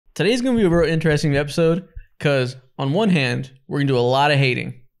today's going to be a real interesting episode because on one hand, we're going to do a lot of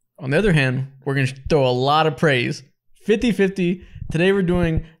hating. On the other hand, we're going to throw a lot of praise. 50-50. Today we're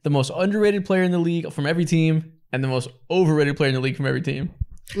doing the most underrated player in the league from every team and the most overrated player in the league from every team.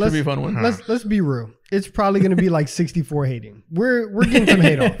 Should be a fun one. Let's be real. It's probably going to be like 64 hating. We're getting some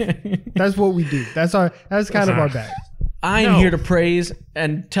hate off. That's what we do. That's kind of our bag. I'm here to praise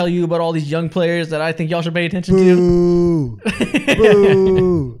and tell you about all these young players that I think y'all should pay attention to.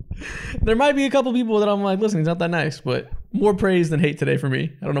 Boo. There might be a couple people that I'm like, listen, he's not that nice, but more praise than hate today for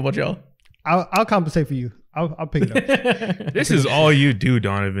me. I don't know about y'all. I'll compensate for you. I'll pick it up. This is all you do,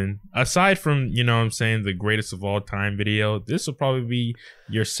 Donovan. Aside from, you know what I'm saying, the greatest of all time video, this will probably be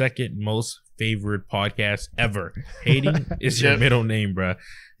your second most favorite podcast ever. Hating is your middle name, bruh.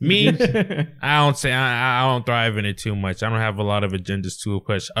 Me, I don't thrive in it too much. I don't have a lot of agendas to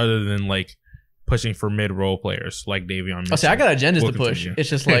push other than like pushing for mid-role players like Davion. I got agendas to push. It's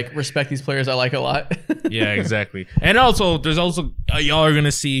just like respect these players I like a lot. Yeah, exactly. And also, there's also y'all are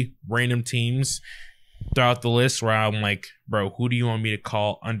gonna see random teams throughout the list where I'm like, bro, who do you want me to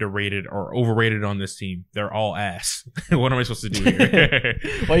call underrated or overrated on this team? They're all ass. What am I supposed to do here?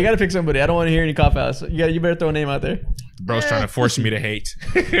 Well, you got to pick somebody. I don't want to hear any cop outs. You better throw a name out there. Bro's trying to force me to hate.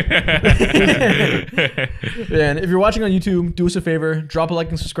 Yeah, and if you're watching on YouTube, do us a favor, drop a like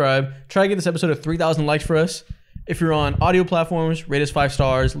and subscribe. Try to get this episode of 3,000 likes for us. If you're on audio platforms, rate us 5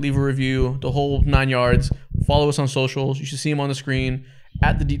 stars, leave a review, the whole 9 yards. Follow us on socials. You should see them on the screen.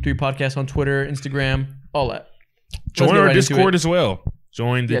 At the Deep 3 Podcast on Twitter, Instagram, all that. Join our Discord as well.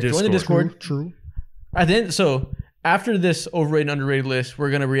 Join the Discord. Join the Discord. True. So after this overrated and underrated list, we're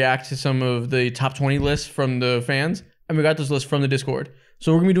going to react to some of the top 20 lists from the fans. And we got those lists from the Discord.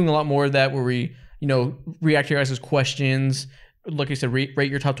 So we're going to be doing a lot more of that where we, react to your guys' questions. Like I said, rate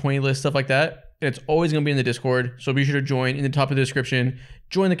your top 20 list, stuff like that. And it's always going to be in the Discord. So be sure to join in the top of the description.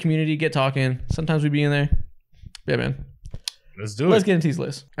 Join the community, get talking. Sometimes we be in there. Yeah, man. Let's do it. Let's get into these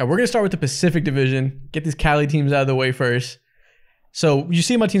lists. All right, we're going to start with the Pacific Division. Get these Cali teams out of the way first. So you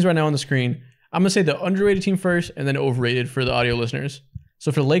see my teams right now on the screen. I'm going to say the underrated team first and then overrated for the audio listeners.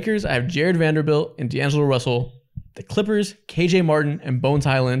 So for the Lakers, I have Jared Vanderbilt and D'Angelo Russell. The Clippers, KJ Martin and Bones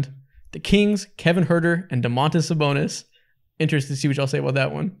Highland. The Kings, Kevin Huerter and Domantas Sabonis. Interested to see what y'all say about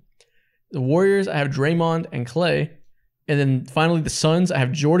that one. The Warriors, I have Draymond and Clay. And then finally the Suns, I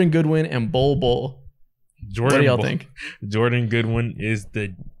have Jordan Goodwin and Bol Bol. What do y'all think? Jordan Goodwin is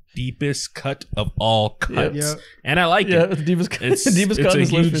the deepest cut of all cuts. Yep. And I like it. Yeah, it's the deepest cut. It's deepest cut in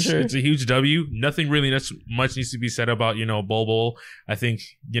this list for sure. It's a huge W. Nothing really much needs to be said about, Bol Bol. I think,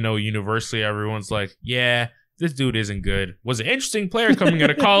 universally everyone's like, yeah, this dude isn't good. Was an interesting player coming out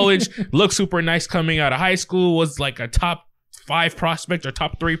of college. Looked super nice coming out of high school. Was like a top 5 prospect or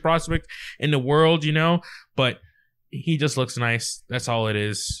top 3 prospect in the world, But he just looks nice. That's all it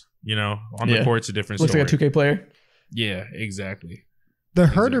is. On the court, it's a different Looks story. like a 2K player. Yeah, exactly. The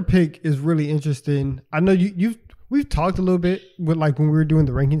Huerter pick is really interesting. I know we've talked a little bit with like when we were doing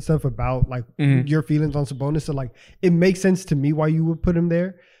the ranking stuff about like your feelings on Sabonis. So like it makes sense to me why you would put him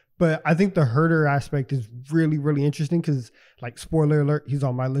there. But I think the Huerter aspect is really, really interesting because like spoiler alert, he's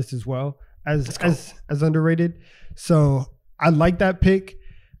on my list as well as underrated. So I like that pick.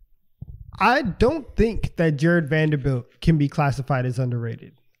 I don't think that Jared Vanderbilt can be classified as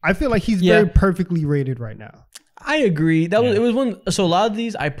underrated. I feel like he's very perfectly rated right now. I agree. It was one. So a lot of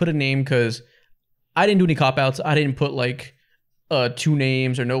these I put a name because I didn't do any cop outs. I didn't put like 2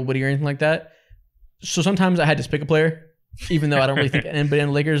 names or nobody or anything like that. So sometimes I had to pick a player, even though I don't really think anybody in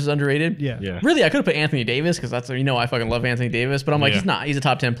the Lakers is underrated. Yeah. Really, I could have put Anthony Davis because that's I fucking love Anthony Davis, but I'm like he's not. He's a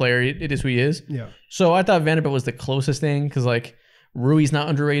top 10 player. It is who he is. Yeah. So I thought Vanderbilt was the closest thing because like Rui's not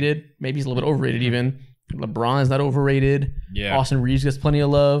underrated. Maybe he's a little bit overrated even. LeBron is not overrated. Yeah. Austin Reeves gets plenty of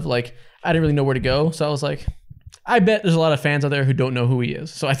love. Like, I didn't really know where to go. So I was like, I bet there's a lot of fans out there who don't know who he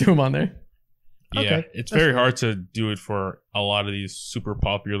is. So I threw him on there. Yeah. Okay. It's very hard to do it for a lot of these super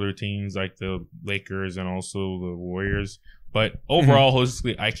popular teams like the Lakers and also the Warriors. But overall,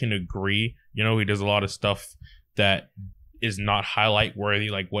 holistically, I can agree. He does a lot of stuff that is not highlight worthy,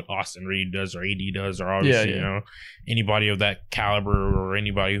 like what Austin Reeves does or AD does, or obviously, anybody of that caliber or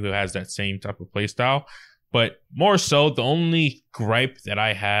anybody who has that same type of play style. But more so, the only gripe that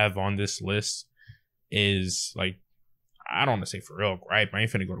I have on this list is like, I don't want to say for real gripe. I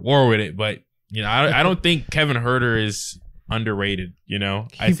ain't finna go to war with it, but I don't think Kevin Huerter is underrated.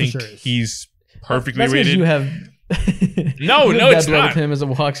 I think he's perfectly rated. You have no, it's not. With him as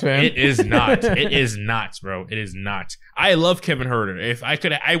a Hawks fan. It is not. It is not, bro. It is not. I love Kevin Huerter. If I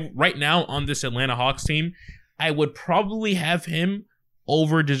could, right now on this Atlanta Hawks team, I would probably have him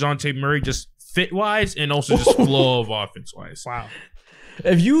over DeJounte Murray just fit wise and also just flow of offense wise. Wow.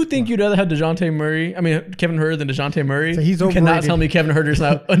 If you think you'd rather have Kevin Huerter than DeJounte Murray, So he's you cannot overrated. tell me Kevin Huerter's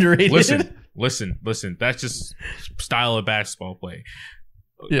not underrated. Listen. That's just style of basketball play.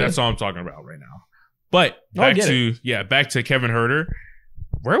 Yeah. That's all I'm talking about right now. But I back to Kevin Huerter.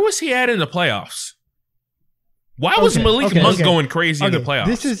 Where was he at in the playoffs? Why was Malik Monk going crazy in the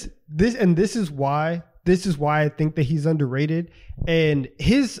playoffs? This is why I think that he's underrated, and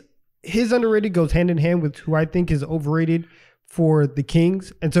his underrated goes hand in hand with who I think is overrated for the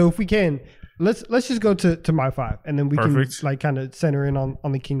Kings. And so if we can, let's just go to my 5, and then we can like kind of center in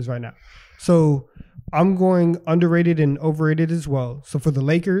on the Kings right now. So I'm going underrated and overrated as well. So for the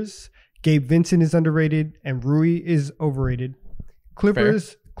Lakers, Gabe Vincent is underrated and Rui is overrated.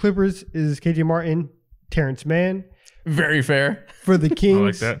 Clippers is KJ Martin, Terrence Mann. Very fair. For the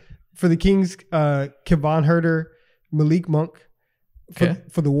Kings, I like that. For the Kings, Kevon Huerter, Malik Monk.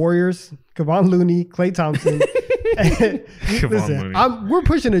 For the Warriors, Kevon Looney, Klay Thompson. Listen, we're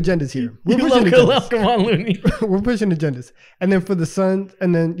pushing agendas here. We're Kevon Looney. We're pushing agendas. And then for the Suns, for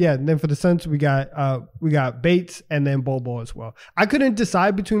the Suns, we got Bates and then Bobo as well. I couldn't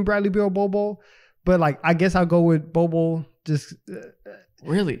decide between Bradley Beal or Bobo, but like I guess I'll go with Bobo. Just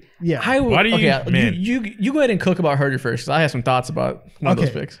really, yeah. Why do you, you go ahead and cook about Huerter first, because I have some thoughts about one of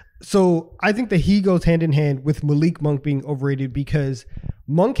those picks. So I think that he goes hand in hand with Malik Monk being overrated because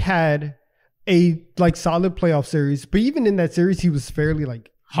Monk had a like solid playoff series, but even in that series, he was fairly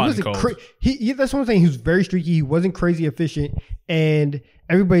like hot and cold. That's what I'm saying. He was very streaky. He wasn't crazy efficient, and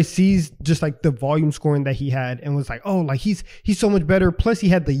everybody sees just like the volume scoring that he had, and was like, oh, like he's so much better. Plus, he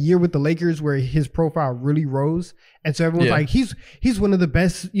had the year with the Lakers where his profile really rose, and so everyone's like, he's one of the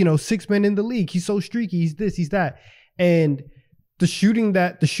best, 6 men in the league. He's so streaky. He's this, he's that, and the shooting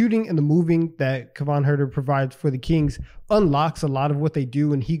and the moving that Kevon Huerter provides for the Kings unlocks a lot of what they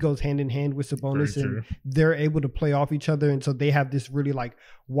do, and he goes hand in hand with Sabonis, and they're able to play off each other, and so they have this really like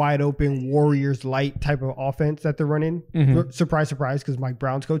wide open Warriors light type of offense that they're running. Mm-hmm. Surprise, because Mike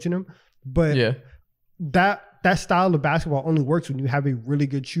Brown's coaching them, but that style of basketball only works when you have a really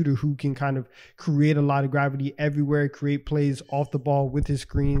good shooter who can kind of create a lot of gravity everywhere, create plays off the ball with his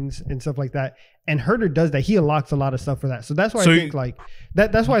screens and stuff like that. And Huerter does that. He unlocks a lot of stuff for that. So that's why I think like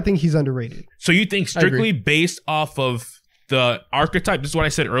that's why I think he's underrated. So you think strictly based off of the archetype, this is what I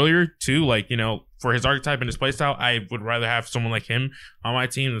said earlier too, like, for his archetype and his play style, I would rather have someone like him on my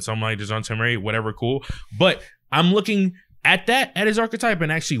team than someone like DeJounte Murray, whatever, cool. But I'm looking at his archetype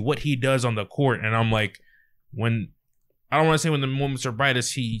and actually what he does on the court, and I'm like, I don't want to say when the moments are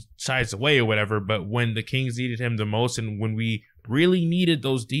brightest he shies away or whatever, but when the Kings needed him the most and when we really needed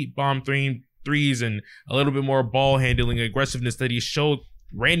those deep bomb threes and a little bit more ball handling aggressiveness that he showed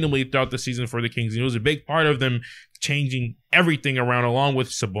randomly throughout the season for the Kings, and it was a big part of them changing everything around, along with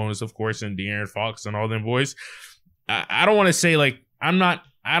Sabonis, of course, and De'Aaron Fox and all them boys. I don't want to say like I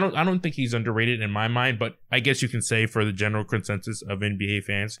don't think he's underrated in my mind, but I guess you can say for the general consensus of NBA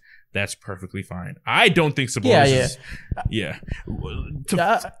fans, that's perfectly fine. I don't think Sabonis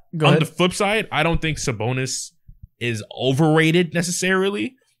on the flip side, I don't think Sabonis is overrated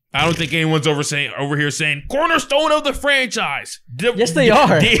necessarily. I don't think anyone's over here saying cornerstone of the franchise. Yes, they are.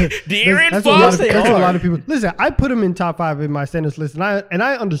 De'Aaron Fox. That's a lot of people. Listen, I put him in top 5 in my standards list, and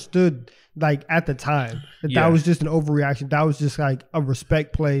I understood like at the time that was just an overreaction. That was just like a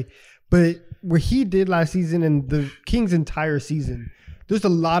respect play. But what he did last season and the Kings' entire season, there's a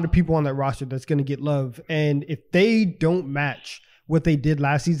lot of people on that roster that's going to get love, and if they don't match what they did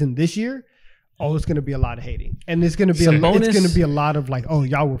last season this year, it's going to be a lot of hating, and it's going to be a lot of like, oh,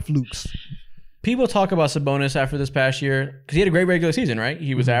 y'all were flukes. People talk about Sabonis after this past year because he had a great regular season, right?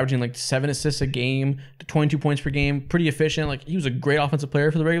 He was averaging like 7 assists a game, 22 points per game, pretty efficient. Like he was a great offensive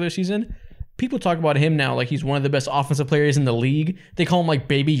player for the regular season. People talk about him now like he's one of the best offensive players in the league. They call him like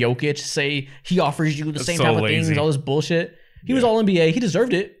baby Jokic, say he offers you the same type of things, all this bullshit. He was all NBA. He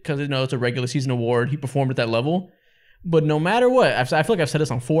deserved it because it's a regular season award. He performed at that level. But no matter what, I feel like I've said this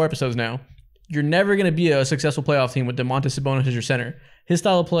on 4 episodes now. You're never going to be a successful playoff team with Domantas Sabonis as your center. His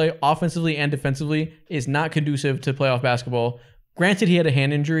style of play, offensively and defensively, is not conducive to playoff basketball. Granted, he had a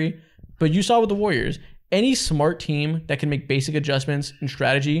hand injury, but you saw with the Warriors, any smart team that can make basic adjustments and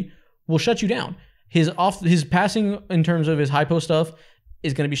strategy will shut you down. His passing in terms of his high post stuff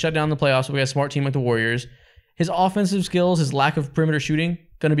is going to be shut down in the playoffs. We got a smart team like the Warriors. His offensive skills, his lack of perimeter shooting,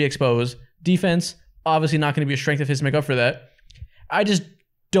 going to be exposed. Defense, obviously not going to be a strength of his to make up for that. I just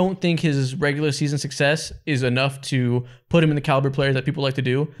don't think his regular season success is enough to put him in the caliber player that people like to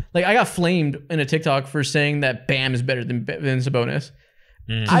do. Like I got flamed in a TikTok for saying that Bam is better than Sabonis.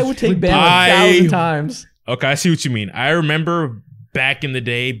 I would take Bam 1,000 times. Okay, I see what you mean. I remember back in the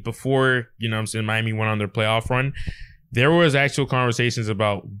day before, Miami went on their playoff run, there was actual conversations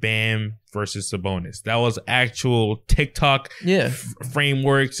about Bam versus Sabonis. That was actual TikTok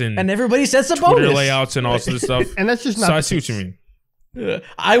frameworks and everybody said Sabonis. Twitter layouts and all sorts of stuff. And that's just not. So I see what you mean.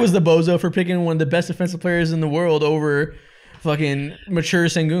 I was the bozo for picking one of the best defensive players in the world over fucking mature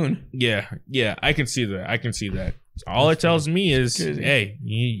Sengun. Yeah, I can see that. All it tells me is, hey,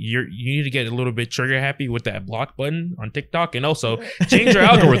 you need to get a little bit trigger happy with that block button on TikTok, and also change your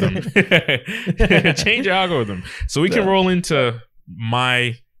algorithm. Change your algorithm. So we can roll into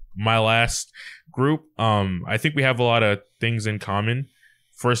my last group. I think we have a lot of things in common.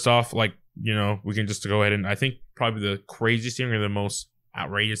 First off, like, you know, we can just go ahead and I think probably the craziest thing or the most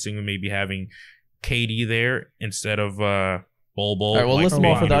outrageous thing may be having KD there instead of Bol. All right, well, list them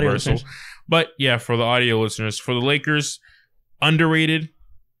all for the audio listeners. But yeah, for the audio listeners, for the Lakers, underrated,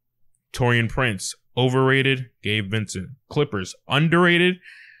 Taurean Prince. Overrated, Gabe Vincent. Clippers, underrated,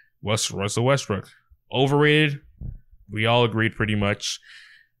 Russell Westbrook. Overrated, we all agreed pretty much.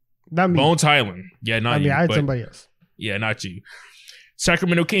 Not me. Bones Highland. Yeah, not you. I had somebody else. Yeah, not you.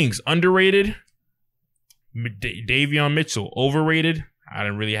 Sacramento Kings, underrated, Davion Mitchell. Overrated, I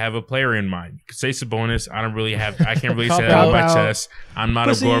didn't really have a player in mind. You could say Sabonis. I can't really say that on my chest. I'm not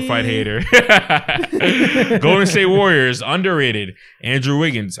a glorified hater. Golden State Warriors, underrated. Andrew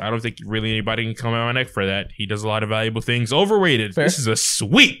Wiggins. I don't think really anybody can come out my neck for that. He does a lot of valuable things. Overrated. Fair. This is a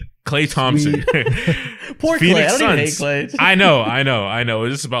sweep. Klay Thompson. Poor Phoenix Klay. I don't even hate Klay. I know.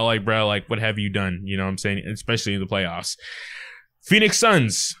 It's just about like, bro, like, what have you done? You know what I'm saying? Especially in the playoffs. Phoenix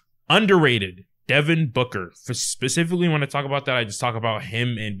Suns, underrated. Devin Booker. specifically, when I talk about that, I just talk about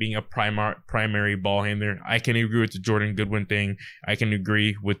him and being a primary ball handler. I can agree with the Jordan Goodwin thing. I can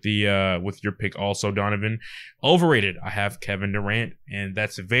agree with the with your pick also, Donovan. Overrated, I have Kevin Durant, and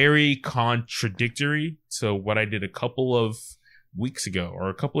that's very contradictory to what I did a couple of weeks ago or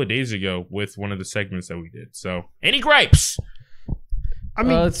a couple of days ago with one of the segments that we did. So, any gripes? I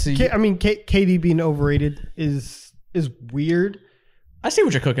mean, let's see. KD being overrated is weird. I see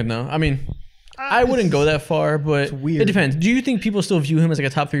what you're cooking, though. I mean, I wouldn't go that far, but it depends. Do you think people still view him as like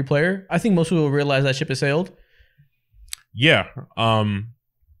a top 3 player? I think most people realize that ship has sailed. Yeah.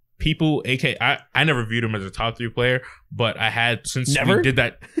 People, I never viewed him as a top 3 player, but I had since we did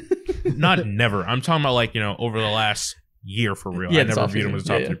that. Not never. I'm talking about like, you know, over the last year for real. I never viewed him as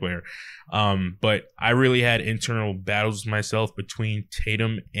a top 3 player. But I really had internal battles with myself between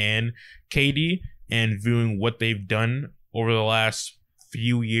Tatum and KD and viewing what they've done over the last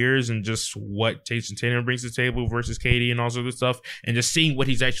few years and just what Jason Tatum brings to the table versus KD and all sorts of stuff, and just seeing what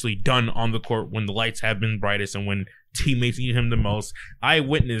he's actually done on the court when the lights have been brightest and when teammates need him the most. I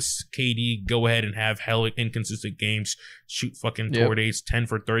witnessed KD go ahead and have hella inconsistent games, shoot fucking toward 10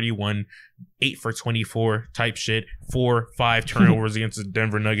 for 31, 8 for 24 type shit, 4-5 turnovers against the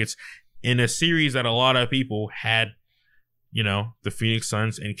Denver Nuggets in a series that a lot of people had, you know, the Phoenix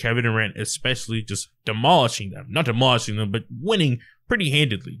Suns and Kevin Durant especially just demolishing them. Not demolishing them, but winning pretty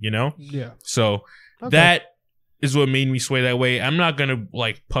handedly, you know? Yeah. So that is what made me sway that way. I'm not going to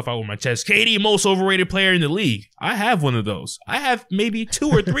like puff out with my chest. KD, most overrated player in the league. I have one of those. I have maybe 2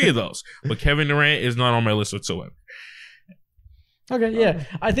 or 3 of those. But Kevin Durant is not on my list whatsoever. Okay, yeah.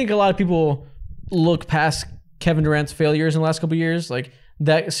 I think a lot of people look past Kevin Durant's failures in the last couple of years. Like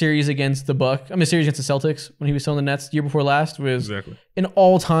that series against the series against the Celtics when he was still in the Nets the year before last was an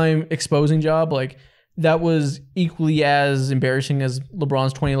all-time exposing job. Like that was equally as embarrassing as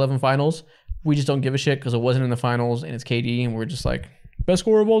LeBron's 2011 finals. We just don't give a shit because it wasn't in the finals and it's KD and we're just like, best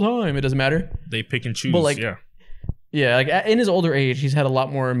scorer of all time. It doesn't matter. They pick and choose, but like, yeah, like in his older age, he's had a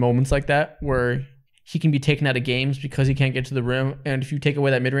lot more moments like that where he can be taken out of games because he can't get to the rim. And if you take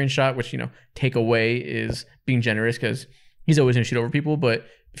away that mid-range shot, which, you know, take away is being generous because he's always going to shoot over people. But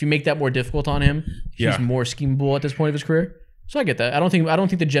if you make that more difficult on him, he's more schemable at this point of his career. So I get that. I don't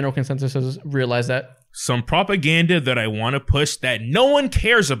think the general consensus has realized that. Some propaganda that I want to push that no one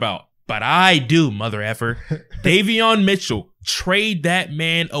cares about, but I do, mother effer. Davion Mitchell, trade that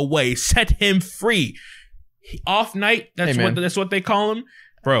man away, set him free. Off night, that's what they call him.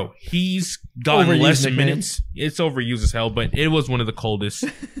 Bro, he's gotten less minutes. It's overused as hell, but it was one of the coldest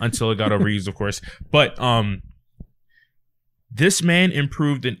until it got overused, of course. But this man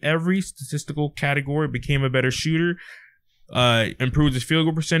improved in every statistical category, became a better shooter, improved his field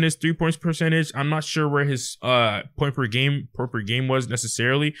goal percentage, 3-point percentage. I'm not sure where his point per game was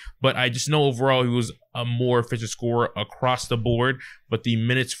necessarily, but I just know overall he was a more efficient scorer across the board. But the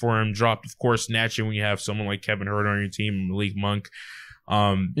minutes for him dropped, of course, naturally when you have someone like Kevin Huerter on your team, Malik Monk.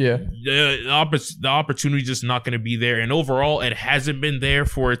 The opportunity just not going to be there. And overall, it hasn't been there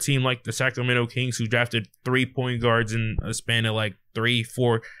for a team like the Sacramento Kings, who drafted 3 point guards in a span of like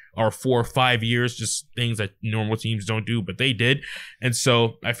 4 or 5 years, just things that normal teams don't do, but they did. And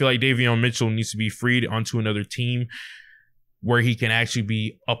so I feel like Davion Mitchell needs to be freed onto another team where he can actually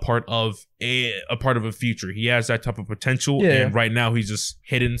be a part of a future. He has that type of potential, and right now he's just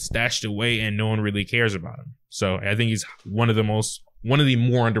hidden, stashed away, and no one really cares about him. So I think he's one of the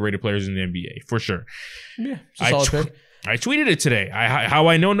more underrated players in the NBA for sure. Yeah, it's a solid pick. I tweeted it today. How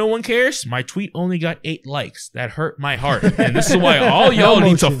I know no one cares? My tweet only got 8 likes. That hurt my heart. And this is why all y'all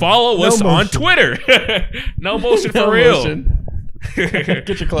need to follow us on Twitter. No motion for real. Motion.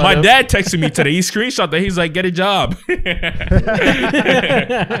 Get your clout My up. dad texted me today. He screenshot that. He's like, get a job. You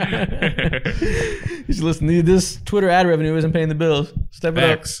should listen. This Twitter ad revenue isn't paying the bills. Step it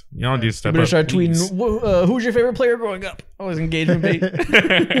up. You don't do step you better up. Start please. tweeting. Who's your favorite player growing up? Always engagement bait.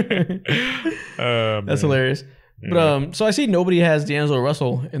 That's hilarious. But so I see nobody has D'Angelo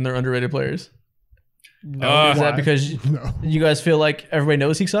Russell in their underrated players. Is that because you guys feel like everybody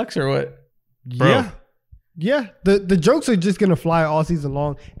knows he sucks, or what? Bro. Yeah. The jokes are just gonna fly all season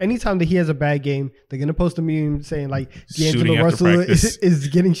long. Anytime that he has a bad game, they're gonna post a meme saying like D'Angelo Russell is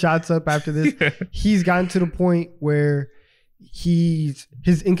getting shots up after this. He's gotten to the point where his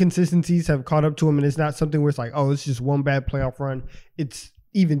inconsistencies have caught up to him, and it's not something where it's like, oh, it's just one bad playoff run. It's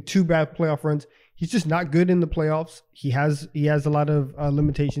even 2 bad playoff runs. He's just not good in the playoffs. He has a lot of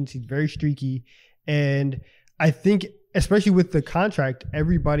limitations. He's very streaky. And I think, especially with the contract,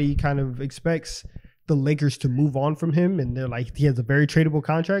 everybody kind of expects the Lakers to move on from him. And they're like, he has a very tradable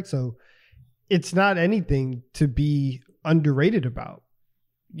contract. So it's not anything to be underrated about.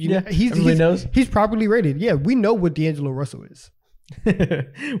 Everybody knows. He's properly rated. Yeah, we know what D'Angelo Russell is.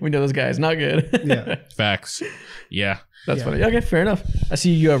 We know this guy is not good. Yeah. Facts. Yeah. That's funny. Okay, fair enough. I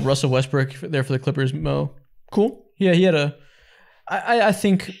see you have Russell Westbrook there for the Clippers, Mo. Cool. Yeah, he had I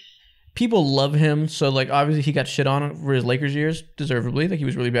think people love him. So, like, obviously he got shit on for his Lakers years, deservedly. Like, he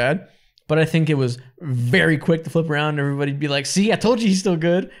was really bad. But I think it was very quick to flip around and everybody'd be like, see, I told you he's still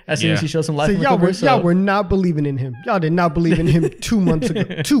good. As soon as he shows some life. So y'all were not believing in him. Y'all did not believe in him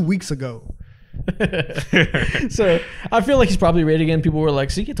 2 weeks ago. So I feel like he's probably rated again. People were like,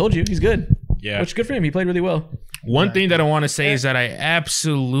 see, I told you he's good. Yeah. Which is good for him. He played really well. One thing that I want to say is that I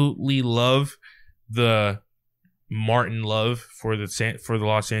absolutely love the Martin Love for the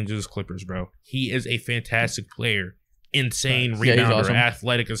Los Angeles Clippers, bro. He is a fantastic player. Insane rebounder, awesome.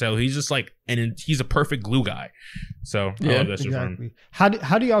 Athletic as hell. He's just like, and he's a perfect glue guy. So I love that shit for him. How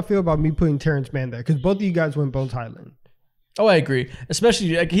do y'all feel about me putting Terrence Mann there? Because both of you guys went Bones Highland. Oh, I agree.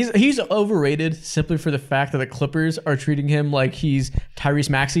 Especially like he's overrated simply for the fact that the Clippers are treating him like he's Tyrese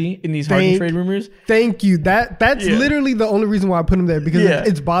Maxey in these Harden trade rumors. Thank you. That's literally the only reason why I put him there, because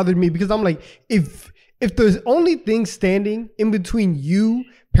it's bothered me, because I'm like, if there's only thing standing in between you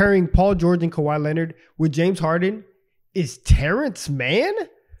pairing Paul George and Kawhi Leonard with James Harden is Terrence Mann.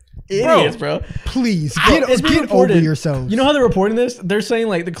 Idiots, bro. Please get over yourselves. You know how they're reporting this? They're saying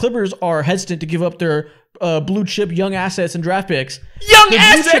like the Clippers are hesitant to give up their blue chip young assets and draft picks. Young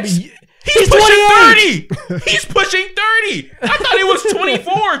assets? He's pushing 30. He's pushing 30. I thought he was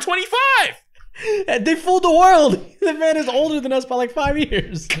 24, 25. They fooled the world. The man is older than us by like 5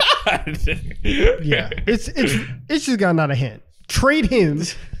 years. God. Yeah. It's just gotten out of hand. Trade him.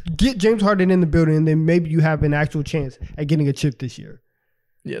 Get James Harden in the building, and then maybe you have an actual chance at getting a chip this year.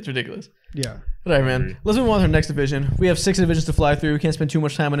 Yeah, it's ridiculous. Yeah. All right, man. Let's move on to our next division. We have 6 divisions to fly through. We can't spend too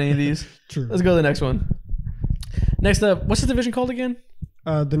much time on any of these. True. Let's go to the next one. Next up, what's the division called again?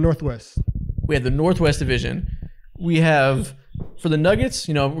 The Northwest. We have the Northwest division. We have, for the Nuggets,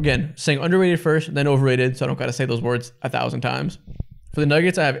 again, saying underrated first, then overrated, so I don't got to say those words 1,000 times. For the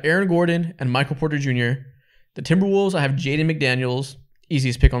Nuggets, I have Aaron Gordon and Michael Porter Jr. The Timberwolves, I have Jaden McDaniels,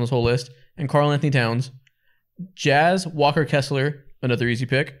 easiest pick on this whole list, and Karl Anthony Towns. Jazz, Walker Kessler, another easy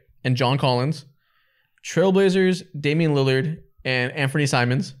pick, and John Collins. Trailblazers, Damian Lillard, and Anthony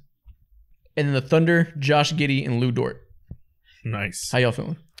Simons. And then the Thunder, Josh Giddey, and Lou Dort. Nice. How y'all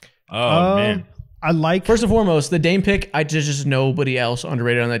feeling? Oh, man. I like... First and foremost, the Dame pick, I just nobody else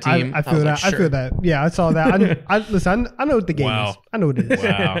underrated on that team. I feel that. Like, sure. I feel that. Yeah, I saw that. Listen, I know what the game is. I know what it is.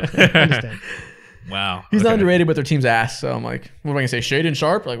 Wow. I understand. Wow. He's not underrated, but their team's ass. So I'm like, what am I going to say? Shade and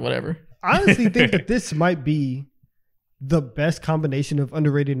Sharp? Like, whatever. I honestly think that this might be the best combination of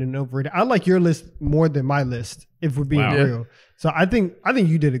underrated and overrated. I like your list more than my list, if we're being real. So I think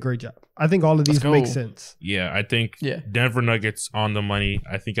you did a great job. I think all of these make sense. Yeah, I think Denver Nuggets on the money.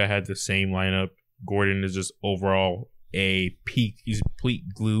 I think I had the same lineup. Gordon is just overall a peak. He's complete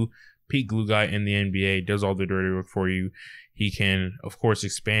glue. peak glue guy in the NBA, does all the dirty work for you. He can, of course,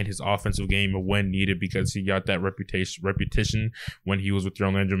 expand his offensive game when needed because he got that repetition when he was with the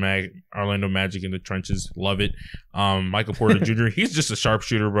Orlando Magic in the trenches. Love it. Michael Porter Jr., he's just a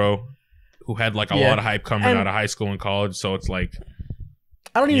sharpshooter, bro, who had like a lot of hype coming out of high school and college. So it's like,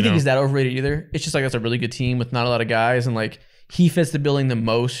 I don't even think he's that overrated either. It's just like that's a really good team with not a lot of guys, and like he fits the billing the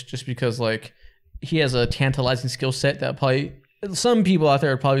most just because like he has a tantalizing skill set that probably some people out there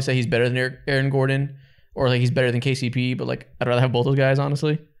would probably say he's better than Aaron Gordon or like he's better than KCP, but like I'd rather have both those guys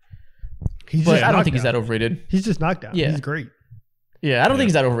honestly. But I don't think he's that overrated. He's just knocked out. Yeah, he's great. Yeah, I don't think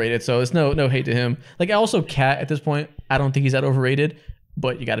he's that overrated. So it's no hate to him. Like also Cat at this point, I don't think he's that overrated.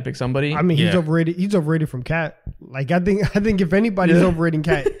 But you got to pick somebody. I mean, he's overrated. He's overrated from Cat. Like I think if anybody's overrating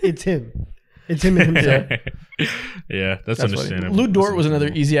Cat, it's him. It's him and himself. Yeah, that's understandable. Lou Dort was another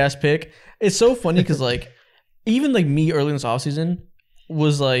easy ass pick. It's so funny because like even like me early in this offseason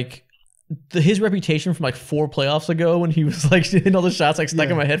was like his reputation from like 4 playoffs ago when he was like hitting all the shots like stuck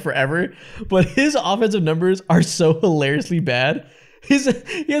in my head forever. But his offensive numbers are so hilariously bad. He has a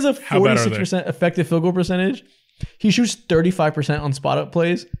 46% effective field goal percentage. He shoots 35% on spot up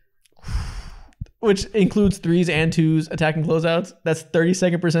plays, which includes 3s and 2s attacking closeouts. That's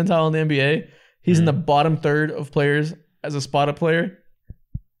 32nd percentile in the NBA. He's in the bottom third of players as a spot up player,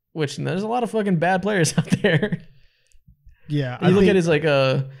 which there's a lot of fucking bad players out there. Yeah. You look at his like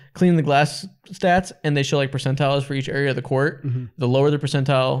cleaning the glass stats and they show like percentiles for each area of the court. Mm-hmm. The lower the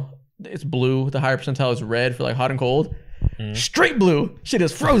percentile, it's blue. The higher percentile is red for like hot and cold. Straight blue. Shit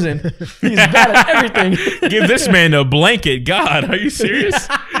is frozen. He's bad at everything. Give this man a blanket. God, are you serious?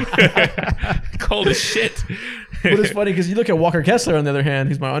 Cold as shit. But it's funny because you look at Walker Kessler on the other hand,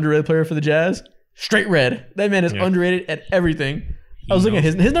 who's my underrated player for the Jazz. Straight red. That man is underrated at everything. I was looking at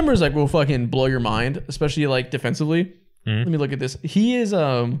his numbers like will fucking blow your mind, especially like defensively. Let me look at this. He has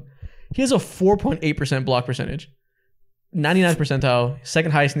a 4.8% block percentage. 99th percentile,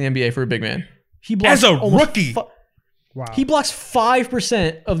 second highest in the NBA for a big man. He blocks as a rookie. Wow. He blocks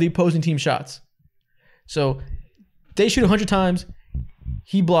 5% of the opposing team shots. So they shoot 100 times.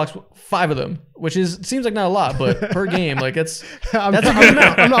 He blocks 5 of them, which seems like not a lot, but per game, like that's a good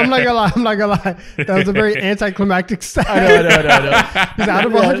amount. I'm not gonna lie. That was a very anticlimactic stat. I know. He's out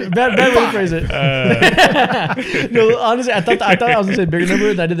of 100. Bad way to phrase it. No, honestly, I thought I was gonna say a bigger number.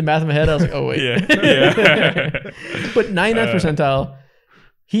 And I did the math in my head. I was like, oh wait. But 99th percentile.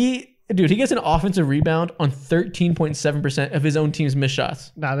 He gets an offensive rebound on 13.7% of his own team's missed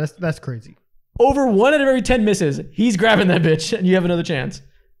shots. Nah, that's crazy. Over 1 out of every 10 misses, he's grabbing that bitch, and you have another chance.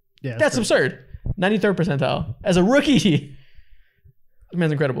 Yeah, that's absurd. 93rd percentile as a rookie. This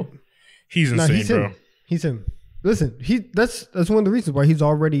man's incredible. He's insane, bro. He's him. Listen, that's one of the reasons why he's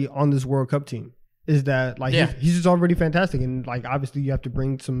already on this World Cup team. Is that like he's just already fantastic, and like obviously you have to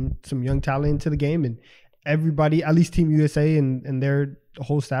bring some young talent into the game, and everybody, at least Team USA and their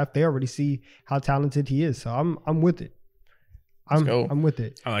whole staff, they already see how talented he is. So I'm with it. I'm with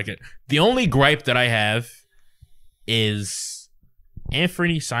it. I like it. The only gripe that I have is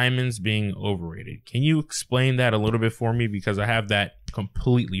Anthony Simons being overrated. Can you explain that a little bit for me? Because I have that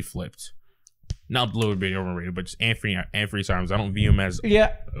completely flipped. Not a little bit overrated, but just Anthony Simons. I don't view him as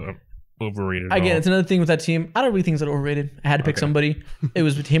overrated. Again, it's another thing with that team. I don't really think it's that overrated. I had to pick somebody. It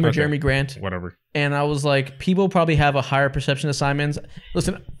was with him or Jeremy Grant. Whatever. And I was like, people probably have a higher perception of Simons.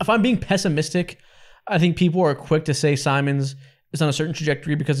 Listen, if I'm being pessimistic, I think people are quick to say Simons is on a certain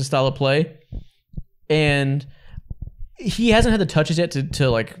trajectory because of style of play. And he hasn't had the touches yet to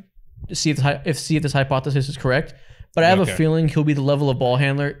like see if this hypothesis is correct. But I have a feeling he'll be the level of ball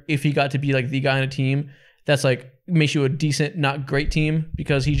handler if he got to be like the guy on a team that's like makes you a decent, not great team,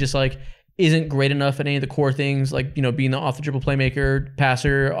 because he just like isn't great enough at any of the core things, like, you know, being the off the dribble playmaker,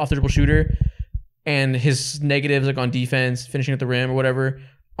 passer, off the dribble shooter, and his negatives like on defense, finishing at the rim or whatever,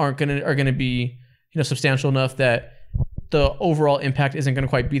 are gonna be, you know, substantial enough that the overall impact isn't going to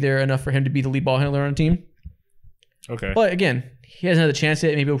quite be there enough for him to be the lead ball handler on a team. Okay. But again, he hasn't had the chance yet.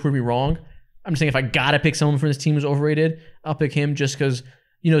 Maybe he'll prove me wrong. I'm just saying if I got to pick someone from this team who's overrated, I'll pick him just because,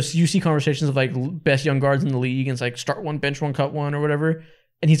 you know, you see conversations of like best young guards in the league and it's like start one, bench one, cut one or whatever.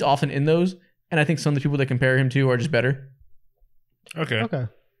 And he's often in those. And I think some of the people that compare him to are just better. Okay.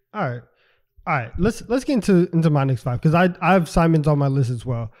 All right. Let's get into my next 5 because I have Simons on my list as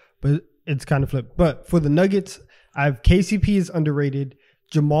well, but it's kind of flipped. But for the Nuggets, I have KCP is underrated.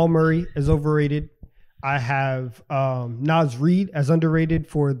 Jamal Murray is overrated. I have Naz Reid as underrated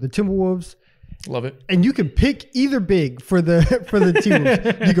for the Timberwolves. Love it. And you can pick either big for the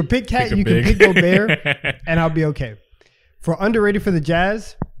Timberwolves. You can pick Cat, you can pick Gobert, and I'll be okay. For underrated for the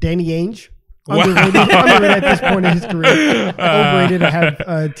Jazz, Danny Ainge. Underrated at this point in his career. Overrated, I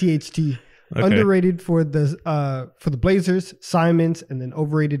have THT. Okay. Underrated for the Blazers, Simons, and then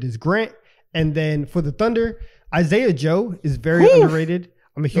overrated is Grant. And then for the Thunder, Isaiah Joe is very underrated.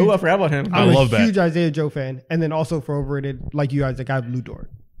 I'm a huge. I forgot about him. I'm a huge Isaiah Joe fan. And then also for overrated, like you guys, like I have Lou Dort.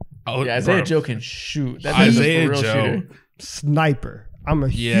 Oh yeah, Isaiah Joe can shoot. That Isaiah Joe, shooter. Sniper. I'm a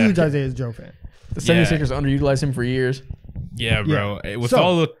huge Isaiah Joe fan. The 76ers underutilized him for years. Yeah, bro. Yeah. With so,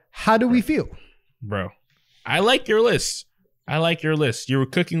 all the, how do we feel, bro? I like your list. You were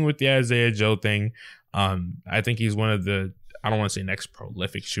cooking with the Isaiah Joe thing. I think he's one of the, I don't want to say next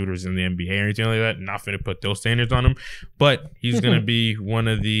prolific shooters in the NBA or anything like that. Not going to put those standards on him, but he's going to be one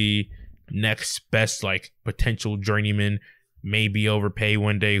of the next best like potential journeyman. Maybe overpay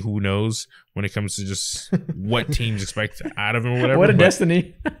one day. Who knows? When it comes to just what teams expect out of him or whatever. What a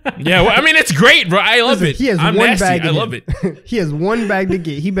destiny! Yeah, well, I mean it's great, bro. I love it. He has I'm one nasty. bag. I love it. He has one bag to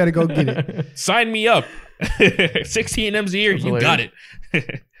get. He better go get it. Sign me up. 16 M's a year. You got it.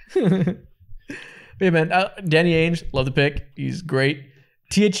 Yeah, man. Danny Ainge, love the pick. He's great.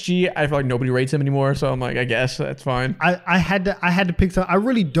 THG, I feel like nobody rates him anymore, so I'm like, I guess that's fine. I had to pick some. I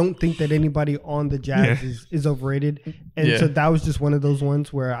really don't think that anybody on the Jazz is overrated, and so that was just one of those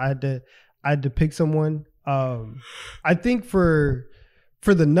ones where I had to pick someone. I think for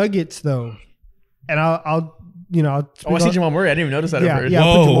the Nuggets though, and I'll I see Jamal Murray. I didn't even notice that at first. Yeah,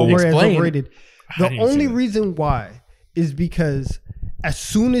 I put Jamal Murray as Explain. overrated. The only reason why is because as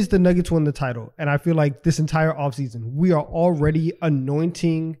soon as the Nuggets won the title, and I feel like this entire offseason, we are already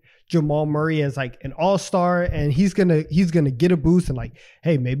anointing Jamal Murray as like an all-star, and he's gonna get a boost, and like,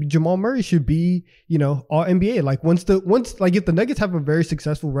 hey, maybe Jamal Murray should be, all NBA. Like once if the Nuggets have a very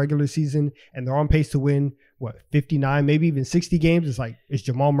successful regular season and they're on pace to win 59, maybe even 60 games, it's like, is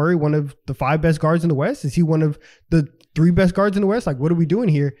Jamal Murray one of the 5 best guards in the West? Is he one of the 3 best guards in the West? Like, what are we doing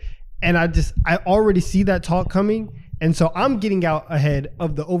here? And I already see that talk coming. And so I'm getting out ahead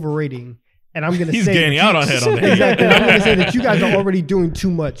of the overrating, and I'm going to say... He's getting out ahead on that. Exactly. I'm going to say that you guys are already doing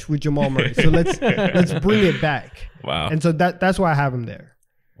too much with Jamal Murray. So let's bring it back. Wow. And so that's why I have him there.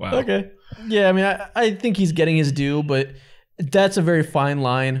 Wow. Okay. Yeah, I mean, I think he's getting his due, but that's a very fine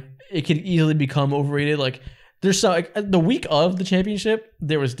line. It could easily become overrated. Like, there's some... Like, the week of the championship,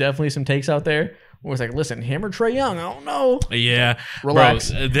 there was definitely some takes out there. It was like, listen, him or Trae Young, I don't know. Yeah. Relax.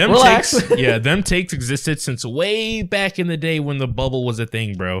 Bro, Relax. them takes existed since way back in the day when the bubble was a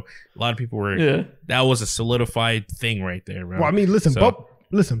thing, bro. A lot of people were, that was a solidified thing right there, bro. Well, I mean, listen,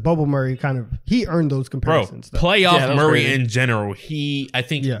 Bubble Murray he earned those comparisons. Bro, playoff Murray in general, I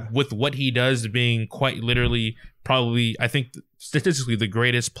think with what he does being quite literally probably, I think statistically the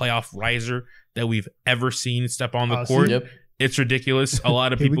greatest playoff riser that we've ever seen step on the court. Yep. It's ridiculous. A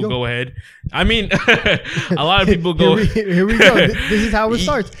lot of people go ahead. I mean, a lot of people go. Here we go. This is how it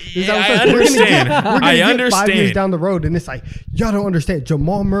starts. I understand. I understand. 5 years down the road, and it's like, y'all don't understand.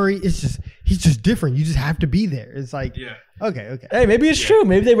 Jamal Murray he's just different. You just have to be there. It's like, okay. Hey, maybe it's true.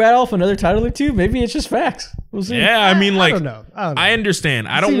 Maybe they rat off another title or two. Maybe it's just facts. We'll see. Yeah, I mean, like, I don't know. I understand.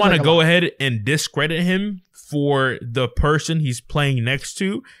 I don't want to go ahead and discredit him for the person he's playing next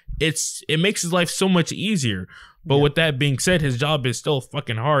to. It makes his life so much easier. But with that being said, his job is still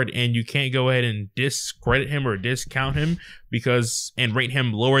fucking hard, and you can't go ahead and discredit him or discount him and rate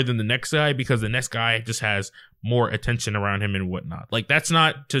him lower than the next guy because the next guy just has more attention around him and whatnot. Like, that's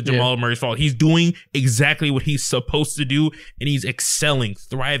not to Jamal Murray's fault. He's doing exactly what he's supposed to do, and he's excelling,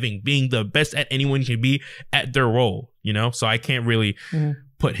 thriving, being the best at anyone can be at their role, So I can't really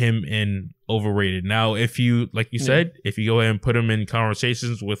put him in overrated. Now, if you, like you said, if you go ahead and put him in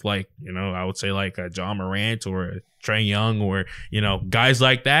conversations with I would say like a John Morant or a Trae Young or, guys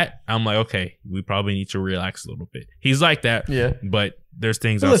like that, I'm like, okay, we probably need to relax a little bit. He's like that. Yeah. But there's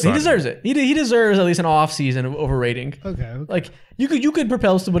things outside. Listen, he deserves it. He deserves at least an off season of overrating. Okay. Like you could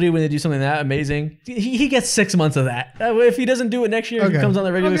propel somebody when they do something that amazing. He gets 6 months of that. If he doesn't do it next year, if he comes on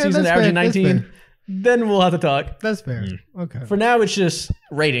the regular season averaging 19. Then we'll have to talk. That's fair. Okay. For now, it's just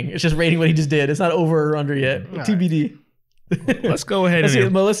rating. It's just rating what he just did. It's not over or under yet. All TBD. Right. Let's go ahead and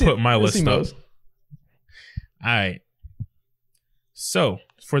put my list up. All right. So,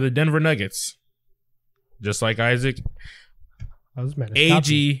 for the Denver Nuggets, just like Isaac,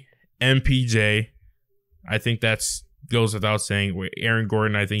 AG, MPJ, I think that's goes without saying. With Aaron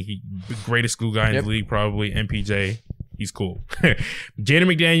Gordon, I think the greatest glue guy in the league, probably. MPJ. He's cool. Jaden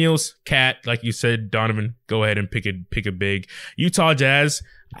McDaniels, Cat, like you said, Donovan, go ahead and pick a big. Utah Jazz,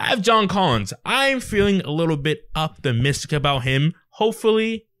 I have John Collins. I'm feeling a little bit optimistic about him.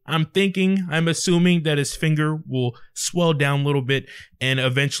 Hopefully, I'm assuming that his finger will swell down a little bit and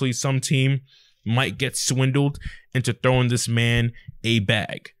eventually some team might get swindled into throwing this man a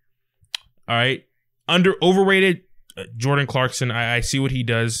bag. All right. Overrated, Jordan Clarkson. I see what he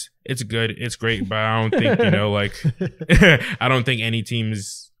does. It's good. It's great. But I don't think, I don't think any team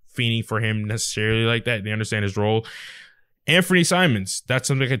is fiending for him necessarily like that. They understand his role. Anthony Simons. That's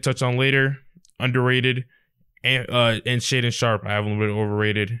something I could touch on later. Underrated. And Shaden Sharp. I have a little bit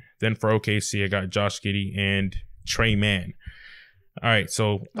overrated. Then for OKC, I got Josh Giddey and Trey Mann. All right.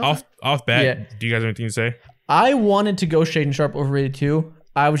 So off bat, do you guys have anything to say? I wanted to go Shaden Sharp overrated too.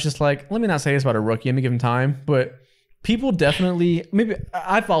 I was just like, let me not say this about a rookie. Let me give him time. But people definitely, maybe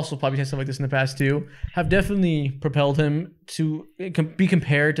I've also probably said stuff like this in the past too, have definitely propelled him to be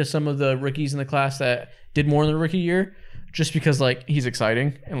compared to some of the rookies in the class that did more in the rookie year, just because like he's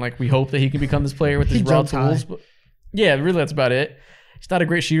exciting and like we hope that he can become this player with his raw tools. But yeah, really that's about it. He's not a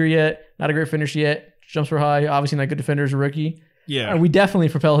great shooter yet, not a great finisher yet. Jumps were high, obviously not a good defender as a rookie. Yeah. And we definitely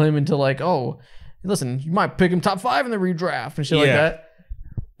propel him into like, oh, listen, you might pick him top 5 in the redraft and shit like that.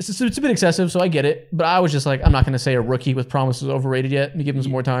 It's a bit excessive, so I get it. But I was just like, I'm not going to say a rookie with promise is overrated yet and give him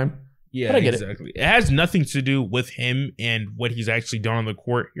some more time. Yeah, but I get exactly. It has nothing to do with him and what he's actually done on the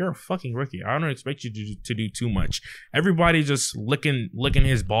court. You're a fucking rookie. I don't expect you to do too much. Everybody's just licking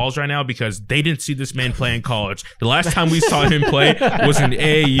his balls right now because they didn't see this man play in college. The last time we saw him play was in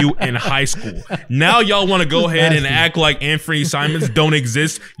AAU in high school. Now y'all want to go ahead and act like Anthony Simons don't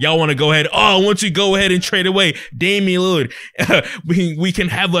exist. Y'all want to go ahead. Oh, once you go ahead and trade away Damian Lillard, we can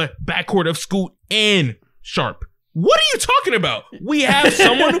have a backcourt of Scoot and Sharp. What are you talking about? We have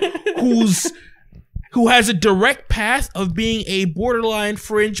someone who has a direct path of being a borderline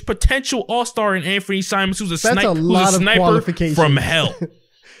fringe potential all-star in Anthony Simons, who's a sniper from hell.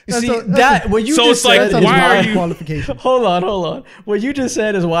 Why are you qualification? Hold on. What you just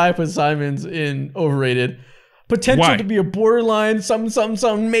said is why I put Simons in overrated. Potential to be a borderline,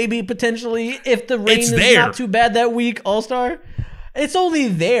 something, maybe potentially if the rain is not too bad that week, all-star. It's only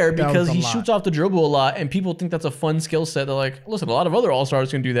there because he shoots off the dribble a lot and people think that's a fun skill set. They're like, listen, a lot of other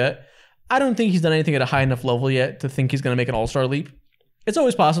all-stars can do that. I don't think he's done anything at a high enough level yet to think he's going to make an all-star leap. It's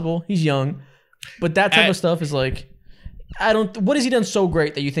always possible. He's young. But that type of stuff is like, what has he done so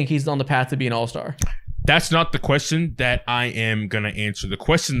great that you think he's on the path to be an all-star? That's not the question that I am going to answer. The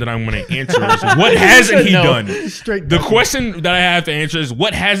question that I'm going to answer is, what hasn't he done? The question that I have to answer is,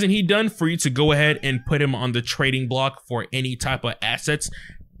 what hasn't he done for you to go ahead and put him on the trading block for any type of assets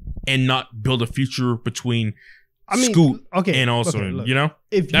and not build a future between Scoot and also,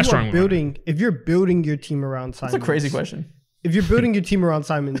 if you're building your team around Simons. That's a crazy question. If you're building your team around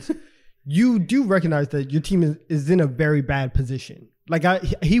Simons, you do recognize that your team is in a very bad position. Like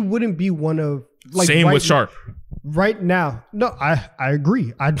he wouldn't be one of same with Sharp. Right now, no, I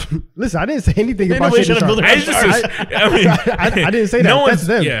agree. Listen, I didn't say anything about Shaden Sharp. I didn't say that. That's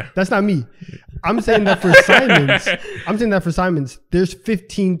them. Yeah. That's not me. I'm saying that for Simons. There's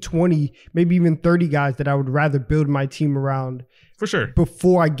 15, 20, maybe even 30 guys that I would rather build my team around for sure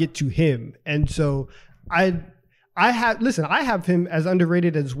before I get to him. And so I have him as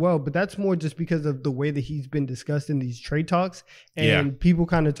underrated as well, but that's more just because of the way that he's been discussed in these trade talks. And people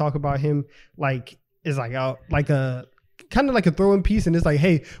kind of talk about him like it's like a kind of like a throw-in piece, and it's like,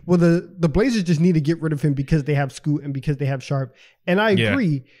 hey, well the Blazers just need to get rid of him because they have Scoot and because they have Sharp. And I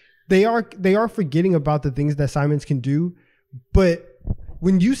agree, they are forgetting about the things that Simons can do, but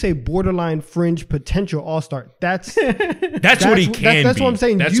when you say borderline fringe potential all-star, that's what he can be. That's what I'm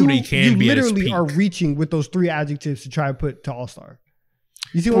saying. That's what he can be. You literally are reaching with those 3 adjectives to try to put to all-star.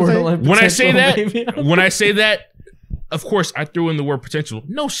 You see what I'm saying? When I say that, of course, I threw in the word potential.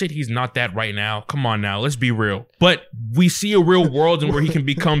 No shit, he's not that right now. Come on now, let's be real. But we see a real world and where he can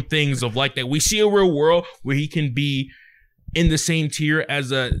become things of like that. We see a real world where he can be in the same tier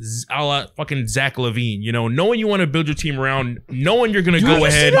as a la fucking Zach LaVine, knowing you want to build your team around, knowing you're gonna go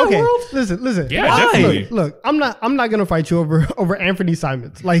ahead. Okay, listen. Yeah, definitely. Look, I'm not gonna fight you over Anthony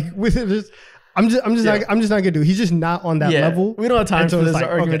Simons. Like with this, I'm just not gonna do it. He's just not on that level. We don't have time for this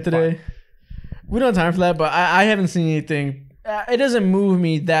argument today. Fine. We don't have time for that, but I haven't seen anything. It doesn't move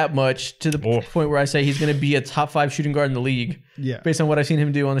me that much to the point where I say he's gonna be a top 5 shooting guard in the league. Yeah, based on what I've seen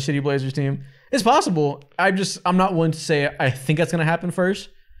him do on the shitty Blazers team. It's possible. I'm not willing to say I think that's going to happen first.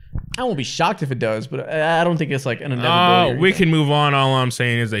 I won't be shocked if it does, but I don't think it's like an inevitability. We can move on. All I'm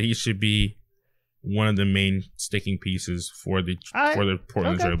saying is that he should be one of the main sticking pieces for the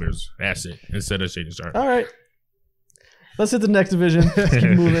Portland Trailblazers. That's it. Instead of Shaden Sharp. All right. Let's hit the next division. Let's keep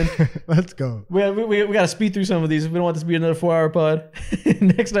moving. Let's go. We got to speed through some of these. We don't want this to be another 4-hour pod.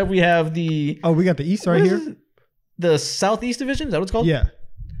 Next up, we have we got the East right here. The Southeast Division. Is that what it's called? Yeah.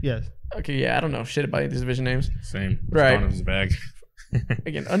 Yes. Okay, yeah, I don't know shit about these division names. Same. Right. His bag.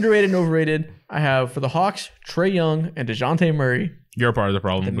 Again, underrated and overrated. I have for the Hawks, Trae Young and DeJounte Murray. You're part of the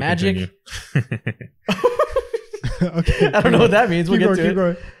problem. The but Magic. Okay, I don't know what that means. We'll get to keep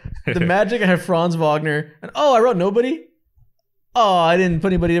going. it. The Magic, I have Franz Wagner. And I wrote nobody. Oh, I didn't put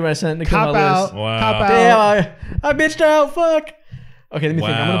anybody in my sent to kill Cop my out. list. Wow. Cop out. Damn, I bitched out. Fuck. Okay, let me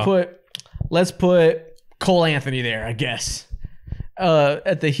think. Wow. Let's put Cole Anthony there, I guess.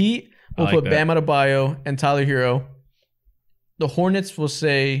 At the Heat, we'll I like put that. Bam Adebayo and Tyler Hero. The Hornets will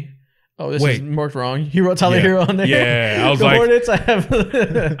say, this Wait. is marked wrong. He wrote Tyler Yeah. Hero on there. Yeah, I was the like- Hornets, I have.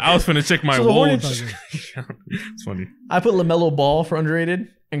 I was finna check my So the Wolves. Hornets- It's funny. I put LaMelo Ball for underrated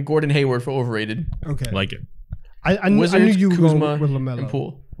and Gordon Hayward for overrated. Okay. Like it. I knew Wizards, you were Kuzma, going with LaMelo. and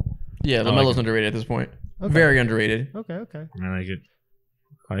Poole. Yeah, like LaMelo's it. underrated at this point. Okay. Very underrated. Okay. Okay. I like it.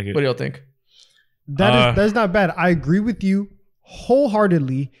 I like it. What do y'all think? That's not bad. I agree with you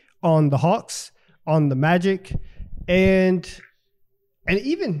wholeheartedly on the Hawks, on the Magic, and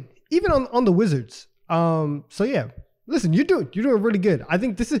even on the Wizards. So yeah, listen, you're doing really good. I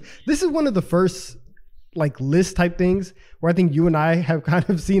think this is one of the first like list type things where I think you and I have kind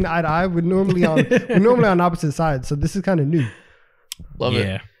of seen eye to eye. We're normally on opposite sides, so this is kind of new. Love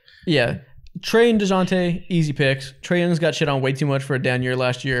it. Yeah. Trey and DeJounte, easy picks. Trey Young's got shit on way too much for a down year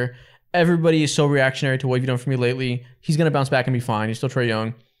last year. Everybody is so reactionary to what you've done for me lately. He's going to bounce back and be fine. He's still Trey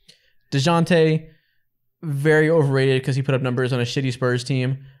Young. DeJounte, very overrated because he put up numbers on a shitty Spurs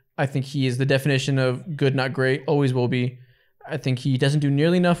team. I think he is the definition of good, not great. Always will be. I think he doesn't do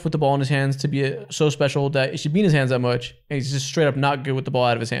nearly enough with the ball in his hands to be so special that it should be in his hands that much. And he's just straight up not good with the ball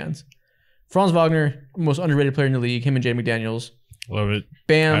out of his hands. Franz Wagner, most underrated player in the league. Him and Jay McDaniels. Love it.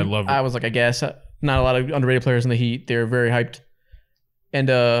 Bam. I love it. I was like, I guess not a lot of underrated players in the Heat. They're very hyped. And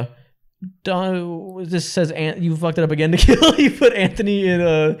Don, this says you fucked it up again, Nikhil. You put Anthony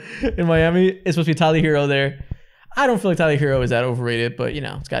in Miami. It's supposed to be Tyler Hero there. I don't feel like Tyler Hero is that overrated, but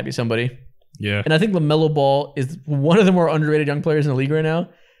it's got to be somebody. Yeah. And I think LaMelo Ball is one of the more underrated young players in the league right now.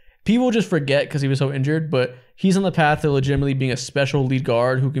 People just forget because he was so injured, but he's on the path to legitimately being a special lead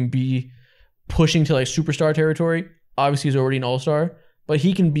guard who can be pushing to like superstar territory. Obviously, he's already an all-star, but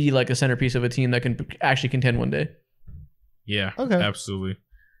he can be like a centerpiece of a team that can actually contend one day. Yeah. Okay. Absolutely.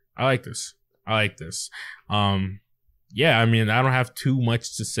 I like this. Yeah, I mean, I don't have too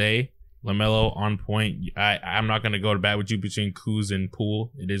much to say. LaMelo on point. I'm not going to go to bat with you between Kuz and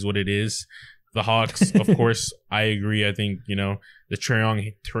Poole. It is what it is. The Hawks, of course, I agree. I think, the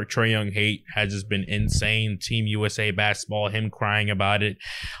Trae Young hate has just been insane. Team USA basketball, him crying about it.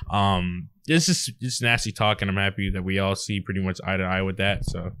 It's just nasty talk, and I'm happy that we all see pretty much eye to eye with that.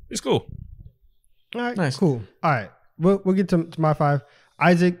 So it's cool. All right, Nice. cool. All right, we'll get to my five.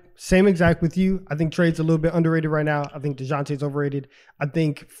 Isaac, same exact with you. I think Trade's a little bit underrated right now. I think DeJounte's overrated. I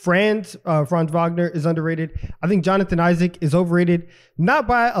think Franz Wagner is underrated. I think Jonathan Isaac is overrated, not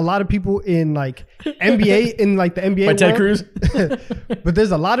by a lot of people in like NBA, in like the NBA By Ted world. Cruz. But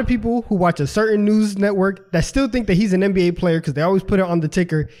there's a lot of people who watch a certain news network that still think that he's an NBA player because they always put it on the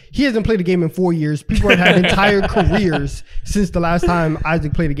ticker. He hasn't played a game in 4 years. People have had entire careers since the last time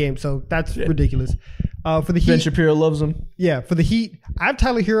Isaac played a game. So that's ridiculous. For the Heat, Ben Shapiro loves him. yeah, for the Heat, I have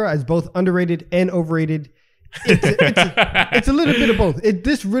Tyler Hero as both underrated and overrated. It's a little bit of both.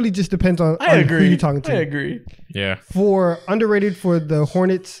 This really just depends on who you're talking to. I agree. Yeah. For underrated for the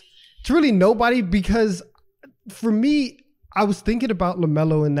Hornets, it's really nobody because for me, I was thinking about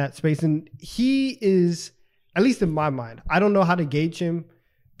LaMelo in that space, and he is, at least in my mind, I don't know how to gauge him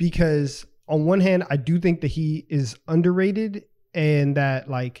because on one hand, I do think that he is underrated and that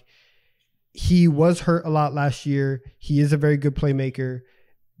like he was hurt a lot last year. He is a very good playmaker.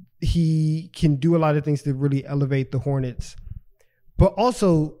 He can do a lot of things to really elevate the Hornets. But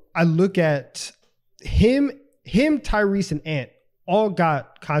also, I look at him, Tyrese, and Ant all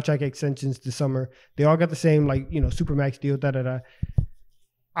got contract extensions this summer. They all got the same, Supermax deal,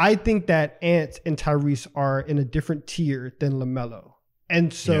 I think that Ant and Tyrese are in a different tier than LaMelo.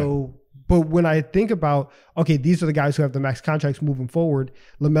 And so, but when I think about, okay, these are the guys who have the max contracts moving forward,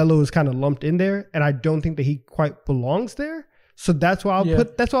 LaMelo is kind of lumped in there, and I don't think that he quite belongs there. So that's why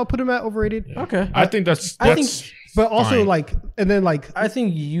I'll put him at overrated. Yeah. Okay. I think that's But also fine. I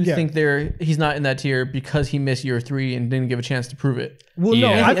think you think he's not in that tier because he missed year 3 and didn't give a chance to prove it. Well,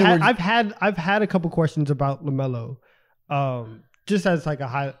 Yeah. no, I've had a couple questions about LaMelo, just as like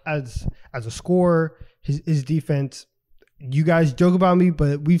as a scorer, his defense. You guys joke about me,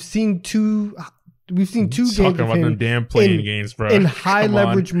 but we've seen We've seen 2 games talking of about him them damn playing games, bro. in high Come on.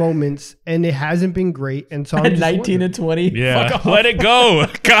 leverage moments, and it hasn't been great. And so I'm At just 19 wondering. and 20. Yeah, Fuck off. let it go.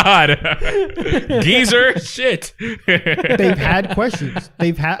 God, geezer, shit. They've had questions.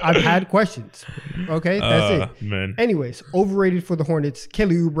 I've had questions. Okay, that's it. Man. Anyways, overrated for the Hornets.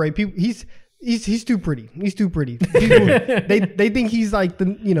 Kelly Oubre. People, he's too pretty. He's too pretty. People, they think he's like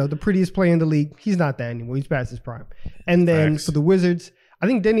the prettiest player in the league. He's not that anymore. He's past his prime. And then Facts. for the Wizards, I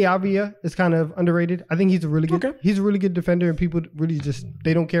think Denny Avdia is kind of underrated. I think he's a really good defender, and people really just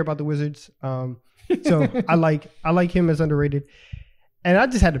they don't care about the Wizards. So I like him as underrated. And I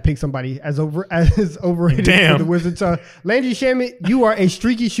just had to pick somebody as overrated Damn. for the Wizards. Landry Shamet, you are a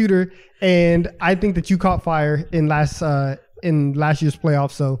streaky shooter, and I think that you caught fire in last year's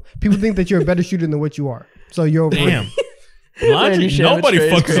playoffs. So people think that you're a better shooter than what you are. So you're overrated. Damn. Landry, Shamet's nobody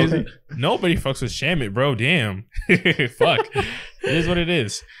crazy. fucks with Shamit, bro. Damn. Fuck. It is what it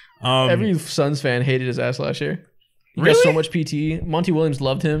is. Every Suns fan hated his ass last year. He got Really? so much PT. Monty Williams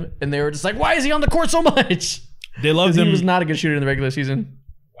loved him, and they were just like, "Why is he on the court so much?" They loved Because him. he was not a good shooter in the regular season.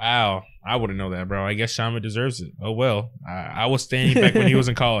 Wow. I wouldn't know that, bro. I guess Shamit deserves it. Oh, well. I was standing back when he was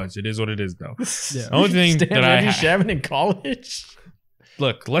in college. It is what it is, though. Yeah. The only thing Stan that I Landry Shamet in college.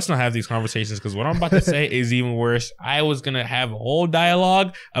 look, let's not have these conversations because what I'm about to say is even worse. I was going to have a whole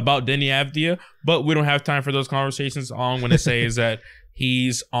dialogue about Denny Avdia, but we don't have time for those conversations. All I'm going to say is that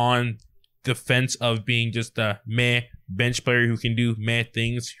he's on the fence of being just a meh bench player who can do meh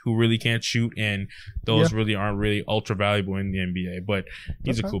things, who really can't shoot, and those really aren't really ultra valuable in the NBA. But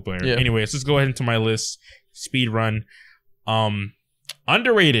he's a cool player. Yeah. Anyways, let's go ahead into my list. Speed run.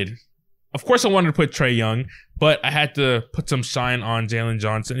 Underrated. Of course, I wanted to put Trae Young, but I had to put some shine on Jalen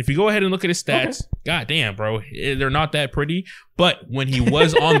Johnson. If you go ahead and look at his stats, god damn, bro, they're not that pretty. But when he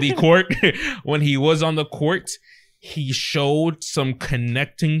was on the court, he showed some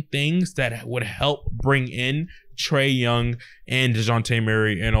connecting things that would help bring in Trae Young and DeJounte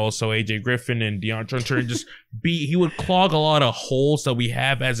Murray and also AJ Griffin and DeAndre Hunter and just he would clog a lot of holes that we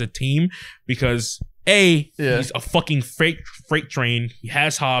have as a team because he's a fucking freight train. He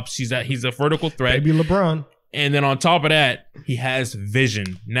has hops. He's a vertical threat. Maybe LeBron. And then on top of that, he has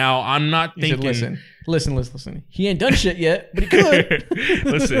vision. Now, I'm not thinking... Said, listen. He ain't done shit yet, but he could.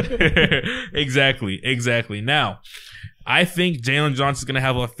 Listen. Exactly. Now, I think Jalen Johnson's going to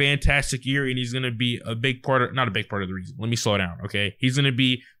have a fantastic year, and he's going to be a big part of... Not a big part of the reason. Let me slow down, okay? He's going to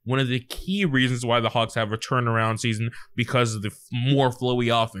be one of the key reasons why the Hawks have a turnaround season because of the more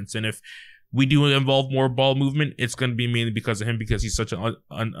flowy offense. And if we do involve more ball movement, it's going to be mainly because of him because he's such an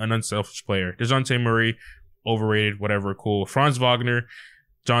unselfish player. DeJounte Murray... overrated, whatever, cool. Franz Wagner,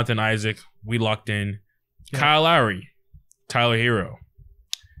 Jonathan Isaac, we locked in. Yeah. Kyle Lowry, Tyler Hero,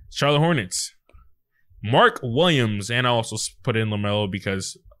 Charlotte Hornets, Mark Williams, and I also put in LaMelo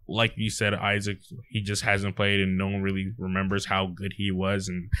because, like you said, Isaac, he just hasn't played and no one really remembers how good he was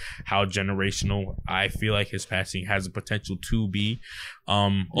and how generational I feel like his passing has the potential to be.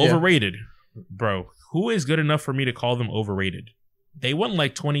 Overrated, bro. Who is good enough for me to call them overrated? They won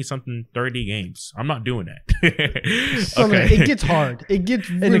like 20-something, 30 games. I'm not doing that. So Okay. it gets hard. It gets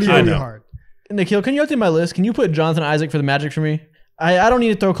really hard. Nikhil, can you update my list? Can you put Jonathan Isaac for the Magic for me? I don't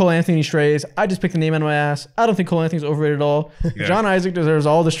need to throw Cole Anthony strays. I just picked the name out of my ass. I don't think Cole Anthony's overrated at all. Yeah. John Isaac deserves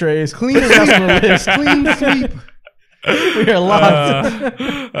all the strays. Clean sweep. We are locked.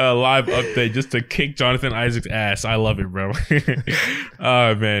 Live update just to kick Jonathan Isaac's ass. I love it, bro.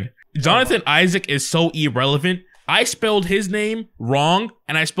 Oh, man. Jonathan Isaac is so irrelevant. I spelled his name wrong,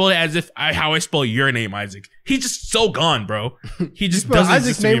 and I spelled it as if how I spell your name, Isaac. He's just so gone, bro. He just doesn't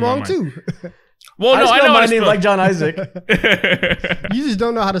Isaac's name wrong too. Well, no, I know my name like John Isaac. You just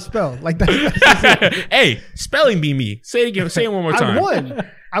don't know how to spell. Like that. Hey, spelling bee me. Say it again. Say it one more time. I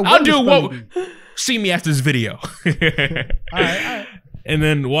won. I'll do what. See me after this video. All right. And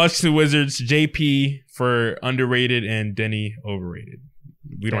then watch the Wizards. JP for underrated and Denny overrated.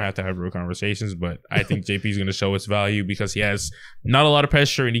 We don't have to have real conversations, but I think JP is going to show its value because he has not a lot of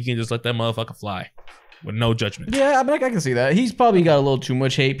pressure and he can just let that motherfucker fly with no judgment. Yeah, I mean, I can see that. He's probably got a little too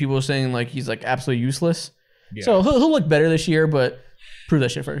much hate. People are saying like he's like absolutely useless. Yeah. So he'll look better this year, but prove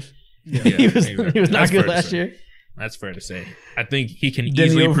that shit first. Yeah, he was not good last year. That's fair to say. I think he can Denny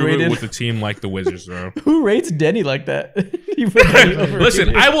easily overrated. prove it with a team like the Wizards, bro. Who rates Denny like that?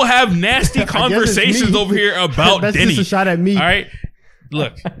 Listen, I will have nasty conversations over here about That's Denny. That's just a shot at me. All right?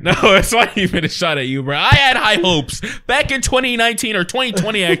 Look, no, it's not even a shot at you, bro. I had high hopes back in 2019 or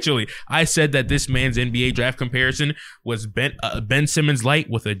 2020, actually. I said that this man's NBA draft comparison was Ben Simmons light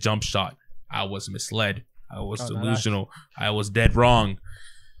with a jump shot. I was misled. I was delusional. I was dead wrong.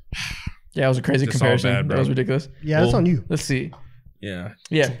 Yeah, it was a crazy comparison. Bad, that was ridiculous. Yeah, that's on you. Let's see. Yeah.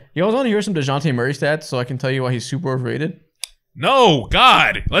 Yeah. You guys want to hear some DeJounte Murray stats so I can tell you why he's super overrated? No,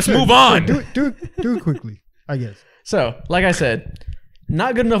 God. Let's move on. Do it quickly, I guess. So, like I said,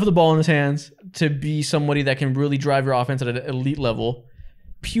 not good enough with the ball in his hands to be somebody that can really drive your offense at an elite level.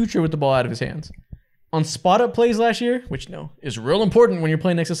 Putrid with the ball out of his hands. On spot-up plays last year, which is real important when you're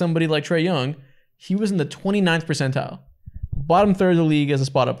playing next to somebody like Trae Young, he was in the 29th percentile. Bottom third of the league as a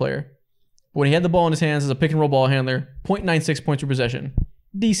spot-up player. When he had the ball in his hands as a pick-and-roll ball handler, 0.96 points per possession.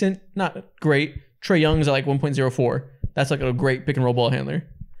 Decent, not great. Trae Young's at like 1.04. That's like a great pick-and-roll ball handler.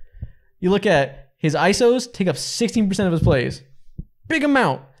 You look at his ISOs, take up 16% of his plays. Big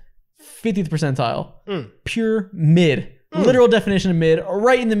amount. 50th percentile. Pure mid. Literal definition of mid,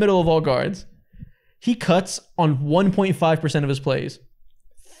 right in the middle of all guards. He cuts on 1.5% of his plays.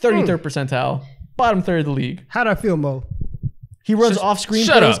 33rd percentile. Bottom third of the league. How'd I feel, Mo? He runs off-screen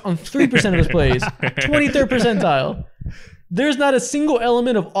plays on 3% of his plays. 23rd percentile. There's not a single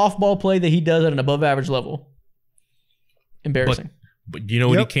element of off-ball play that he does at an above-average level. Embarrassing. But you know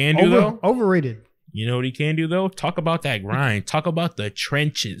what he can do, though? Overrated. You know what he can do, though? Talk about that grind. Talk about the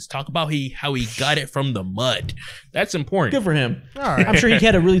trenches. Talk about how he got it from the mud. That's important. Good for him. All right. I'm sure he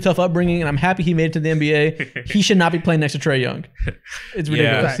had a really tough upbringing, and I'm happy he made it to the NBA. He should not be playing next to Trae Young. It's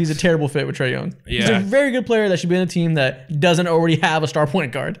ridiculous. Yeah. He's a terrible fit with Trae Young. He's Yeah. a very good player that should be on a team that doesn't already have a star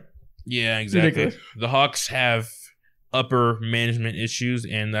point guard. Yeah, exactly. Ridiculous. The Hawks have upper management issues,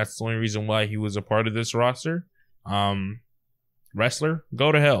 and that's the only reason why he was a part of this roster. Wrestler,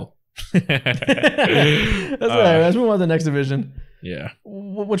 go to hell. That's all right. Let's move on to the next division. Yeah.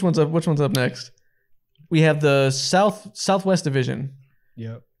 Which one's up next? We have the Southwest Division.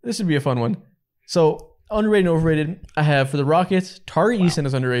 Yep. This would be a fun one. So, underrated and overrated. I have for the Rockets, Tari Eason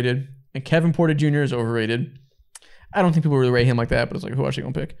is underrated, and Kevin Porter Jr. is overrated. I don't think people really rate him like that, but it's like, who else are you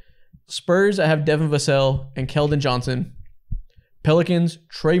going to pick? Spurs, I have Devin Vassell and Keldon Johnson. Pelicans,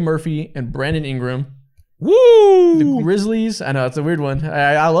 Trey Murphy and Brandon Ingram. Woo! The Grizzlies, I know it's a weird one.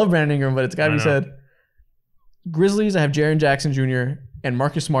 I love Brandon Ingram, but it's got to be said. Grizzlies, I have Jaren Jackson Jr. and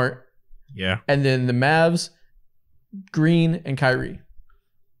Marcus Smart. Yeah. And then the Mavs, Green and Kyrie.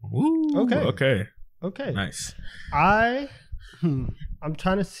 Woo. Okay. Nice. I'm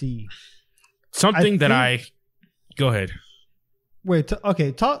trying to see Something that I go ahead. Wait.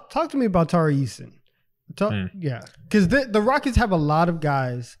 Talk to me about Tari Eason. Yeah, because the Rockets have a lot of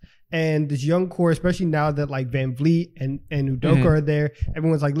guys. And this young core, especially now that like Van Vliet and Udoka are there,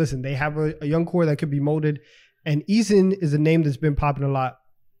 everyone's like, listen, they have a young core that could be molded. And Eason is a name that's been popping a lot.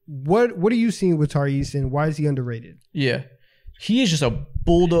 What are you seeing with Tari Eason? Why is he underrated? Yeah. He is just a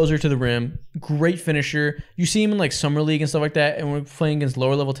bulldozer to the rim. Great finisher. You see him in like summer league and stuff like that. And when we're playing against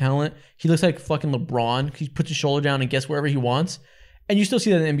lower level talent, he looks like fucking LeBron. He puts his shoulder down and gets wherever he wants. And you still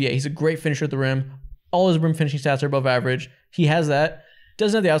see that in the NBA. He's a great finisher at the rim. All his rim finishing stats are above average. He has that.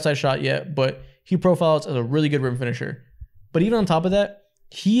 Doesn't have the outside shot yet, but he profiles as a really good rim finisher. But even on top of that,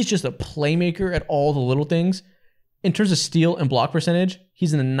 he's just a playmaker at all the little things. In terms of steal and block percentage,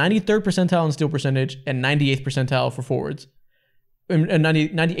 he's in the 93rd percentile in steal percentage and 98th percentile for forwards. And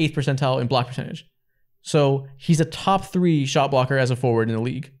 98th percentile in block percentage. So he's a top 3 shot blocker as a forward in the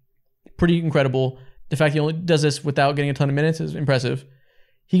league. Pretty incredible. The fact he only does this without getting a ton of minutes is impressive.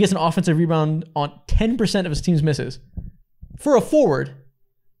 He gets an offensive rebound on 10% of his team's misses. For a forward,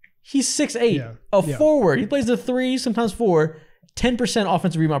 he's 6'8". Forward. He plays the 3, sometimes 4, 10%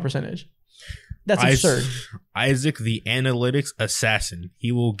 offensive rebound percentage. That's absurd. Isaac, the analytics assassin.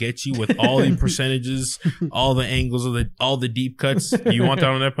 He will get you with all the percentages, all the angles of all the deep cuts. You want that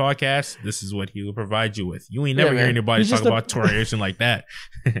on that podcast? This is what he will provide you with. You ain't never hear anybody talk about Toriation like that.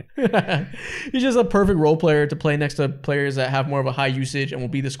 He's just a perfect role player to play next to players that have more of a high usage and will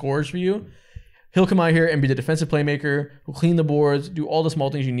be the scorers for you. He'll come out here and be the defensive playmaker, who'll clean the boards, do all the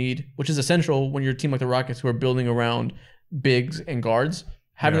small things you need, which is essential when you're a team like the Rockets who are building around bigs and guards.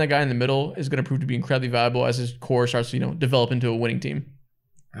 Having that guy in the middle is going to prove to be incredibly valuable as his core starts to, develop into a winning team.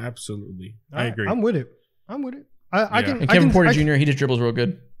 Absolutely. I agree. I'm with it. And Kevin Porter Jr., he just dribbles real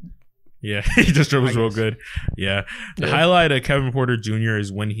good. Yeah, he just dribbles real good. Yeah. The highlight of Kevin Porter Jr.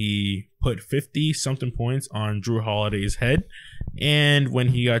 is when he put 50-something points on Drew Holiday's head and when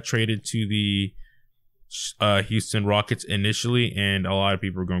he got traded to the Houston Rockets initially, and a lot of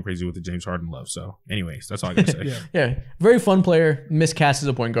people were going crazy with the James Harden love. So anyways, that's all I gotta say. Yeah. Very fun player, miscast as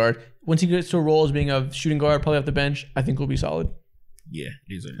a point guard. Once he gets to a role as being a shooting guard, probably off the bench, I think will be solid. Yeah,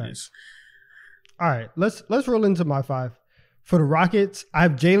 it is what it is. All right, let's roll into my 5. For the Rockets, I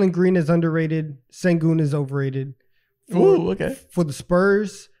have Jalen Green as underrated. Sengun is overrated. For the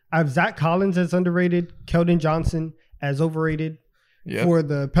Spurs, I have Zach Collins as underrated. Keldon Johnson as overrated. Yep. For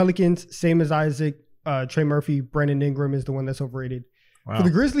the Pelicans, same as Isaac, Trey Murphy, Brandon Ingram is the one that's overrated. Wow. For the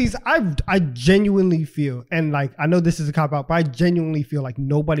Grizzlies, I genuinely feel, and like I know this is a cop out, but I genuinely feel like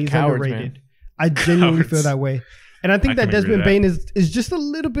nobody's Cowards, underrated. man. I genuinely Cowards. feel that way, and I think that can agree Desmond with Bane is just a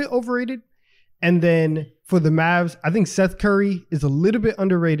little bit overrated. And then for the Mavs, I think Seth Curry is a little bit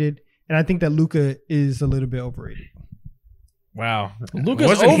underrated, and I think that Luka is a little bit overrated. Wow, Luka's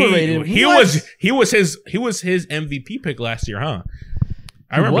Wasn't overrated. He What? was his MVP pick last year, huh?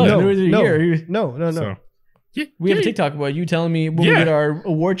 I He remember was. that. There was a year. He- No. So, yeah, We have a yeah, TikTok about you telling me when we Yeah. did our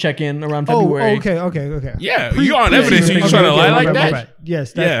award check-in around Oh, February. okay. Yeah, you on evidence. You Okay, trying to lie my like bad, my that? bad.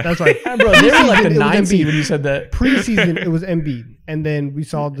 Yes, Yeah. that's right. Bro, they were like the Preseason, it was 9 seed Embiid. when you said that. Preseason, it was Embiid, and then we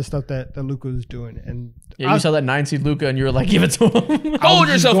saw the stuff that Luka was doing, and Yeah, you saw that 9 seed Luka and you were like, give it to him. Hold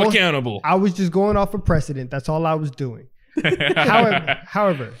just yourself going- accountable. I was just going off of precedent. That's all I was doing.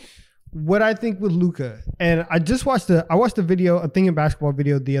 However, what I think with Luka, and I watched a video, a Thinking Basketball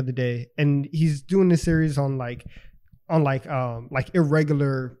video the other day, and he's doing this series on like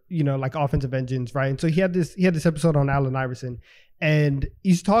irregular, like offensive engines, right? And so he had this episode on Allen Iverson, and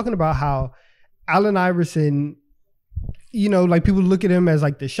he's talking about how Allen Iverson, like people look at him as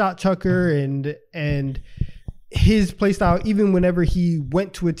like the shot chucker and his play style, even whenever he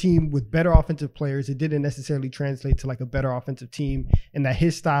went to a team with better offensive players, it didn't necessarily translate to like a better offensive team, and that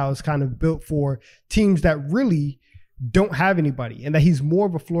his style is kind of built for teams that really don't have anybody, and that he's more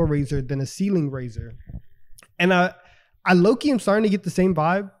of a floor raiser than a ceiling raiser. And I low-key am starting to get the same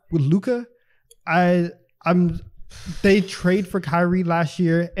vibe with Luka. They trade for Kyrie last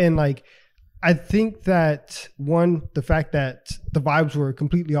year, and like I think that the fact that the vibes were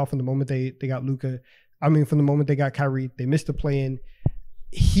completely off from the moment they got Luka. I mean, from the moment they got Kyrie, they missed the play-in.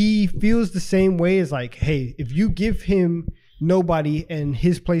 He feels the same way as like, hey, if you give him nobody and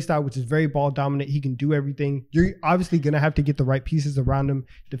his play style, which is very ball dominant, he can do everything. You're obviously gonna have to get the right pieces around him,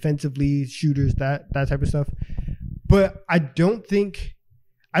 defensively, shooters, that type of stuff. But I don't think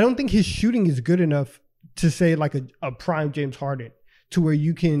his shooting is good enough to say like a prime James Harden, to where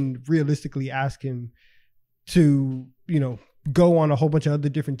you can realistically ask him to, go on a whole bunch of other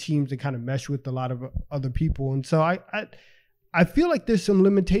different teams and kind of mesh with a lot of other people. And so I feel like there's some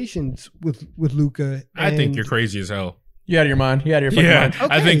limitations with Luka. I think you're crazy as hell. You out of your mind. You out of your fucking mind.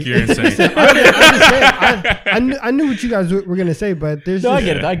 Okay. I think you're insane. I knew what you guys were going to say, but there's No,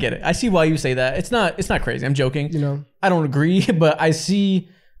 just, I get it. I see why you say that. It's not crazy. I'm joking. I I don't agree, but I see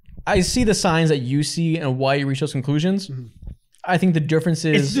the signs that you see and why you reach those conclusions. Mm-hmm. I think the difference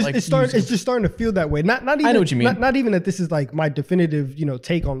is it's just starting to feel that way. Not even, I know what you mean. Not even that this is like my definitive,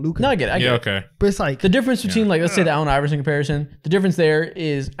 take on Luka. No, I get it. I get Yeah, it. okay. But it's like The difference between let's say the Allen Iverson comparison, the difference there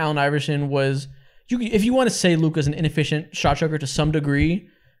is Allen Iverson was if you want to say Luka's an inefficient shot chucker to some degree,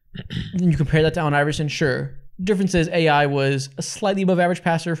 and you compare that to Allen Iverson, sure. The difference is AI was a slightly above average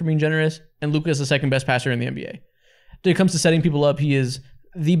passer for being generous, and Luka is the second best passer in the NBA. When it comes to setting people up, he is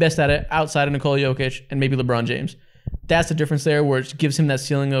the best at it outside of Nikola Jokic and maybe LeBron James. That's the difference there, where it gives him that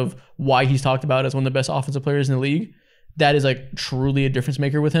ceiling of why he's talked about as one of the best offensive players in the league. That is like truly a difference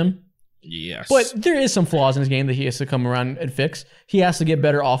maker with him. Yes. But there is some flaws in his game that he has to come around and fix. He has to get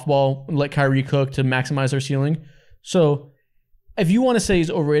better off ball, let Kyrie cook to maximize their ceiling. So if you want to say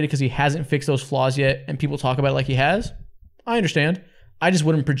he's overrated because he hasn't fixed those flaws yet and people talk about it like he has, I understand. I just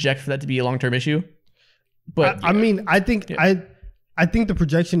wouldn't project for that to be a long-term issue. But I mean, I think the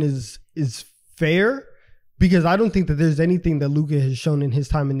projection is fair, because I don't think that there's anything that Luka has shown in his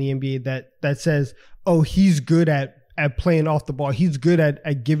time in the NBA that says, oh, he's good at playing off the ball. He's good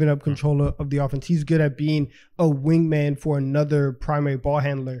at giving up control of the offense. He's good at being a wingman for another primary ball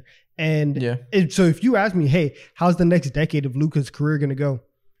handler. And so if you ask me, hey, how's the next decade of Luka's career going to go?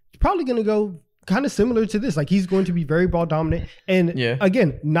 It's probably going to go kind of similar to this. Like, he's going to be very ball dominant. And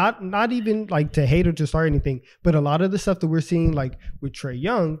again, not even like to hate or to start anything, but a lot of the stuff that we're seeing like with Trae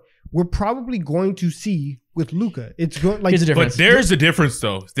Young, we're probably going to see with Luka. It's going like, but there's a difference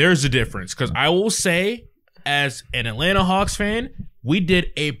though. There's a difference, because I will say, as an Atlanta Hawks fan, we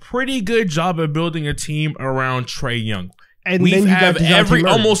did a pretty good job of building a team around Trae Young. And we then you have got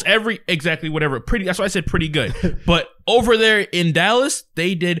almost every exactly whatever. Pretty. That's why I said pretty good. But over there in Dallas,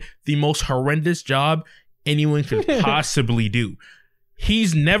 they did the most horrendous job anyone could possibly do.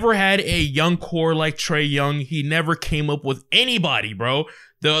 He's never had a young core like Trae Young. He never came up with anybody, bro.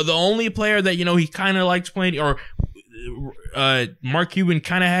 The only player that he kind of liked playing, or Mark Cuban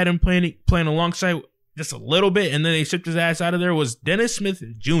kind of had him playing alongside just a little bit, and then they shipped his ass out of there, was Dennis Smith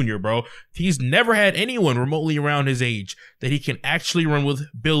Jr., bro. He's never had anyone remotely around his age that he can actually run with,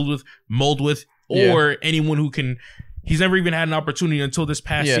 build with, mold with, or anyone who can. He's never even had an opportunity until this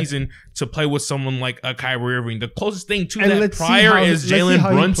past season to play with someone like a Kyrie Irving. The closest thing to that prior is Jalen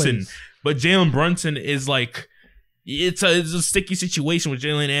Brunson. But Jalen Brunson is like it's a sticky situation with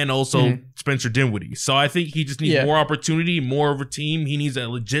Jalen and also Spencer Dinwiddie. So I think he just needs more opportunity, more of a team. He needs a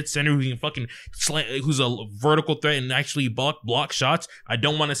legit center who can fucking who's a vertical threat and actually block shots. I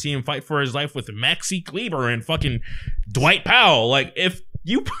don't want to see him fight for his life with Maxi Kleber and fucking Dwight Powell. Like, if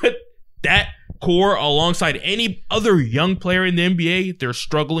you put that core alongside any other young player in the NBA, they're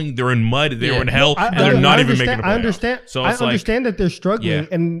struggling, they're in mud, they're in hell, and they're not even making a playoff. I understand that they're struggling,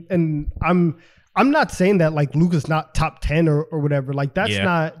 and I'm not saying that like Luka's not top 10 or whatever. Like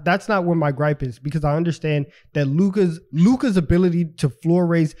that's not where my gripe is, because I understand that Luka's ability to floor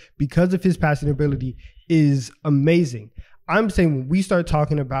raise because of his passing ability is amazing. I'm saying when we start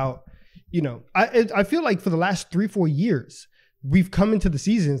talking about, I feel like for the last 3-4 years, we've come into the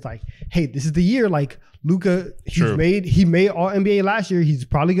seasons like, hey, this is the year. Like Luka, he made All NBA last year. He's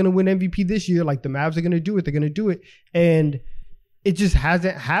probably going to win MVP this year. Like the Mavs are going to do it. They're going to do it. And it just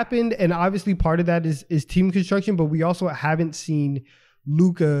hasn't happened. And obviously part of that is team construction, but we also haven't seen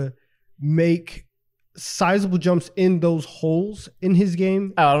Luka make sizable jumps in those holes in his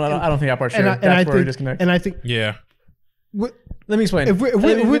game. I don't think that part's true. That's where we disconnect. And I think, let me explain.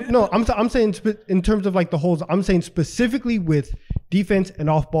 I'm saying in terms of like the holes, I'm saying specifically with defense and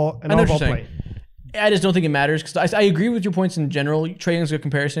off-ball play. I just don't think it matters, because I agree with your points in general. Trae Young's a good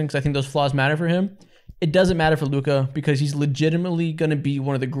comparison because I think those flaws matter for him. It doesn't matter for Luka because he's legitimately going to be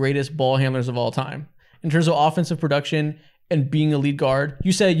one of the greatest ball handlers of all time. In terms of offensive production and being a lead guard,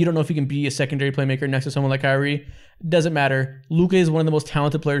 you say you don't know if he can be a secondary playmaker next to someone like Kyrie. Doesn't matter. Luka is one of the most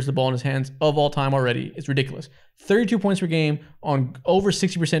talented players with the ball in his hands of all time already. It's ridiculous. 32 points per game on over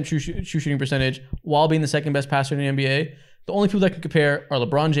 60% true shooting percentage while being the second best passer in the NBA. The only people that can compare are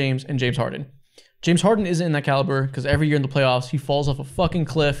LeBron James and James Harden. James Harden isn't in that caliber because every year in the playoffs, he falls off a fucking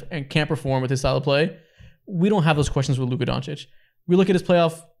cliff and can't perform with his style of play. We don't have those questions with Luka Doncic. We look at his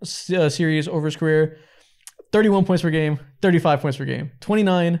playoff series over his career, 31 points per game, 35 points per game,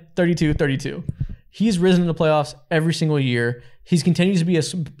 29, 32, 32. He's risen in the playoffs every single year. He's continues to be a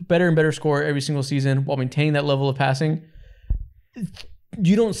better and better scorer every single season while maintaining that level of passing.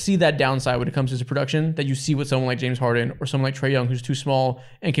 You don't see that downside when it comes to his production that you see with someone like James Harden or someone like Trae Young, who's too small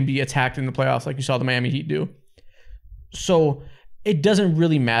and can be attacked in the playoffs like you saw the Miami Heat do. So it doesn't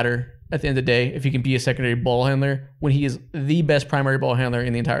really matter at the end of the day if he can be a secondary ball handler when he is the best primary ball handler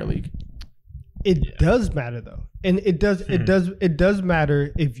in the entire league. It does matter though. And it does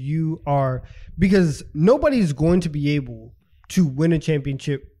matter if you are, because nobody's going to be able to win a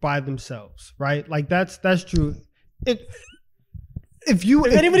championship by themselves, right? Like that's true. If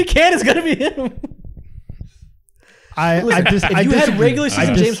anybody can, it's gonna be him. If you had regular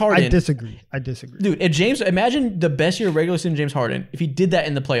season James Harden, I disagree, dude. Imagine the best year of regular season James Harden. If he did that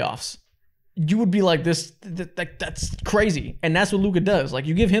in the playoffs, you would be like that's crazy. And that's what Luka does. Like,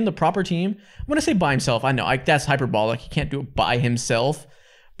 you give him the proper team. When I say by himself, I know that's hyperbolic. He can't do it by himself,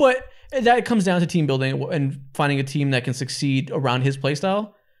 but that comes down to team building and finding a team that can succeed around his play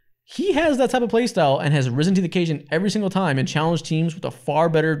style. He has that type of play style and has risen to the occasion every single time and challenged teams with a far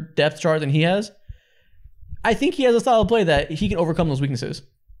better depth chart than he has. I think he has a style of play that he can overcome those weaknesses.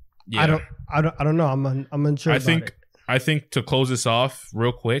 Yeah. I don't know. I'm unsure. I think to close this off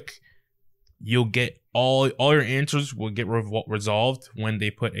real quick, you'll get all your answers will get resolved when they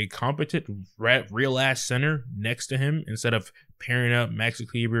put a competent real ass center next to him instead of pairing up Maxi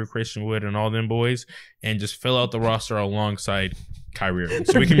Kleber, Christian Wood, and all them boys, and just fill out the roster alongside Kyrie Irving.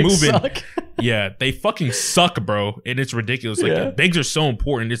 So we can move in. Yeah, they fucking suck, bro, and it's ridiculous. Like, bigs are so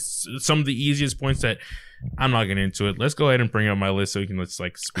important. It's some of the easiest points that I'm not getting into it. Let's go ahead and bring up my list so we can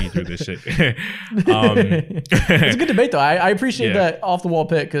speed through this shit. It's a good debate though. I appreciate that off the wall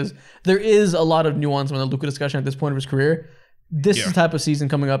pick because there is a lot of nuance on the Luka discussion at this point of his career. This is the type of season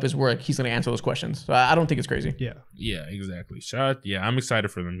coming up is where he's going to answer those questions. So I don't think it's crazy. Yeah, exactly. I'm excited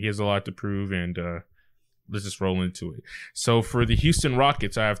for them. He has a lot to prove, and let's just roll into it. So for the Houston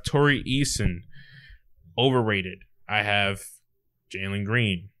Rockets, I have Torrey Eason, overrated. I have Jalen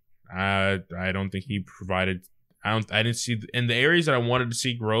Green. I don't think he provided. I didn't see in the areas that I wanted to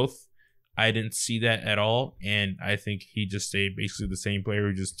see growth. I didn't see that at all, and I think he just stayed basically the same player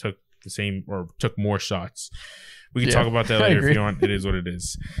who just took the same or took more shots. We can talk about that later if you want. It is what it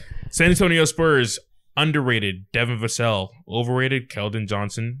is. San Antonio Spurs, underrated. Devin Vassell, overrated. Keldon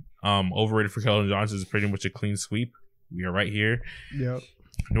Johnson, overrated for Keldon Johnson is pretty much a clean sweep. We are right here. Yep.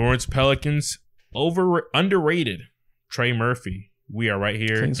 New Orleans Pelicans, underrated. Trey Murphy. We are right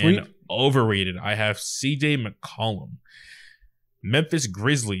here. And overrated, I have CJ McCollum. Memphis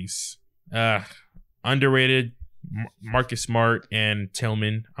Grizzlies, underrated. Marcus Smart and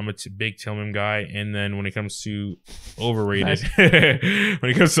Tillman. I'm a big Tillman guy. And then when it comes to overrated,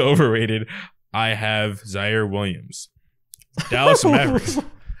 I have Zaire Williams. Dallas Mavericks.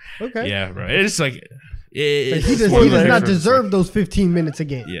 Okay. Yeah, bro. It's like He does not deserve those 15 minutes a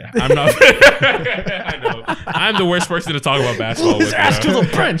game. Yeah, I'm not. I know. I'm the worst person to talk about basketball with. His ass to the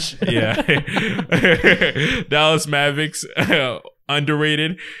French. Yeah. Dallas Mavericks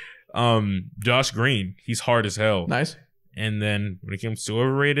underrated. Josh Green, he's hard as hell. Nice. And then when it comes to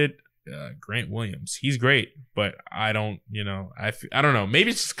overrated, Grant Williams, he's great, but I don't know.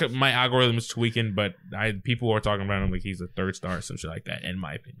 Maybe it's just 'cause my algorithm is tweaking, but people are talking about him like he's a third star or some shit like that, in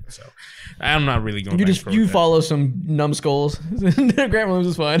my opinion. So I'm not really going. You follow some numbskulls. Grant Williams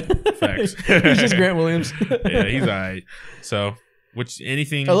is fine. Facts. He's just Grant Williams. Yeah, he's alright. So,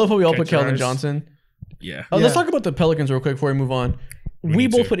 anything? I love how we all put Keldon Johnson. Yeah. Let's talk about the Pelicans real quick before we move on. We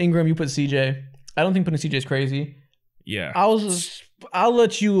both to. put Ingram. You put CJ. I don't think putting CJ is crazy. Yeah. I'll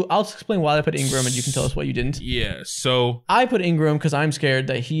explain why I put Ingram, and you can tell us why you didn't. Yeah. So I put Ingram because I'm scared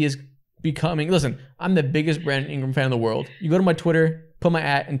that he is becoming. Listen, I'm the biggest Brandon Ingram fan in the world. You go to my Twitter, put my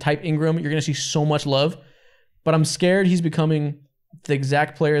 @ and type Ingram, you're gonna see so much love. But I'm scared he's becoming the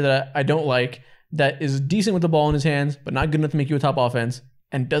exact player that I don't like. That is decent with the ball in his hands, but not good enough to make you a top offense,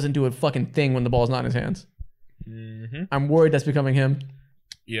 and doesn't do a fucking thing when the ball's not in his hands. Mm-hmm. I'm worried that's becoming him.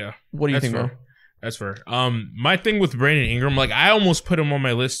 Yeah. What do you think, bro? That's fair. My thing with Brandon Ingram, like I almost put him on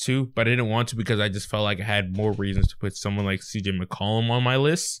my list too, but I didn't want to because I just felt like I had more reasons to put someone like CJ McCollum on my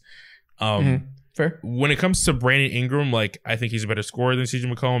list. Fair. When it comes to Brandon Ingram, like I think he's a better scorer than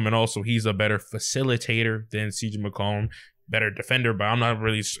CJ McCollum, and also he's a better facilitator than CJ McCollum, better defender. But I'm not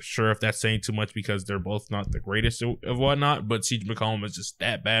really sure if that's saying too much because they're both not the greatest of whatnot. But CJ McCollum is just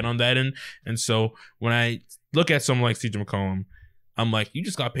that bad on that end, and so when I look at someone like CJ McCollum, I'm like, you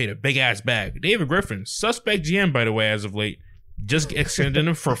just got paid a big ass bag. David Griffin, suspect GM, by the way, as of late, just extended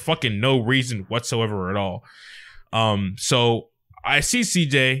him for fucking no reason whatsoever at all. So I see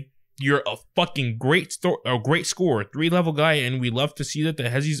CJ, you're a fucking great scorer, 3-level guy, and we love to see that. The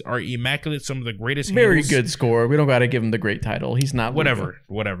Hezzies are immaculate, some of the greatest. Very handles. good scorer. We don't got to give him the great title. He's not whatever.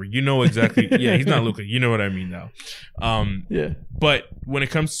 You know exactly. Yeah, he's not Luka. You know what I mean, though. Yeah. But when it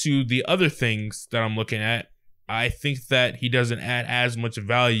comes to the other things that I'm looking at, I think that he doesn't add as much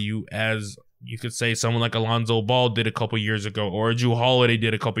value as you could say someone like Alonzo Ball did a couple years ago, or Jrue Holiday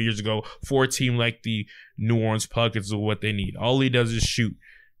did a couple years ago for a team like the New Orleans Pelicans of what they need. All he does is shoot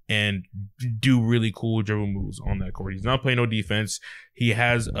and do really cool dribble moves on that court. He's not playing no defense. He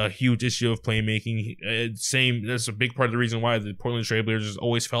has a huge issue of playmaking. That's a big part of the reason why the Portland Trail Blazers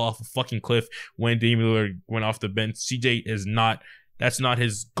always fell off a fucking cliff when Damian Lillard went off the bench. CJ is not. That's not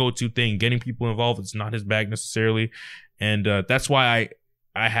his go-to thing. Getting people involved, it's not his bag necessarily. And that's why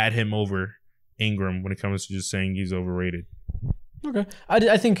I had him over Ingram when it comes to just saying he's overrated. Okay.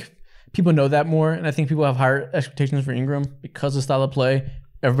 I think people know that more, and I think people have higher expectations for Ingram because of style of play.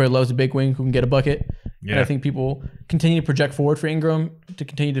 Everybody loves a big wing who can get a bucket. Yeah. And I think people continue to project forward for Ingram to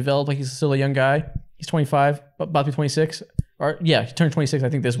continue to develop like he's still a young guy. He's 25, about to be 26. He turned 26, I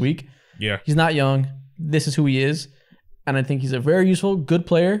think, this week. Yeah. He's not young. This is who he is. And I think he's a very useful, good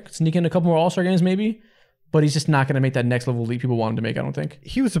player. Could sneak in a couple more All-Star games maybe, but he's just not going to make that next level leap people want him to make. I don't think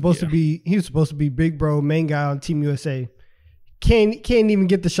he was supposed to be. He was supposed to be big bro, main guy on Team USA. Can't even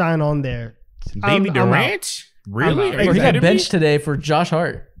get the shine on there. Baby Durant, really? He got benched today for Josh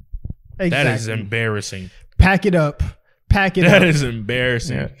Hart. Exactly. That is embarrassing. Pack it up. That is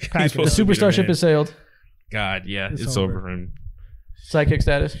embarrassing. Yeah. The superstar ship has sailed. God, yeah, it's over for him. Sidekick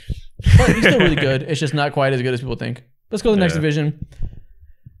status, but he's still really good. It's just not quite as good as people think. Let's go to the next division.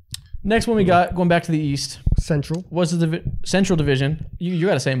 Next one we got, going back to the East. Central. What's the Central Division? You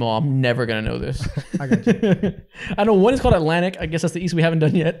got to say, Mo, I'm never going to know this. I got you. I know one is called Atlantic. I guess that's the East we haven't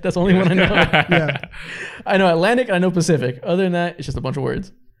done yet. That's the only one I know. Yeah. I know Atlantic and I know Pacific. Other than that, it's just a bunch of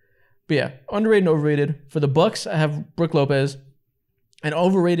words. But yeah, underrated and overrated. For the Bucks, I have Brook Lopez. And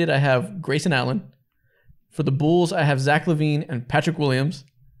overrated, I have Grayson Allen. For the Bulls, I have Zach LaVine and Patrick Williams.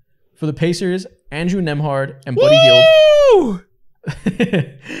 For the Pacers, Andrew Nembhard and Buddy Hield.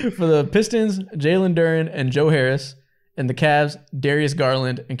 For the Pistons, Jalen Duren and Joe Harris. And the Cavs, Darius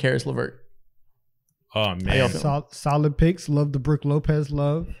Garland and Karis LeVert. Oh, man. Solid picks. Love the Brook Lopez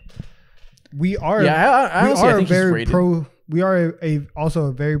love. We are also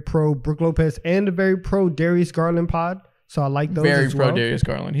a very pro Brook Lopez and a very pro Darius Garland pod. So I like those very as pro well. Darius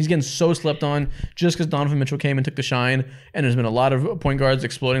Garland. He's getting so slept on just because Donovan Mitchell came and took the shine. And there's been a lot of point guards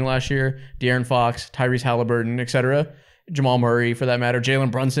exploding last year. De'Aaron Fox, Tyrese Halliburton, etc. Jamal Murray, for that matter. Jalen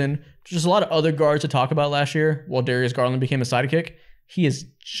Brunson. Just a lot of other guards to talk about last year while Darius Garland became a sidekick. He is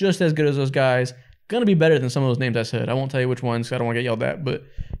just as good as those guys. Going to be better than some of those names I said. I won't tell you which ones because I don't want to get yelled at. But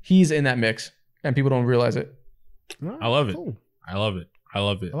he's in that mix. And people don't realize it. I love it. Cool. I love it. I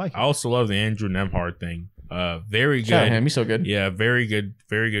love it. I like it. I also love the Andrew Nemhard thing. Very Shout out good. him. He's so good. Yeah, very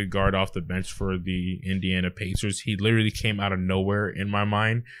good guard off the bench for the Indiana Pacers. He literally came out of nowhere in my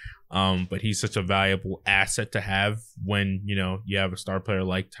mind. But he's such a valuable asset to have when, you know, you have a star player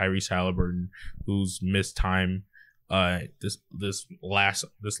like Tyrese Halliburton who's missed time this last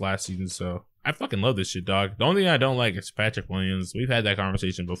season. So I fucking love this shit, dog. The only thing I don't like is Patrick Williams. We've had that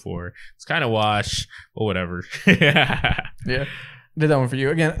conversation before. It's kind of wash, but whatever. Yeah. Did that one for you.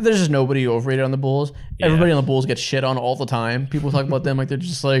 Again, there's just nobody overrated on the Bulls. Yeah. Everybody on the Bulls gets shit on all the time. People talk about them like they're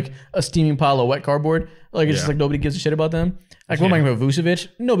just like a steaming pile of wet cardboard. Like it's just like nobody gives a shit about them. Like what am I talking about Vucevic?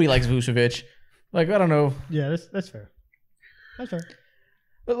 Nobody likes Vucevic. Like I don't know. Yeah, that's fair. That's fair.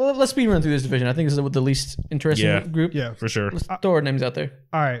 Let's speed run through this division. I think this is the least interesting group. Yeah, for sure. Let's throw our names out there.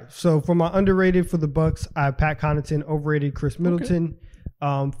 All right. So for my underrated for the Bucks, I have Pat Connaughton. Overrated, Chris Middleton.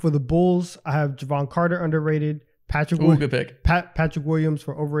 Okay. For the Bulls, I have Javon Carter. Underrated. Good pick. Patrick Williams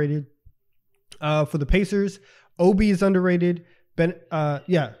for overrated. For the Pacers, Obi is underrated.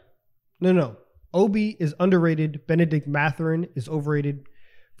 Obi is underrated. Benedict Mathurin is overrated.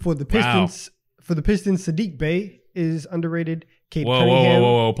 For the Pistons, Sadiq Bey is underrated. Cade Cunningham.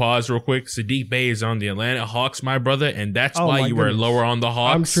 Whoa. Pause real quick. Sadiq Bey is on the Atlanta Hawks, my brother, and that's why you were lower on the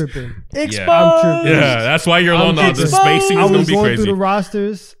Hawks. I'm tripping. Exposed. I'm tripping. Yeah, that's why you're low on the spacing is I gonna was be going crazy. through the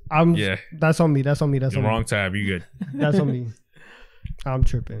rosters. That's on me. That's on me. The wrong tab. You good? That's on me. I'm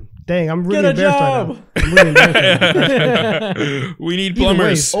tripping. Dang, I'm really Get a embarrassed job. right now. I'm really embarrassed right now. We need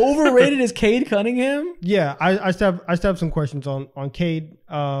plumbers. Overrated is Cade Cunningham? Yeah, I still have some questions on Cade.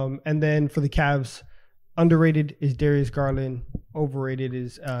 And then for the Cavs, underrated is Darius Garland. Overrated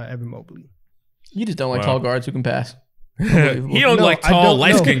is Evan Mobley. You just don't like tall guards who can pass. He don't like tall,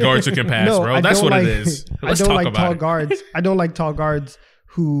 light-skinned guards who can pass, bro. That's what it is. Let's talk about tall it. guards. I don't like tall guards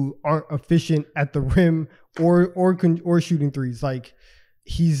who aren't efficient at the rim or shooting threes. Like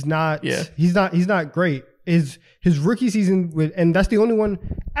he's not great. His rookie season and that's the only one.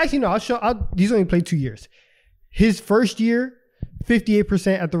 Actually, no. He's only played 2 years. His first year,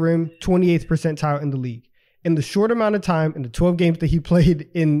 58% at the rim, 28th percentile in the league. In the short amount of time, in the 12 games that he played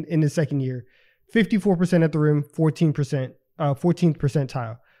in his second year, 54% at the rim, 14%, 14th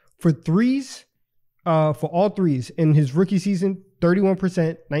percentile. For threes, for all threes in his rookie season,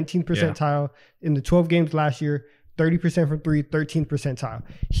 31%, 19th percentile. In the 12 games last year, 30% from three, 13th percentile.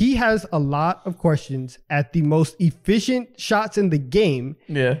 He has a lot of questions at the most efficient shots in the game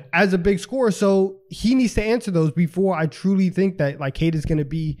as a big scorer. So he needs to answer those before I truly think that like Cade is going to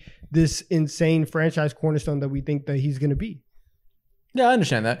be this insane franchise cornerstone that we think that he's going to be. Yeah, I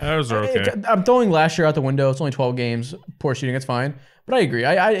understand that. Those are okay. I'm throwing last year out the window. It's only 12 games. Poor shooting. It's fine. But I agree.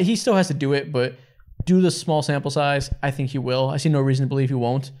 He still has to do it, but due to the small sample size, I think he will. I see no reason to believe he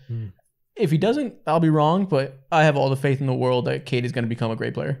won't. If he doesn't, I'll be wrong, but I have all the faith in the world that Cade is going to become a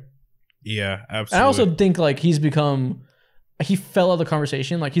great player. Yeah, absolutely. And I also think like he fell out of the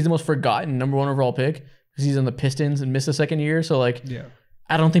conversation. Like he's the most forgotten number 1 overall pick because he's on the Pistons and missed the second year. So like,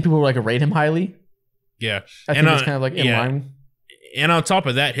 I don't think people would like rate him highly. Yeah. I think it's kind of like in line. And on top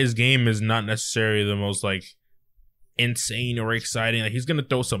of that, his game is not necessarily the most like insane or exciting. Like he's gonna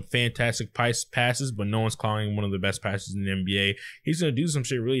throw some fantastic passes, but no one's calling him one of the best passes in the NBA. He's gonna do some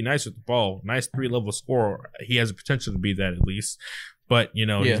shit really nice with the ball. Nice 3-level scorer. He has a potential to be that at least. But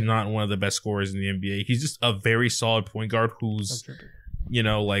he's not one of the best scorers in the NBA. He's just a very solid point guard who's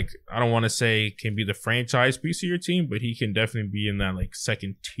like I don't want to say can be the franchise piece of your team, but he can definitely be in that like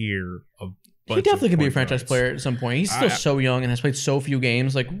second tier of. He definitely could be a franchise player at some point. He's still so young and has played so few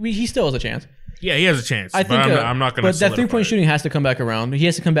games. Like he still has a chance. Yeah, he has a chance. I think I'm not going to. But that 3-point shooting has to come back around. He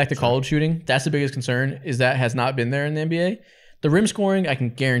has to come back to college shooting. That's the biggest concern. Is that has not been there in the NBA. The rim scoring, I can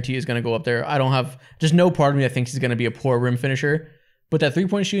guarantee, is going to go up there. I don't have just no part of me that thinks he's going to be a poor rim finisher. But that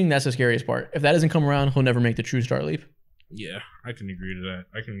 3-point shooting, that's the scariest part. If that doesn't come around, he'll never make the true star leap. Yeah, I can agree to that.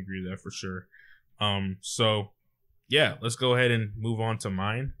 I can agree to that for sure. So yeah, let's go ahead and move on to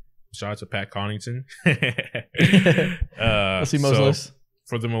mine. Shout out to Pat Connaughton. Let's see Mo's list.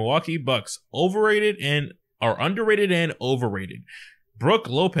 For the Milwaukee Bucks, underrated and overrated. Brooke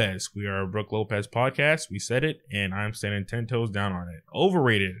Lopez. We are a Brooke Lopez podcast. We said it, and I'm standing 10 toes down on it.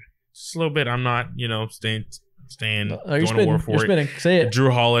 Overrated. Just a little bit. I'm not, staying going to war for You're spinning. Say it.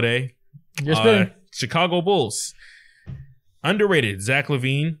 Drew Holiday. You're spinning. Chicago Bulls. Underrated. Zach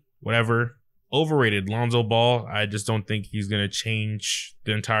LaVine. Whatever. Overrated, Lonzo Ball. I just don't think he's going to change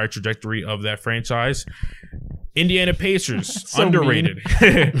the entire trajectory of that franchise. Indiana Pacers, so underrated.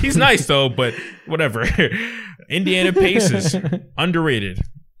 He's nice though, but whatever. Indiana Pacers, underrated.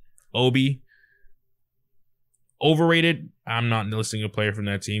 Obi Overrated. I'm not listing a player from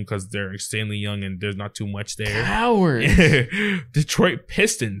that team because they're extremely young and there's not too much there. Cowards. Detroit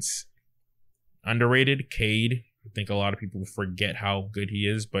Pistons. Underrated. Cade. I think a lot of people forget how good he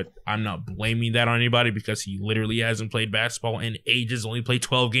is, but I'm not blaming that on anybody because he literally hasn't played basketball in ages. Only played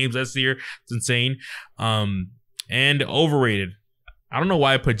 12 games this year. It's insane. And overrated. I don't know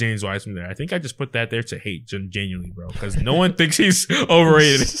why I put James Wiseman there. I think I just put that there to hate genuinely, bro, because no one thinks he's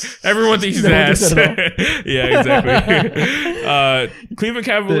overrated. Everyone thinks he's ass. Yeah, exactly. Cleveland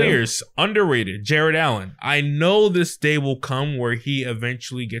Cavaliers, underrated. Jared Allen. I know this day will come where he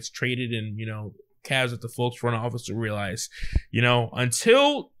eventually gets traded and, Cavs at the folks front office will realize,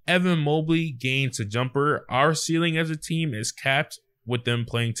 until Evan Mobley gains a jumper, our ceiling as a team is capped with them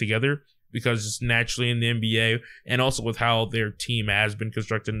playing together. Because just naturally in the NBA and also with how their team has been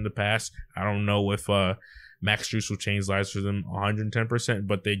constructed in the past, I don't know if Max Strus will change lives for them 110%,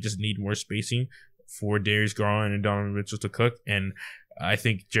 but they just need more spacing for Darius Garland and Donovan Mitchell to cook. And I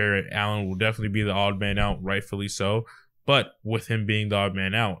think Jared Allen will definitely be the odd man out, rightfully so. But with him being the odd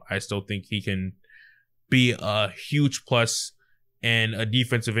man out, I still think he can be a huge plus and a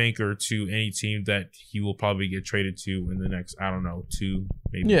defensive anchor to any team that he will probably get traded to in the next, 2,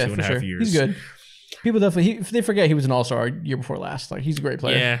 maybe 2.5 years. He's good. People definitely, they forget he was an all-star year before last. Like, he's a great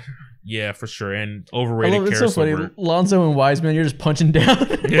player. Yeah, for sure. And overrated. It's so funny. Lonzo and Wiseman, you're just punching down.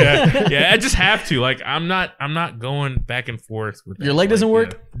 yeah. I just have to. Like, I'm not going back and forth with that. Your leg doesn't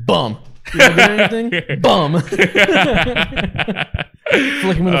work? Yeah. Bum. You not doing anything? Bum.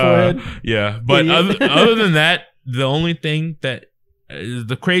 Flick him in the forehead. Yeah, but other than that, the only thing that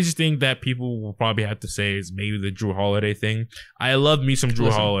the craziest thing that people will probably have to say is maybe the Drew Holiday thing. I love me some Drew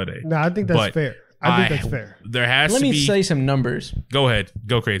Holiday. No, I think that's fair. I think that's fair. There has to be. Let me say some numbers. Go ahead.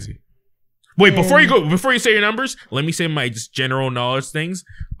 Go crazy. Wait, before you say your numbers, let me say my just general knowledge things.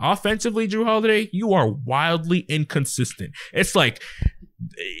 Offensively, Drew Holiday, you are wildly inconsistent. It's like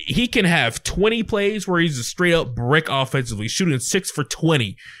he can have 20 plays where he's a straight up brick offensively, shooting 6 for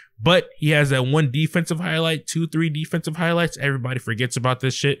 20. But he has that one defensive highlight, 2-3 defensive highlights. Everybody forgets about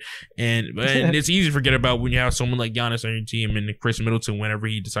this shit. And it's easy to forget about when you have someone like Giannis on your team and Chris Middleton whenever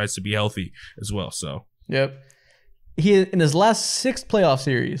he decides to be healthy as well. So, yep. He, in his last 6 playoff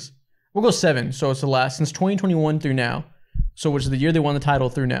series, we'll go 7. So it's the last since 2021 through now. So which is the year they won the title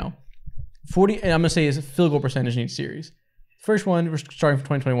through now. 40, and I'm going to say his field goal percentage in each series. First one, we're starting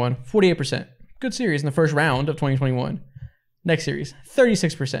from 2021, 48%. Good series in the first round of 2021. Next series,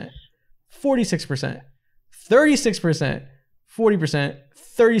 36%, 46%, 36%, 40%,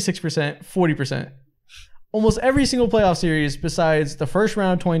 36%, 40%. Almost every single playoff series besides the first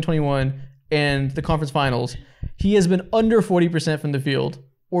round 2021 and the conference finals, he has been under 40% from the field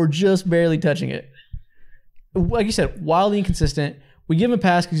or just barely touching it. Like you said, wildly inconsistent. We give him a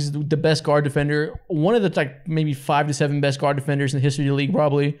pass because he's the best guard defender. One of the maybe 5 to 7 best guard defenders in the history of the league,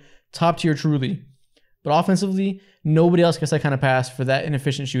 probably. Top tier, truly. But offensively, nobody else gets that kind of pass for that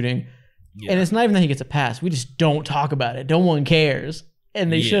inefficient shooting. Yeah. And it's not even that he gets a pass. We just don't talk about it. No one cares.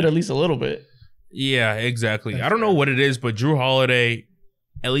 And they should at least a little bit. Yeah, exactly. I don't know what it is, but Drew Holiday,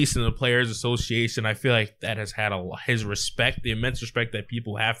 at least in the Players Association, I feel like that has had his respect, the immense respect that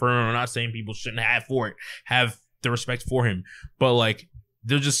people have for him. I'm not saying people shouldn't have the respect for him. But,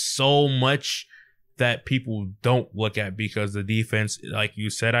 there's just so much that people don't look at because the defense, like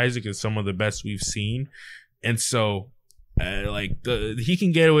you said, Isaac, is some of the best we've seen. And so, he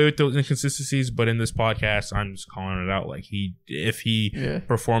can get away with those inconsistencies, but in this podcast, I'm just calling it out. If he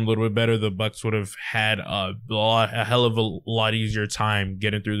performed a little bit better, the Bucks would have had a hell of a lot easier time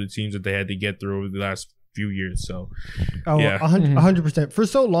getting through the teams that they had to get through over the last few years. So, 100%. For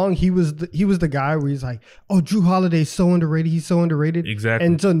so long, he was the guy where he's like, "Oh, Drew Holiday's so underrated. He's so underrated." Exactly.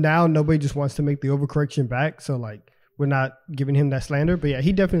 And so now nobody just wants to make the overcorrection back. So we're not giving him that slander. But yeah,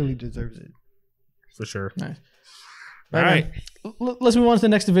 he definitely deserves it. For sure. Nice. All right. Let's move on to the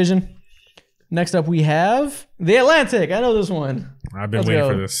next division. Next up, we have the Atlantic. I know this one. I've been waiting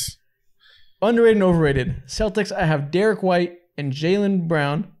for this. Underrated and overrated. Celtics, I have Derek White and Jaylen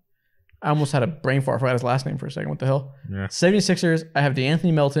Brown. I almost had a brain fart. I forgot his last name for a second. What the hell? Yeah. 76ers, I have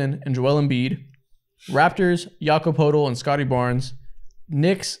DeAnthony Melton and Joel Embiid. Raptors, Jakob Poeltl and Scotty Barnes.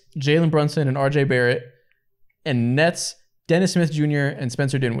 Knicks, Jalen Brunson and RJ Barrett. And Nets, Dennis Smith Jr. and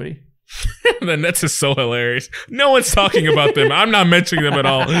Spencer Dinwiddie. The Nets is so hilarious. No one's talking about them. I'm not mentioning them at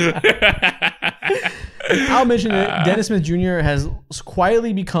all. I'll mention it. Dennis Smith Jr. has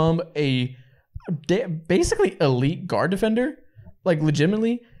quietly become a basically elite guard defender.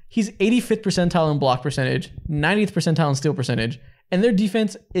 Legitimately. He's 85th percentile in block percentage, 90th percentile in steal percentage, and their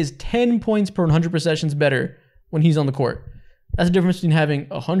defense is 10 points per 100 possessions better when he's on the court. That's the difference between having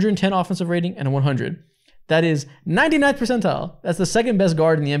 110 offensive rating and a 100. That is 99th percentile. That's the second best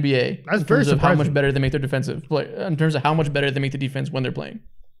guard in the NBA. That's in very terms of how much surprising. better they make their defensive play. In terms of how much better they make the defense when they're playing.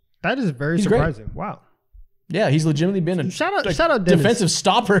 That is very He's great. surprising. Wow. Yeah, he's legitimately been a Shout out Dennis. defensive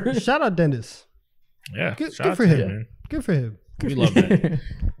stopper. Shout out Dennis. Yeah, Good shout out for to him. man. Good for him. We love that. Good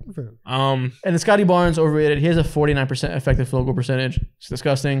for him. And then Scotty Barnes, overrated. He has a 49% effective field goal percentage. It's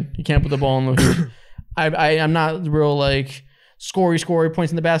disgusting. He can't put the ball in the hoop. I'm not real like scory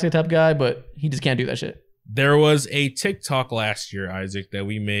points in the basket type guy, but he just can't do that shit. There was a TikTok last year, Isaac, that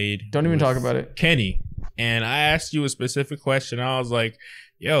we made. Don't even with talk about it. Kenny. And I asked you a specific question. I was like,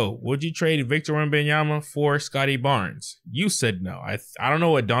 yo, would you trade Victor Wembanyama for Scotty Barnes? You said no. I don't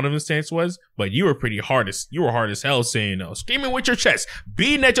know what Donovan's stance was, but you were hard as hell saying no. Screaming with your chest,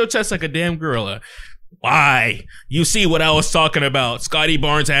 beating at your chest like a damn gorilla. Why? You see what I was talking about. Scotty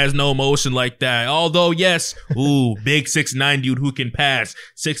Barnes has no motion like that. Although, yes, big 6'9" dude who can pass.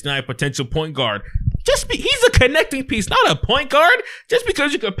 6'9" potential point guard. He's a connecting piece, not a point guard. Just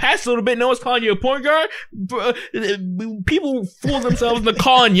because you can pass a little bit, no one's calling you a point guard. People fool themselves into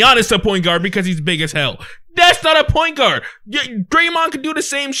calling Giannis a point guard because he's big as hell. That's not a point guard. Draymond can do the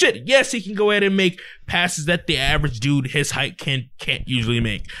same shit. Yes, he can go ahead and make passes that the average dude his height can't usually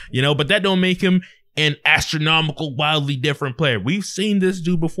make. But that don't make him an astronomical, wildly different player. We've seen this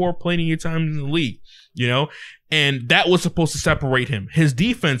dude before plenty of times in the league, and that was supposed to separate him. His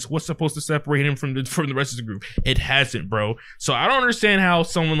defense was supposed to separate him from the rest of the group. It hasn't, bro. So I don't understand how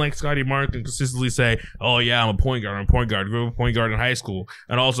someone like Scotty Barnes can consistently say, oh yeah, I'm a point guard. We were a point guard in high school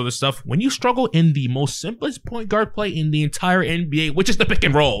and also this stuff. When you struggle in the most simplest point guard play in the entire NBA, which is the pick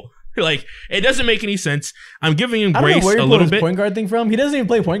and roll. Like, it doesn't make any sense. I'm giving him grace a little bit. Point guard thing from? He doesn't even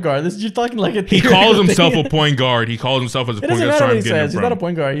play point guard. This is just talking like a. He calls himself a point guard. He calls himself as a point guard. That's what he says. He's not a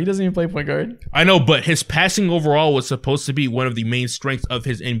point guard. He doesn't even play point guard. I know, but his passing overall was supposed to be one of the main strengths of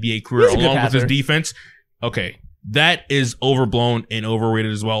his NBA career, along with his defense. Okay, that is overblown and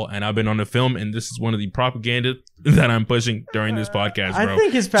overrated as well. And I've been on the film, and this is one of the propaganda that I'm pushing during this podcast, bro. I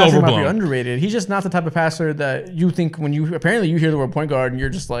think his passing might be underrated. He's just not the type of passer that you think when you hear the word point guard and you're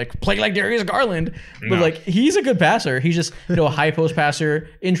just like, play like Darius Garland. But like, he's a good passer. He's just, a high post passer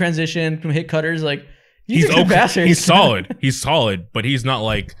in transition, can hit cutters. Like, he's a good passer. He's solid. He's solid, but he's not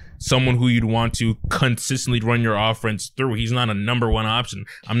like someone who you'd want to consistently run your offense through. He's not a number one option.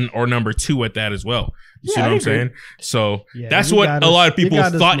 Or number two at that as well. You see what I'm saying? So that's what a lot of people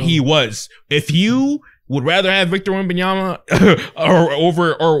thought he was. If you would rather have Victor Wembanyama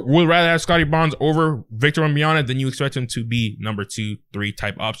or would rather have Scotty Barnes over Victor Wembanyama, then you expect him to be number 2, 3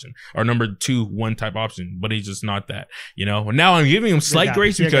 type option or number 2, 1 type option. But he's just not that, Now I'm giving him slight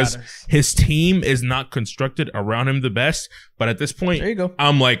grace because his team is not constructed around him the best. But at this point, there you go.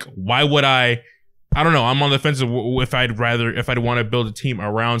 I'm like, why would I don't know. I'm on the fence of if I'd want to build a team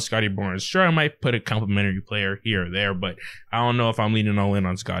around Scotty Barnes. Sure, I might put a complimentary player here or there, but I don't know if I'm leaning all in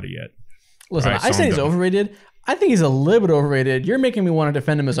on Scotty yet. Listen, I say he's overrated. I think he's a little bit overrated. You're making me want to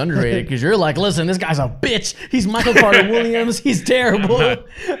defend him as underrated because you're like, listen, this guy's a bitch. He's Michael Carter Williams. He's terrible.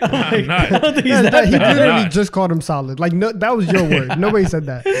 I'm not. I don't think he's that bad. He literally just called him solid. Like, no, that was your word. Nobody said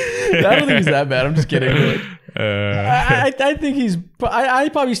that. I don't think he's that bad. I'm just kidding. I think he's. I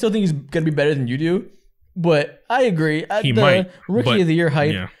probably still think he's gonna be better than you do, but I agree. He might. Rookie of the Year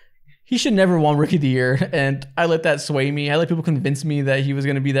hype. Yeah. He should never won Rookie of the Year, and I let that sway me. I let people convince me that he was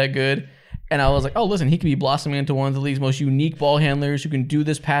gonna be that good. And I was like, oh, listen, he could be blossoming into one of the league's most unique ball handlers who can do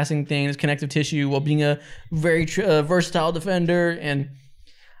this passing thing, this connective tissue, while being a very versatile defender. And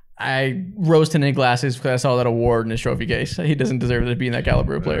I rose tinted glasses because I saw that award in his trophy case. He doesn't deserve to be in that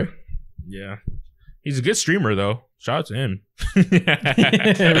caliber of player. Yeah. He's a good streamer, though. Shout out to him.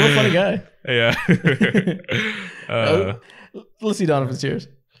 Real funny guy. Yeah. Let's see Donovan's tiers.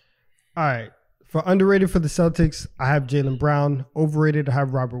 All right. For underrated for the Celtics, I have Jaylen Brown. Overrated, I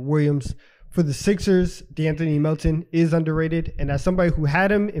have Robert Williams. For the Sixers, DeAnthony Melton is underrated. And as somebody who had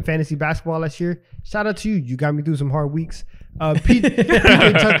him in fantasy basketball last year, shout out to you. You got me through some hard weeks.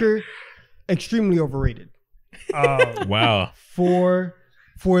 PJ Tucker, extremely overrated. Wow. For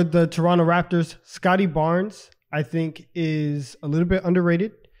the Toronto Raptors, Scotty Barnes, I think, is a little bit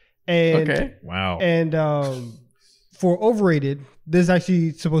underrated. And, wow. And for overrated, this is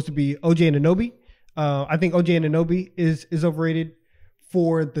actually supposed to be OG Anunoby. I think OG Anunoby is overrated.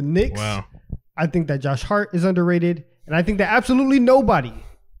 For the Knicks, wow. I think that Josh Hart is underrated, and I think that absolutely nobody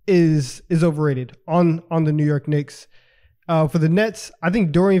is overrated on the New York Knicks. For the Nets, I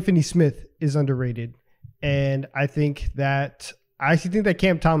think Dorian Finney-Smith is underrated, and I actually think that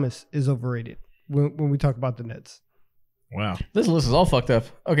Cam Thomas is overrated when we talk about the Nets. Wow, this list is all fucked up.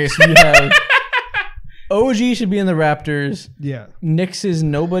 Okay, so you have OG should be in the Raptors. Yeah, Knicks is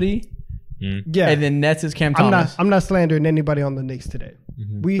nobody. Yeah. And then Nets is Cam Thomas. I'm not slandering anybody on the Knicks today.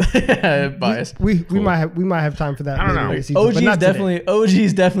 Bias. We might have time for that. I don't know. Later season, but not today. OG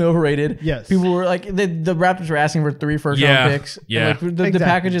is definitely overrated. Yes. People were like the Raptors were asking for 3 first-round picks. Yeah. And like the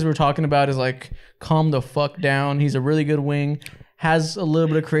packages we're talking about is like calm the fuck down. He's a really good wing, has a little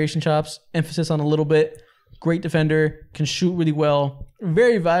bit of creation chops, emphasis on a little bit. Great defender, can shoot really well.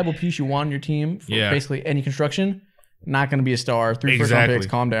 Very valuable piece you want on your team for basically any construction. Not going to be a star. 3 first-round picks.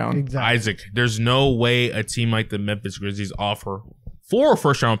 Calm down. Exactly. Isaac, there's no way a team like the Memphis Grizzlies offer 4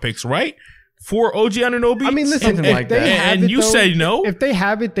 first-round picks, right? For OG Anunoby? I mean, listen, if they have it, you say no. If they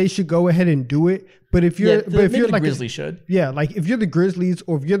have it, they should go ahead and do it. But if you're, if you're like Grizzlies should, like if you're the Grizzlies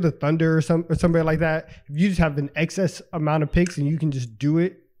or if you're the Thunder or somebody like that, if you just have an excess amount of picks and you can just do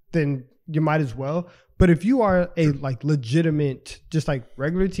it, then you might as well. But if you are a like legitimate, just like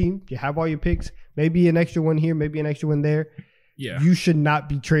regular team, you have all your picks, maybe an extra one here, maybe an extra one there. Yeah, you should not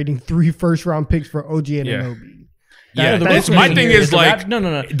be trading 3 first-round picks for OG Anunoby. Yeah, my thing is like no.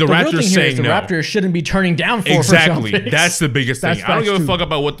 The Raptors saying the no. Raptors shouldn't be turning down 4 exactly. first-round picks. That's the biggest thing. I don't give a fuck too.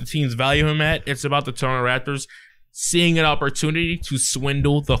 about what the teams value him at. It's about the Toronto Raptors seeing an opportunity to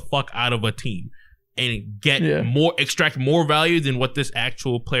swindle the fuck out of a team and get extract more value than what this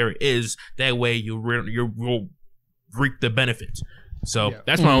actual player is. That way you will reap the benefits. So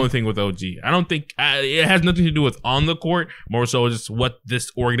that's my only thing with OG. I don't think it has nothing to do with on the court, more so just what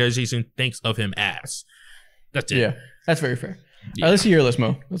this organization thinks of him as. That's it. Yeah, that's very fair. All right, let's see your list,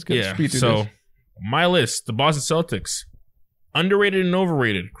 Mo. Let's get speed through this. My list, the Boston Celtics. Underrated and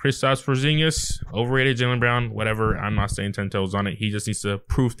overrated. Kristaps Porzingis, overrated Jaylen Brown, whatever. I'm not saying 10 toes on it. He just needs to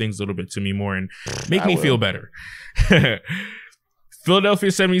prove things a little bit to me more and make me feel better.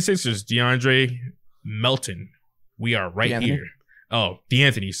 Philadelphia 76ers, DeAndre Melton. We are right here. Oh,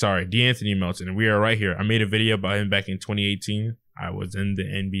 DeAnthony Melton. We are right here. I made a video about him back in 2018. I was in the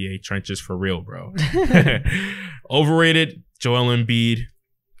NBA trenches for real, bro. Overrated, Joel Embiid.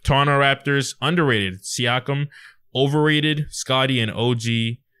 Toronto Raptors, underrated, Siakam. Overrated, Scotty and OG.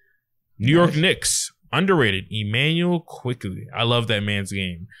 New York Knicks, underrated, Emmanuel Quickly. I love that man's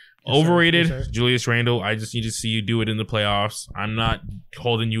game. Overrated, Julius Randle. I just need to see you do it in the playoffs. I'm not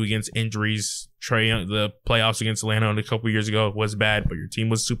holding you against injuries. The playoffs against Atlanta a couple years ago was bad, but your team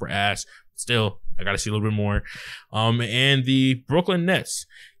was super ass. Still, I got to see a little bit more. And the Brooklyn Nets.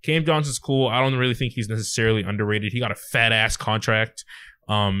 Cam Johnson's cool. I don't really think he's necessarily underrated. He got a fat ass contract.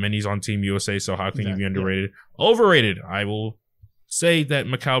 And he's on Team USA, so how can he be underrated? Overrated. I will say that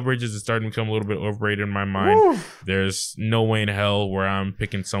Mikal Bridges is starting to become a little bit overrated in my mind. Oof. There's no way in hell where I'm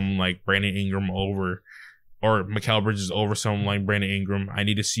picking someone like Brandon Ingram over, or Mikal Bridges over someone like Brandon Ingram. I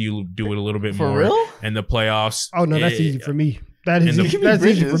need to see you do it a little bit more real? In the playoffs. Oh no, that's easy for me. That is easy. That's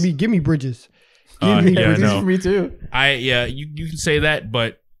easy for me. Give me Bridges. Give me Bridges for me too. You can say that,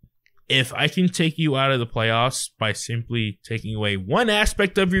 but if I can take you out of the playoffs by simply taking away one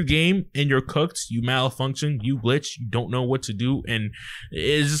aspect of your game and you're cooked, you malfunction, you glitch, you don't know what to do, and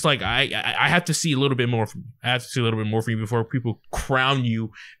it's just like I have to see a little bit more from you. I have to see a little bit more from you before people crown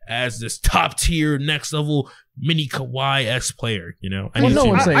you as this top tier, next level mini Kawhi-esque player. You know, no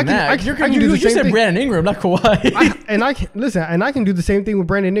one's saying that. You said Brandon Ingram, not Kawhi. I can do the same thing with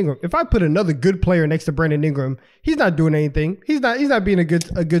Brandon Ingram. If I put another good player next to Brandon Ingram, he's not doing anything. He's not being a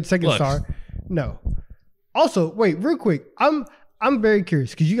good second star. No. Also, wait, real quick. I'm very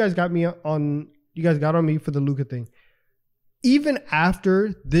curious because you guys got on me for the Luka thing. Even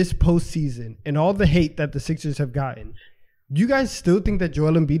after this postseason and all the hate that the Sixers have gotten, do you guys still think that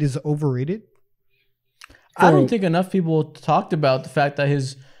Joel Embiid is overrated? I don't think enough people talked about the fact that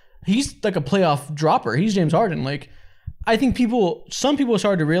he's like a playoff dropper. He's James Harden. Like, I think some people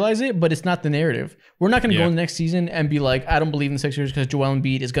started to realize it, but it's not the narrative. We're not going to go in the next season and be like, I don't believe in the Sixers because Joel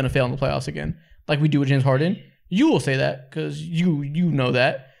Embiid is going to fail in the playoffs again, like we do with James Harden. You will say that because you know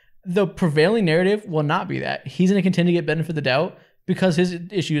that. The prevailing narrative will not be that. He's going to continue to get benefit of the doubt because his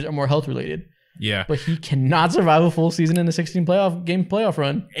issues are more health related. Yeah, but he cannot survive a full season in a 16 playoff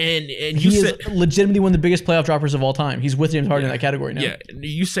run. And he is legitimately one of the biggest playoff droppers of all time. He's with James Harden in that category now. Yeah,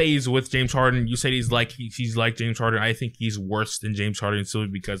 you say he's with James Harden. You say he's like James Harden. I think he's worse than James Harden simply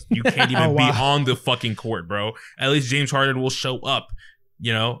because you can't even be on the fucking court, bro. At least James Harden will show up.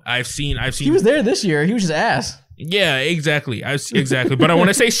 You know, I've seen. He was there this year. He was just ass. Yeah, exactly. Exactly. But when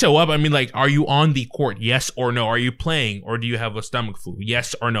I say show up, I mean, like, are you on the court? Yes or no? Are you playing or do you have a stomach flu?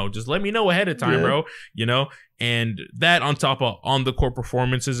 Yes or no? Just let me know ahead of time, bro. You know? And that on top of on the court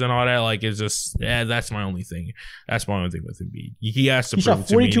performances and all that, like, is just, that's my only thing. That's my only thing with Embiid. He has to prove it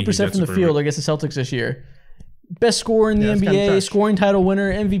to me. He shot 42% from the field against the Celtics this year. Best scorer in the NBA, scoring title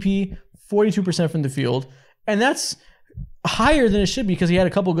winner, MVP, 42% from the field. And that's higher than it should be because he had a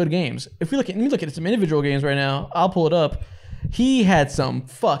couple good games. If we let me look at some individual games right now. I'll pull it up. He had some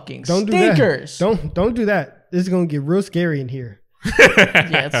fucking stinkers. Don't do that. This is gonna get real scary in here.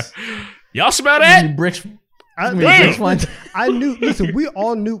 Yes. Y'all smell that? Bricks. I knew. Listen, we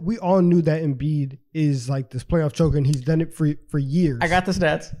all knew that Embiid is like this playoff choker, and he's done it for years. I got the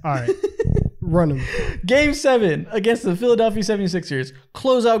stats. All right, run them. Game 7 against the Philadelphia 76ers.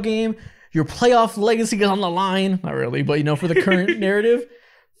 Closeout game. Your playoff legacy is on the line. Not really, but for the current narrative.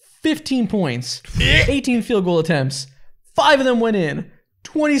 15 points, 18 field goal attempts. 5 of them went in.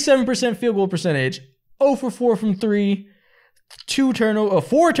 27% field goal percentage. 0 for 4 from 3.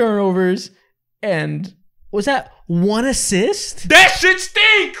 4 turnovers. And was that 1 assist? That shit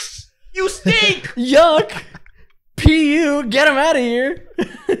stinks. You stink. Yuck. PU, get him out of here.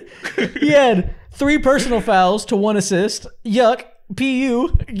 He had 3 personal fouls to 1 assist. Yuck.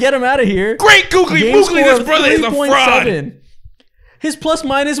 PU, get him out of here. Great googly moogly. This brother is a fraud. His plus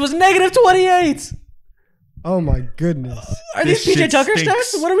minus was negative 28. Oh my goodness. Are these PJ Tucker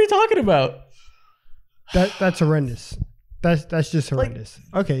stats? What are we talking about? That's horrendous. That's just horrendous.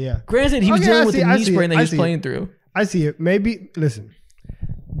 Okay, yeah. Granted, he was dealing with the knee sprain that he was playing through. I see it. Maybe, listen,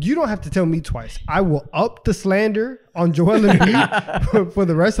 you don't have to tell me twice. I will up the slander on Joel Embiid for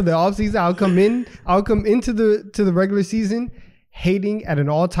the rest of the offseason. I'll come into the regular season hating at an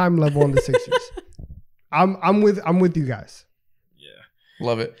all-time level on the Sixers. I'm with you guys. Yeah.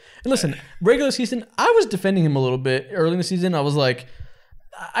 Love it. And listen, regular season, I was defending him a little bit early in the season. I was like,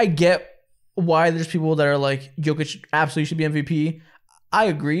 I get why there's people that are like, Jokic absolutely should be MVP. I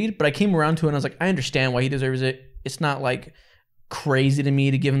agreed, but I came around to it and I was like, I understand why he deserves it. It's not like crazy to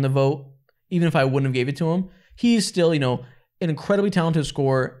me to give him the vote, even if I wouldn't have gave it to him. He's still, an incredibly talented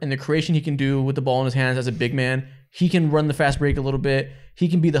scorer, and the creation he can do with the ball in his hands as a big man. He can run the fast break a little bit. He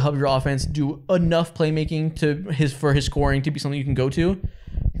can be the hub of your offense, do enough playmaking for his scoring to be something you can go to.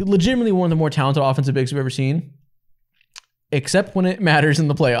 He's legitimately one of the more talented offensive bigs we've ever seen, except when it matters in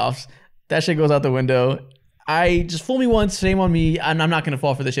the playoffs. That shit goes out the window. I just fool me once, shame on me. I'm not going to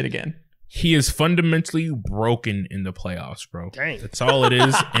fall for this shit again. He is fundamentally broken in the playoffs, bro. Dang. That's all it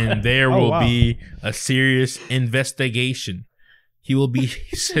is. And there will be a serious investigation. He will be,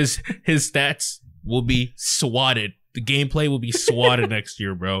 his stats will be swatted. The gameplay will be swatted next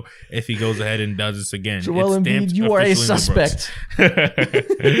year, bro, if he goes ahead and does this again. Joel Embiid, you are a suspect.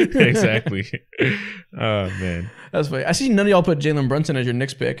 Exactly. Oh, man. That's funny. I see none of y'all put Jalen Brunson as your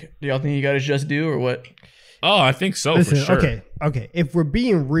Knicks pick. Do y'all think you got his just due or what? Oh, I think so, Listen, for sure. Okay. If we're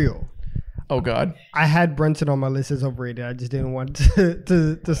being real. Oh, God. I had Brunson on my list as overrated. I just didn't want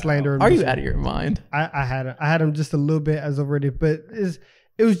to slander him. Are you out of your mind? I had him just a little bit as overrated, but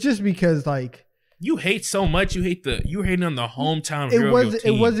it was just because, like, you hate so much. You were hating on the hometown hero of your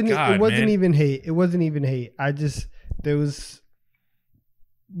team. It wasn't even hate. It wasn't even hate.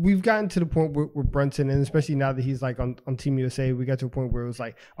 We've gotten to the point with Brunson, and especially now that he's like on Team USA, we got to a point where it was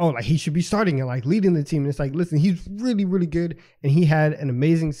like, oh, like he should be starting and like leading the team. And it's like, listen, he's really, really good, and he had an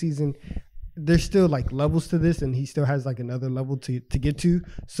amazing season. There's still like levels to this, and he still has like another level to get to.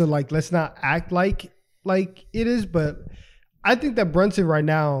 So like, let's not act like it is. But I think that Brunson right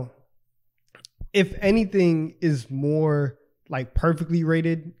now, if anything, is more like perfectly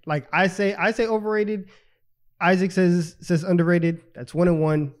rated. Like I say overrated. Isaac says underrated. That's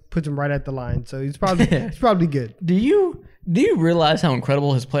 1-1. Puts him right at the line. So he's probably good. Do you realize how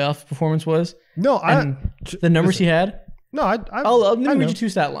incredible his playoff performance was? No, the numbers he had. No, let me read you 2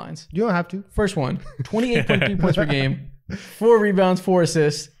 stat lines. You don't have to. First one, 28.3 points per game, 4 rebounds, 4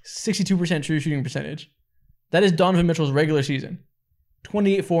 assists, 62% true shooting percentage. That is Donovan Mitchell's regular season.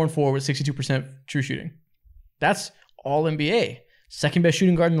 28-4-4 with 62% true shooting. That's all NBA. Second best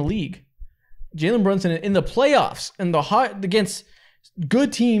shooting guard in the league. Jalen Brunson in the playoffs and against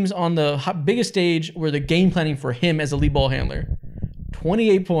good teams on the biggest stage were the game planning for him as a lead ball handler.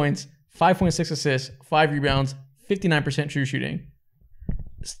 28 points, 5.6 assists, 5 rebounds, 59% true shooting.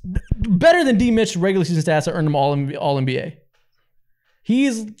 Better than D. Mitch's regular season stats that earned him all NBA. He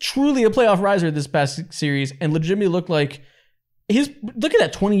is truly a playoff riser this past series and legitimately looked like look at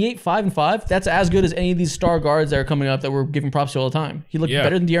that 28, 5 and 5. That's as good as any of these star guards that are coming up that we're giving props to all the time. He looked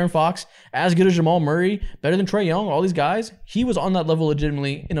better than De'Aaron Fox, as good as Jamal Murray, better than Trae Young, all these guys. He was on that level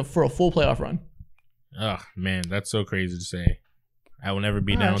legitimately for a full playoff run. Oh, man, that's so crazy to say. I will never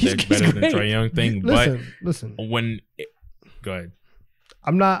be down with that better than Trae Young thing. Listen. Go ahead.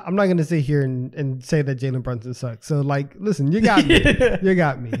 I'm not gonna sit here and say that Jalen Brunson sucks. So like, listen, you got me. You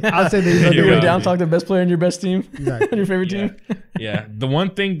got me. I'll say that he's you're down. Talk to the best player on your best team, exactly. on your favorite team. Yeah. The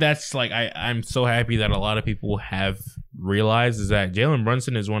one thing that's like I'm so happy that a lot of people have realize is that Jalen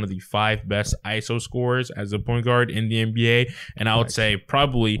Brunson is one of the 5 best ISO scorers as a point guard in the NBA. And I would say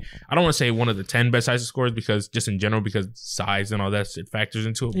probably, I don't want to say one of the 10 best ISO scorers because just in general, because size and all that shit factors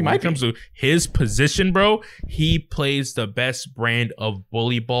into it. When it comes to his position, bro, he plays the best brand of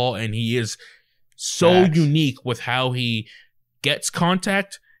bully ball, and he is so unique with how he gets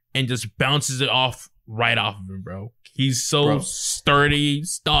contact and just bounces it off right off of him, bro. He's so sturdy,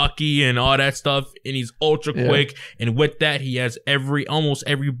 stocky, and all that stuff, and he's ultra quick. And with that, he has almost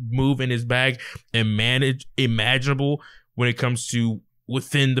every move in his bag and imaginable when it comes to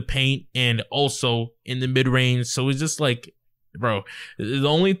within the paint and also in the mid range. So it's just like, bro, the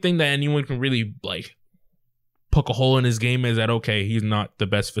only thing that anyone can really like poke a hole in his game is that, okay, he's not the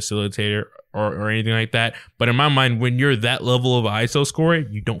best facilitator or anything like that. But in my mind, when you're that level of ISO scorer,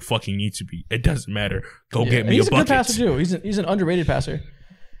 you don't fucking need to be. It doesn't matter. Go get me a bucket. He's a good passer too. He's an underrated passer.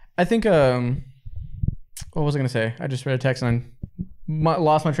 I think, what was I going to say? I just read a text and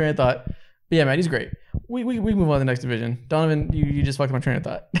lost my train of thought. But yeah, man, he's great. We move on to the next division. Donovan, you just fucked my train of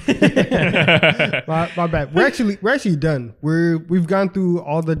thought. my bad. We're actually done. We've gone through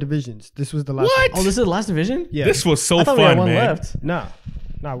all the divisions. This was the last. What? Oh, this is the last division? Yeah. This was so fun, we had one man. left. Nah,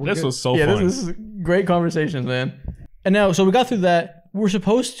 this good. was so fun. This is great conversations, man. And now, so we got through that. We're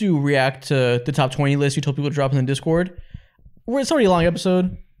supposed to react to the top 20 list you told people to drop in the Discord. It's already a long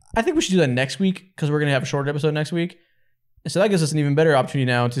episode. I think we should do that next week because we're going to have a shorter episode next week. And so that gives us an even better opportunity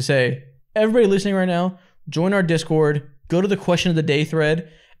now to say, everybody listening right now, join our Discord, go to the question of the day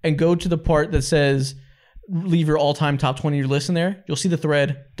thread, and go to the part that says, leave your all-time top 20 list in there. You'll see the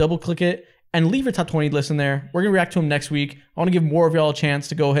thread, double click it, and leave your top 20 list in there. We're going to react to them next week. I want to give more of y'all a chance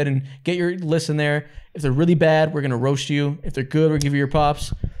to go ahead and get your list in there. If they're really bad, we're going to roast you. If they're good, we'll give you your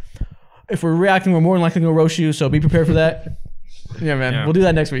props. If we're reacting, we're more than likely going to roast you, so be prepared for that. Yeah, man. Yeah. We'll do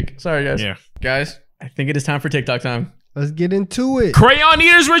that next week. Sorry, guys. Yeah. Guys, I think it is time for TikTok time. Let's get into it. Crayon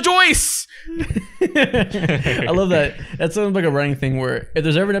eaters rejoice! I love that. That sounds like a running thing where if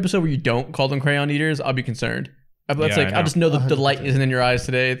there's ever an episode where you don't call them crayon eaters, I'll be concerned. That's I just know that the light isn't in your eyes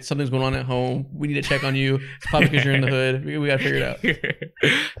today. Something's going on at home. We need to check on you. It's probably because you're in the hood. We got to figure it out.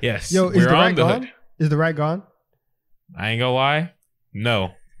 Yes. Yo, is the rat gone? Is the rat gone? I ain't gonna lie.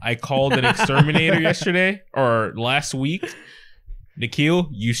 No. I called an exterminator yesterday or last week. Nikhil,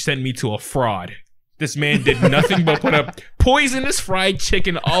 you sent me to a fraud. This man did nothing but put up poisonous fried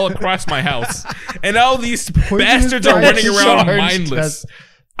chicken all across my house. And all these bastards are running around mindless.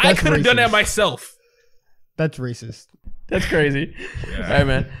 I could have done that myself. That's racist. That's crazy. Yeah. All right,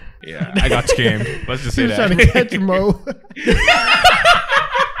 man. Yeah, I got scammed. Let's just say that. Trying to catch Mo.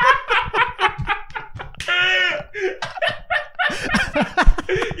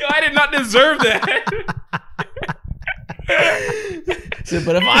 Yo, I did not deserve that. So,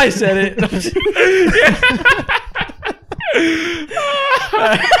 but if I said it,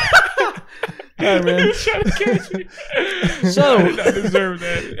 all right, man. You're trying to catch me. So I did not deserve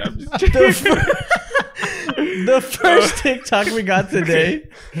that. I'm just kidding. The first TikTok we got today,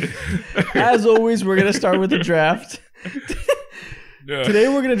 as always, we're gonna start with the draft. Today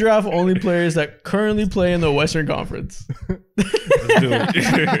we're gonna draft only players that currently play in the Western Conference. Let's do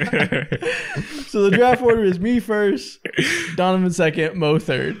it. So the draft order is me first, Donovan second, Mo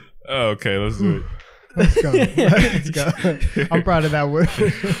third. Oh, okay, let's do it. Let's go. Let's go. I'm proud of that one.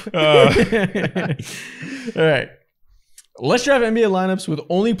 All right. Let's draft NBA lineups with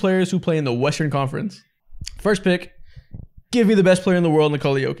only players who play in the Western Conference. First pick, give me the best player in the world,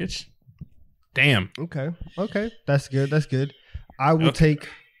 Nikola Jokic. Damn. Okay. That's good. I will take,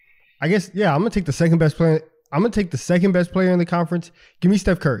 I guess, yeah, I'm going to take the second best player. I'm going to take the second best player in the conference. Give me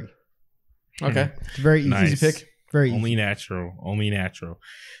Steph Curry. Okay. It's very easy. Nice. Easy pick. Very easy. Only natural.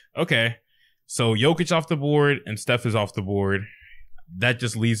 Okay. So Jokic off the board and Steph is off the board. That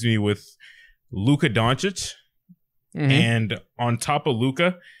just leaves me with Luka Doncic. Mm-hmm. And on top of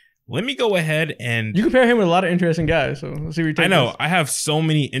Luka, let me go ahead and... You compare him with a lot of interesting guys. So let's see what you take. I know. I have so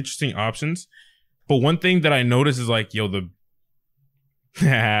many interesting options. But one thing that I noticed is like, yo,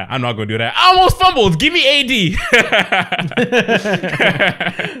 I'm not going to do that. I almost fumbled. Give me AD.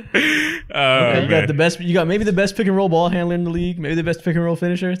 Okay, you got the best. You got maybe the best pick and roll ball handler in the league. Maybe the best pick and roll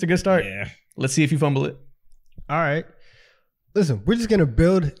finisher. It's a good start. Yeah. Let's see if you fumble it. All right. Listen, we're just going to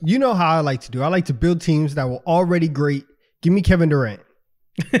build. You know how I like to do. I like to build teams that were already great. Give me Kevin Durant.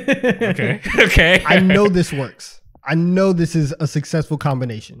 Okay. I know this works. I know this is a successful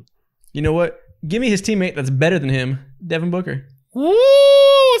combination. You know what? Give me his teammate that's better than him, Devin Booker. Woo!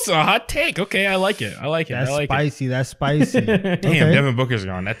 It's a hot take. Okay, I like it. That's spicy. That's spicy. Damn, okay. Devin Booker's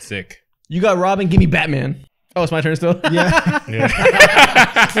gone. That's sick. You got Robin. Give me Batman. Oh, it's my turn still? Yeah. Yeah.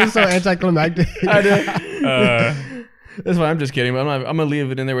 It's so anticlimactic. I do. That's fine. I'm just kidding. But I'm gonna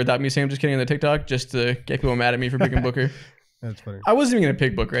leave it in there without me saying I'm just kidding on the TikTok, just to get people mad at me for picking Booker. That's funny. I wasn't even gonna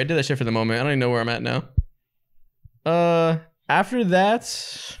pick Booker. I did that shit for the moment. I don't even know where I'm at now. After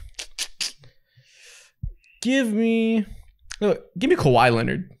that, give me Kawhi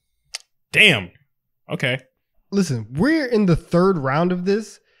Leonard. Damn. Okay. Listen, we're in the third round of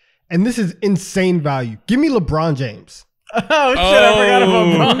this, and this is insane value. Give me LeBron James. Oh shit! I forgot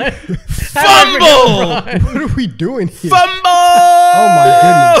about Bron. Fumble! What are we doing here? Fumble! Oh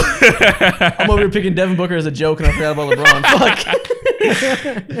my goodness! I'm over here picking Devin Booker as a joke, and I forgot about LeBron.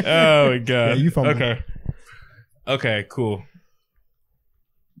 Fuck. Oh my god. Yeah, you fumbled. Okay. Okay, cool.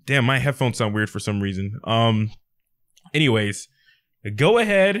 Damn, my headphones sound weird for some reason. Anyways, go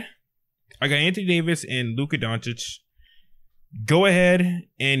ahead. I got Anthony Davis and Luka Doncic. Go ahead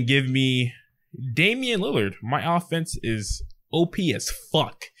and give me Damian Lillard. My offense is OP as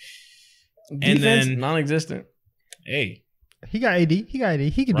fuck. Defense, And then non-existent. hey, He got AD. He can do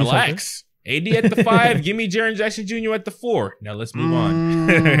something. relax. AD at the 5. Give me Jaren Jackson Jr. at the 4. Now let's move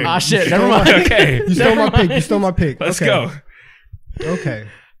on. Ah shit! Never mind. Okay. You stole my Never pick. You mind. stole my pick. Let's Okay. go. Okay.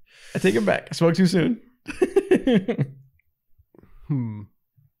 I take it back. I spoke too soon.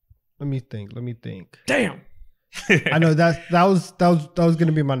 Let me think. Damn. I know that was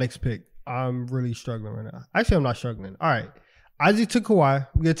gonna be my next pick. I'm really struggling right now. Actually, I'm not struggling. All right. Isaac took Kawhi.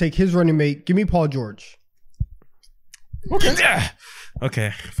 We're gonna take his running mate. Give me Paul George. Okay.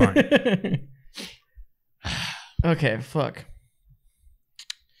 Okay, fine. Okay, fuck.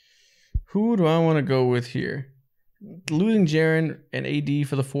 Who do I want to go with here? Losing Jaren and AD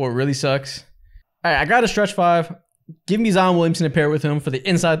for the 4 really sucks. All right, I got a stretch 5. Give me Zion Williamson to pair with him for the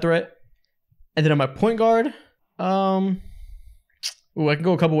inside threat. And then on my point guard, I can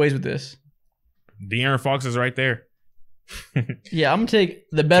go a couple ways with this. De'Aaron Fox is right there. Yeah, I'm going to take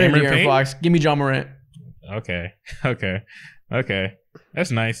the better Cameron De'Aaron Payne? Fox. Give me John Morant. Okay.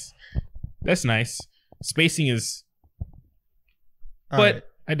 That's nice. That's nice. Spacing is, All but right.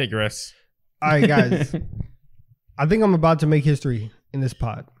 I digress. All right, guys. I think I'm about to make history in this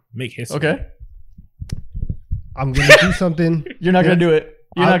pod. Make history. Okay. I'm gonna do something, You're not going to do it.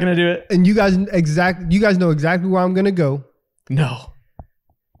 You're not going to do it. and you guys know exactly where I'm gonna go. No.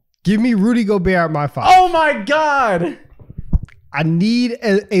 Give me Rudy Gobert at my 5. Oh my God. I need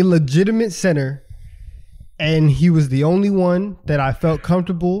a legitimate center, and he was the only one that I felt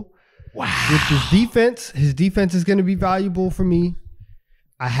comfortable with his defense. His defense is going to be valuable for me.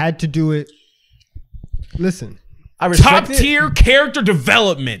 I had to do it. Listen, I respect Top it. tier character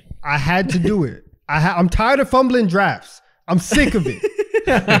development. I had to do it. I'm tired of fumbling drafts. I'm sick of it.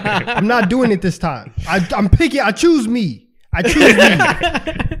 I'm not doing it this time. I'm picking. I choose me.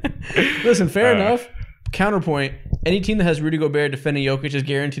 Listen, fair enough. Counterpoint: any team that has Rudy Gobert defending Jokic is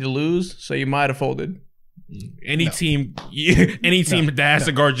guaranteed to lose, so you might have folded. Any team that has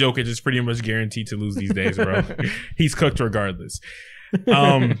to guard Jokic is pretty much guaranteed to lose these days, bro. He's cooked regardless.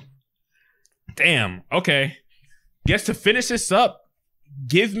 Damn. Okay. Guess to finish this up,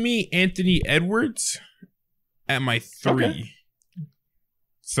 give me Anthony Edwards at my 3. Okay.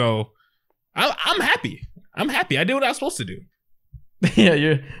 So I'm happy. I'm happy. I did what I was supposed to do.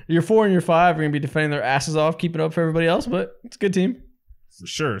 Yeah, your 4 and your 5 are gonna be defending their asses off, keeping up for everybody else, but it's a good team. For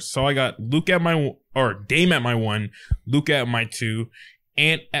sure. So I got Luke at my Dame at my 1, Luke at my 2,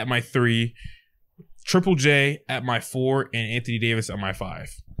 Ant at my 3, Triple J at my 4, and Anthony Davis at my 5.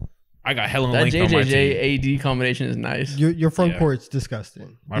 I got hella That length on my team. JJJ AD combination is nice. Your front Yeah. court's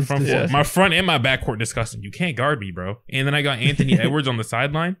disgusting. My front and my back court disgusting. You can't guard me, bro. And then I got Anthony Edwards on the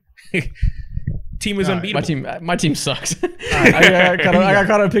sideline. Team is All right. unbeatable. My team sucks. I got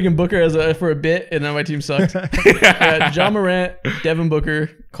caught up picking Booker for a bit, and then my team sucks. John Morant, Devin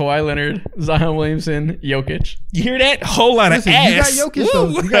Booker, Kawhi Leonard, Zion Williamson, Jokic. You hear that? Whole lot Listen, of ass. you got Jokic though.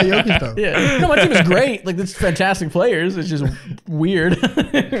 You got Jokic though. Yeah, no, my team is great. Like, it's fantastic players. It's just weird.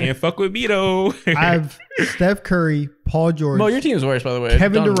 Can't fuck with me though. I have Steph Curry, Paul George, Mo, your team is worse, by the way.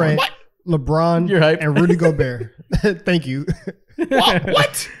 Kevin Don't- Durant, What? LeBron, You're hype. and Rudy Gobert. Thank you.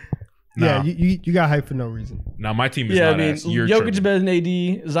 What? Yeah, Nah. you got hype for no reason. Nah, my team is Yeah, I not mean, ass. You're Jokic is tripping. better than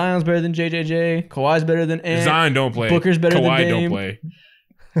AD. Zion's better than JJJ. Kawhi's better than Ant. Zion don't play. Booker's better than Kawhi Dame. don't play.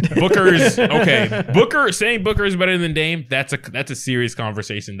 Booker's okay. Booker saying Booker is better than Dame. That's a serious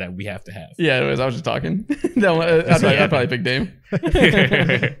conversation that we have to have. Yeah, anyways, I was just talking. I'd probably pick Dame.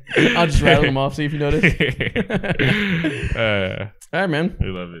 I'll just rattle them off, see if you notice. All right, man. I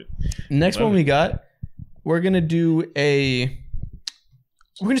love it. Next Love one it. we got, we're gonna do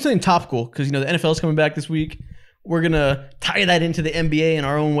something topical because the NFL is coming back this week. We're gonna tie that into the NBA in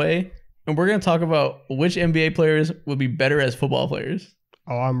our own way, and we're gonna talk about which NBA players would be better as football players.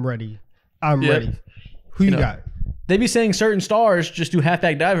 Oh, I'm ready. I'm Yep. ready. Who you got? they be saying certain stars just do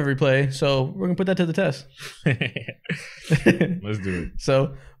halfback dive every play. So we're going to put that to the test. Let's do it.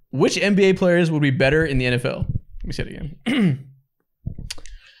 So which NBA players would be better in the NFL? Let me say it again.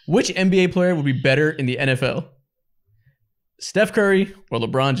 Which NBA player would be better in the NFL? Steph Curry or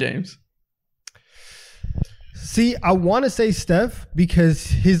LeBron James? See, I want to say Steph because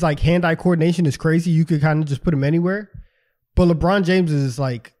his like hand-eye coordination is crazy. You could kind of just put him anywhere. But LeBron James is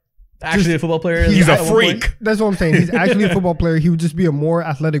like Actually a football player. He's a freak. That's what I'm saying. He's actually a football player. He would just be a more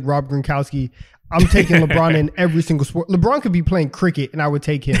athletic Rob Gronkowski. I'm taking LeBron in every single sport. LeBron could be playing cricket and I would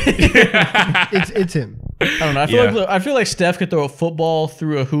take him. It's him. I don't know. I feel like Steph could throw a football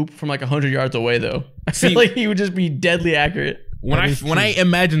through a hoop from like 100 yards away though. I feel like he would just be deadly accurate. When I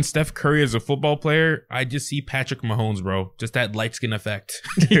imagine Steph Curry as a football player, I just see Patrick Mahomes, bro. Just that light skin effect.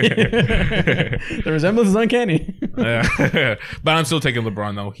 The resemblance is uncanny. But I'm still taking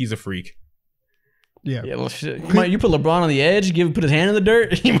LeBron though. He's a freak. Yeah. Yeah. Well, shit. You put LeBron on the edge, put his hand in the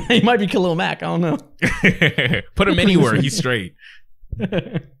dirt. He might be Khalil Mack. I don't know. Put him anywhere. He's straight.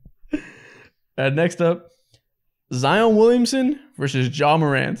 Next up, Zion Williamson versus Ja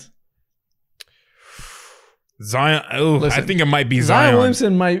Morant. Zion. Oh, Listen, I think it might be Zion.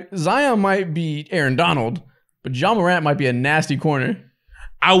 Zion might be Aaron Donald, but Ja Morant might be a nasty corner.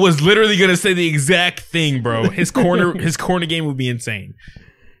 I was literally gonna say the exact thing, bro. His corner game would be insane.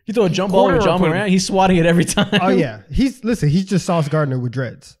 You throw a jump ball with Ja Morant, he's swatting it every time. Oh yeah, he's just Sauce Gardner with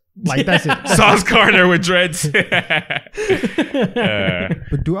dreads. Like that's it. Sauce Gardner with dreads. But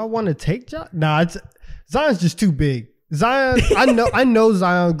do I want to take Ja? Nah, Zion's just too big. Zion, I know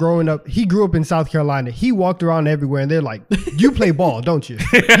Zion growing up. He grew up in South Carolina. He walked around everywhere, and they're like, "You play ball, don't you?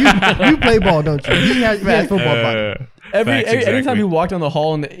 You play ball, don't you?" He has football body. Anytime he walked down the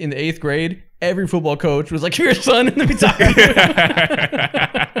hall in the 8th grade, every football coach was like, "Here, son," and then we talk.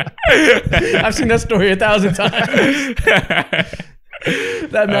 I've seen that story 1,000 times.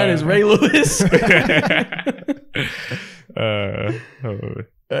 That man is Ray Lewis.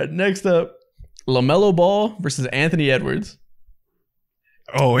 Next up, LaMelo Ball versus Anthony Edwards.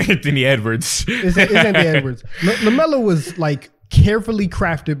 Oh, Anthony Edwards. It's Anthony Edwards. LaMelo was like carefully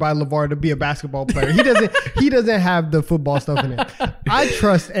crafted by LeVar to be a basketball player. He doesn't have the football stuff in it. I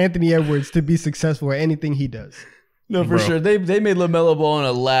trust Anthony Edwards to be successful at anything he does. No, for sure. They made LaMelo Ball in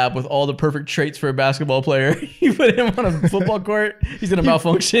a lab with all the perfect traits for a basketball player. You put him on a football court, he's gonna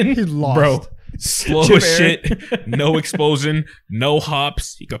malfunction. He's lost. Bro. Slow as shit, no explosion, no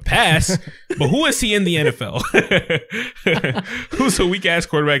hops. He could pass, but who is he in the NFL? Who's a weak ass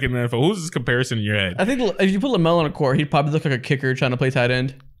quarterback in the NFL? Who's this comparison in your head? I think if you put LaMelo on a court, he'd probably look like a kicker trying to play tight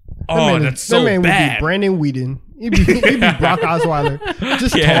end. Oh, that's so bad. Would be Brandon Whedon. He'd be Brock Osweiler,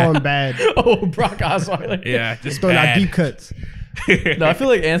 just tall and bad. Oh, Brock Osweiler. Yeah, just throwing out deep cuts. No, I feel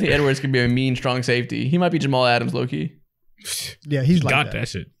like Anthony Edwards could be a mean, strong safety. He might be Jamal Adams, low key. Yeah, he got that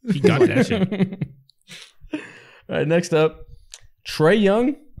shit. He got that shit. All right, next up, Trae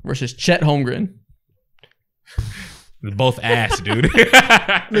Young versus Chet Holmgren. Both ass, dude.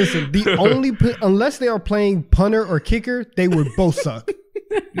 Listen, unless they are playing punter or kicker, they would both suck.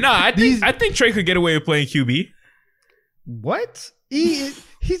 Nah, I think Trae could get away with playing QB. What? He's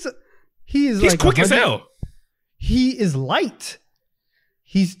quick as hell. He is light.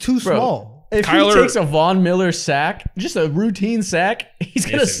 He's too small. If he takes a Von Miller sack, just a routine sack, he's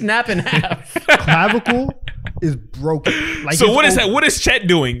gonna snap in half. Clavicle is broken. Like, so what is that? What is Chet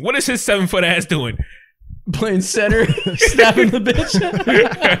doing? What is his 7-foot ass doing? Playing center, snapping the bitch.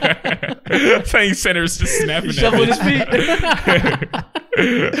 Playing center is just snapping. Shuffling his feet.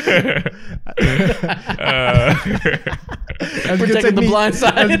 Protecting the blind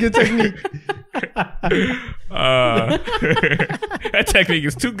side. That's a good technique. That technique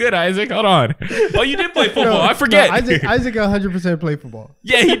is too good, Isaac. Hold on. Oh, you did play football. I forget. No, Isaac 100% played football.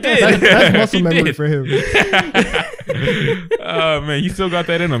 Yeah, he did. That's muscle memory for him. Oh man, you still got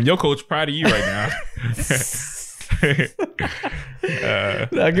that in him. Your coach proud of you right now.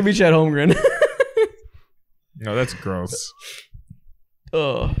 That could be Chet Holmgren. No, that's gross.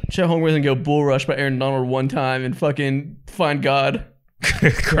 Oh, Chet Holmgren can go bull rush by Aaron Donald one time and fucking find God.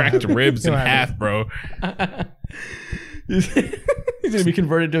 Cracked ribs in half, bro. He's gonna be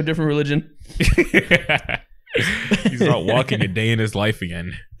converted to a different religion. He's not walking a day in his life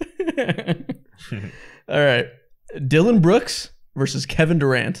again. All right, Dylan Brooks versus Kevin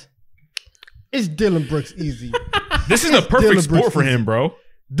Durant. It's Dylan Brooks easy. This is a perfect sport for him, bro.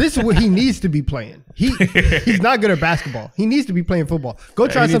 This is what he needs to be playing. He's not good at basketball. He needs to be playing football. Go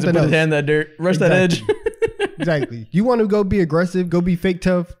try he needs something to put else. his hand in that dirt, rush that edge. Exactly. You want to go be aggressive, go be fake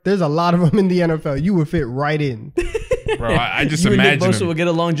tough. There's a lot of them in the NFL. You would fit right in. Bro, I just you imagine and Nick Bosa him. will get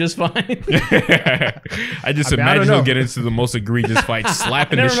along just fine. I just I don't imagine know. he'll get into the most egregious fights,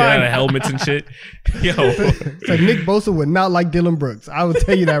 slapping the Never shit out mind. of helmets and shit. Yo, So Nick Bosa would not like Dylan Brooks. I will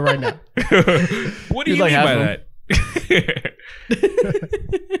tell you that right now. what do He's you like mean by half that?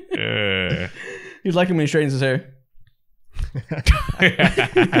 You'd like him when he straightens his hair.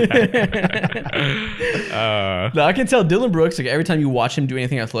 No, I can tell Dylan Brooks, like every time you watch him do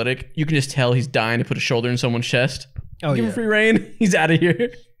anything athletic, you can just tell he's dying to put a shoulder in someone's chest. Oh, Give him free reign. He's out of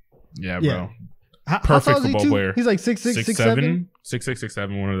here. Yeah, Yeah. bro. How Perfect tall is he football too? player. He's like 6'6", 6'7". 6'6",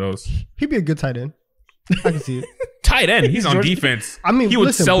 6'7", one of those. He'd be a good tight end. I can see it. Tight end. He's on George- defense. I mean, He would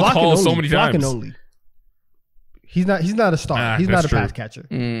listen, sell blocking calls so only, many blocking times. only. He's not a star. Nah, He's not that's a true. pass catcher.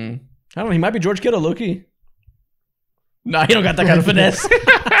 I don't know. He might be George Kittle, low-key. Nah, he don't got that kind of finesse.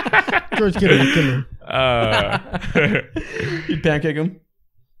 George Kittle will kill him. You'd pancake him.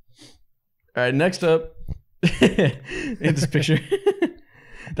 All right, next up. In this picture.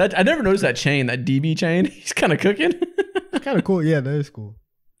 That I never noticed that chain, that DB chain. He's kind of cooking. It's kind of cool. Yeah, that is cool.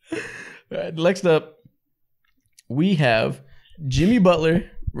 All right, next up, we have Jimmy Butler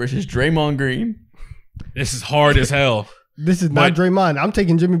versus Draymond Green. This is hard as hell. This is not Draymond. I'm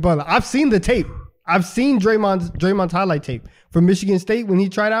taking Jimmy Butler. I've seen the tape. I've seen Draymond's highlight tape from Michigan State when he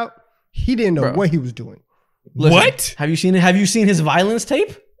tried out. He didn't know Bro. what he was doing. Listen, What? Have you seen it? Have you seen his violence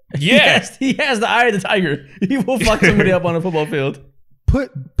tape? Yeah. He has the eye of the tiger. He will fuck somebody up on a football field.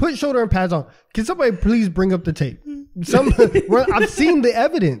 Put shoulder and pads on. Can somebody please bring up the tape? I've seen the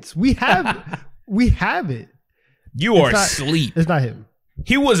evidence. We have it. You are not- asleep. It's not him.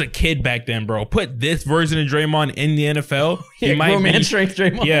 He was a kid back then, bro. Put this version of Draymond in the NFL. He might grown man be. strength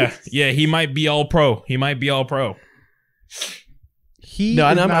Draymond. Yeah. He might be all pro. No,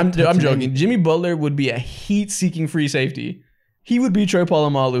 I'm joking. Jimmy Butler would be a heat-seeking free safety. He would be Troy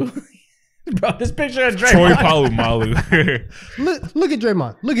Polamalu. Bro, this picture of Draymond. Troy Polamalu. Look at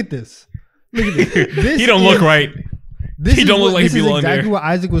Draymond. Look at this. Look at this. He don't look right. He don't look like he belong exactly there. what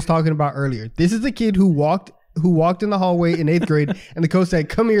Isaac was talking about earlier. This is a kid who walked in the hallway in 8th grade, and the coach said,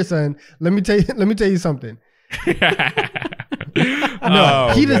 "Come here, son. Let me tell you something."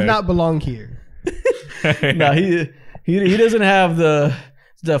 No, he does not belong here. No, he doesn't have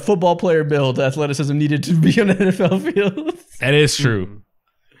the football player build, athleticism needed to be on the NFL field. That is true.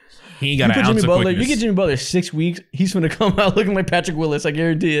 He ain't got an ounce of You quickness. get Jimmy Butler 6 weeks, he's gonna come out looking like Patrick Willis. I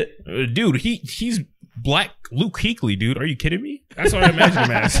guarantee it. Dude, he's black Luke Kuechly, dude. Are you kidding me? That's what I imagine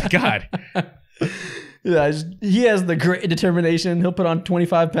him as. God. Yeah, he has the great determination. He'll put on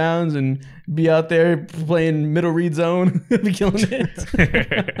 25 pounds and be out there playing middle read zone. He'll be killing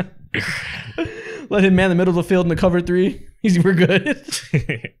it. Let him man the middle of the field in the cover 3. We're good.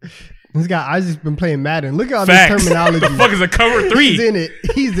 This guy Isaac's been playing Madden. Look at all Facts. this terminology. The fuck is a cover 3? He's in it.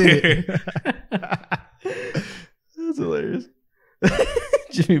 He's in it. That's hilarious.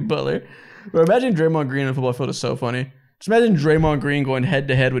 Jimmy Butler. Bro, imagine Draymond Green on the football field is so funny. Just imagine Draymond Green going head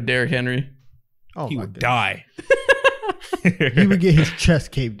to head with Derrick Henry. Oh He my would goodness. die. He would get his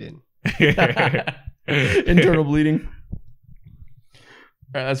chest caved in. Internal bleeding.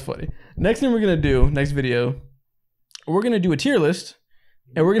 All right, that's funny. Next thing we're gonna do, next video, we're gonna do a tier list,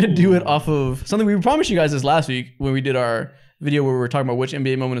 and we're gonna do it off of something we promised you guys this last week when we did our video where we were talking about which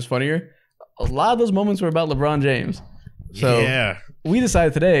NBA moment is funnier. A lot of those moments were about LeBron James. So Yeah. we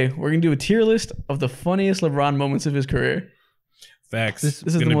decided today we're gonna do a tier list of the funniest LeBron moments of his career. Facts. This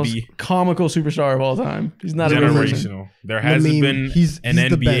is the Gonna most be comical superstar of all time. He's not a real person. generational. There hasn't meme, been he's an the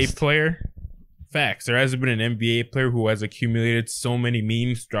NBA best. player. Facts. There hasn't been an NBA player who has accumulated so many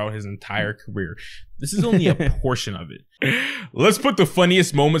memes throughout his entire career. This is only a portion of it. Let's put the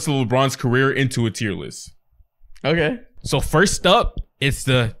funniest moments of LeBron's career into a tier list. Okay. So first up, it's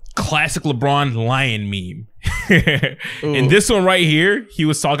the classic LeBron lion meme. In this one right here, he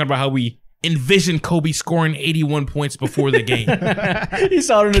was talking about how we envisioned Kobe scoring 81 points before the game. He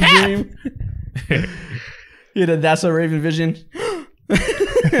saw it in a dream. He had a That's a Raven vision.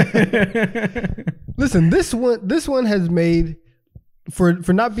 Listen, this one has made for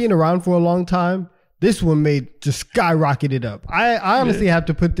not being around for a long time. This one made just skyrocketed up. I honestly have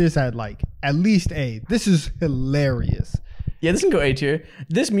to put this at least A. This is hilarious. Yeah, this can go A tier.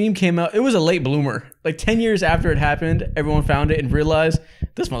 This meme came out. It was a late bloomer. Like 10 years after it happened, everyone found it and realized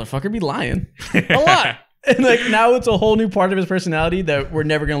this motherfucker be lying a lot. And now it's a whole new part of his personality that we're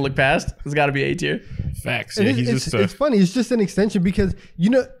never gonna look past. It's got to be A tier. Facts. And Yeah, it's funny. It's just an extension because you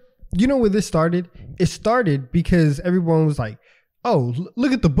know where this started. It started because everyone was like, oh,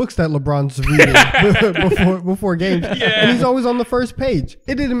 look at the books that LeBron's reading before games. Yeah. And he's always on the first page.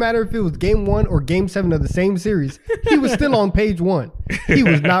 It didn't matter if it was game 1 or game 7 of the same series. He was still on page 1. He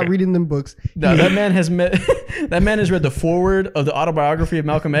was not reading them books. No, that man has read the foreword of the autobiography of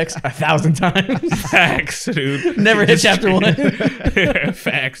Malcolm X 1,000 times. Facts, dude. Never hit chapter 1.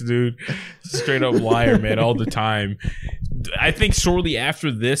 Facts, dude. Straight up liar, man, all the time. I think shortly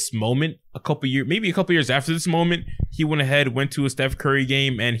after this moment, maybe a couple years after this moment, he went ahead, went to a Steph Curry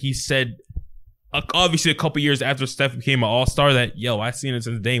game, and he said, obviously a couple years after Steph became an all-star, that, yo, I seen it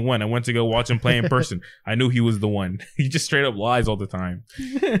since day one. I went to go watch him play in person. I knew he was the one. He just straight up lies all the time.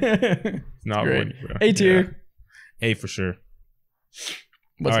 It's not Great. funny, bro. A tier. Yeah. A for sure.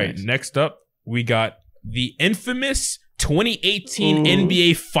 What's all right, next up, we got the infamous 2018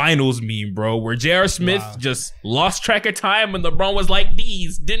 NBA Finals meme, bro, where J.R. Smith just lost track of time and LeBron was like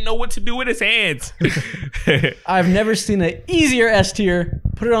these, didn't know what to do with his hands. I've never seen an easier S tier.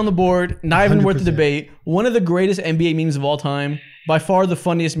 Put it on the board. Not even worth the debate. One of the greatest NBA memes of all time. By far the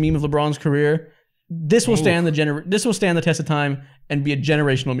funniest meme of LeBron's career. This will stand the test of time and be a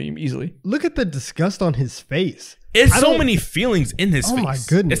generational meme easily. Look at the disgust on his face. It's so many feelings in his face. Oh my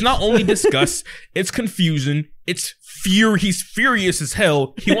goodness. It's not only disgust, it's confusion, it's fear. He's furious as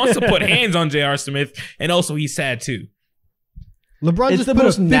hell. He wants to put hands on J.R. Smith, and also he's sad too. LeBron just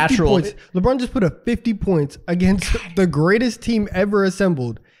put 50 points. LeBron just put up 50 points against the greatest team ever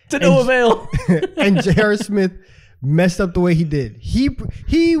assembled. To no avail. And J.R. Smith messed up the way he did.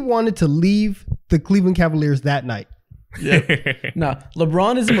 He wanted to leave the Cleveland Cavaliers that night. Yeah. Nah,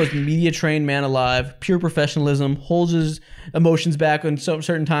 LeBron is the most media trained man alive. Pure professionalism. Holds his emotions back on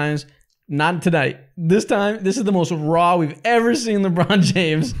certain times. Not tonight. This time, this is the most raw we've ever seen LeBron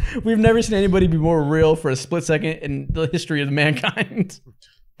James. We've never seen anybody be more real for a split second in the history of mankind.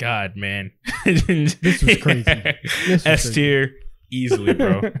 God, man. This was crazy. S tier easily,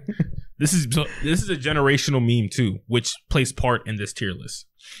 bro. This is a generational meme too, which plays part in this tier list.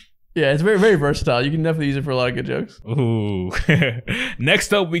 Yeah, it's very, very versatile. You can definitely use it for a lot of good jokes. Ooh.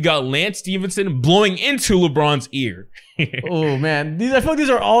 Next up, we got Lance Stevenson blowing into LeBron's ear. Oh, man. I feel like these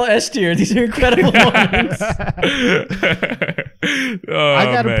are all S tier. These are incredible moments. I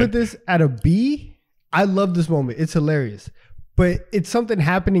got to put this at a B. I love this moment. It's hilarious. But it's something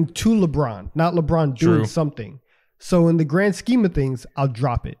happening to LeBron, not LeBron doing something. So in the grand scheme of things, I'll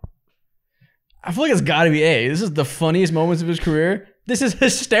drop it. I feel like it's got to be A. This is the funniest moments of his career. This is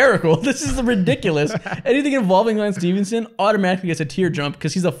hysterical. This is ridiculous. Anything involving Lance Stevenson automatically gets a tear jump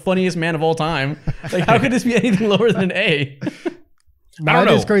because he's the funniest man of all time. Like, how could this be anything lower than an A? I don't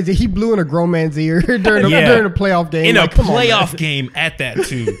know. It's crazy. He blew in a grown man's ear during a playoff game. In a playoff game at that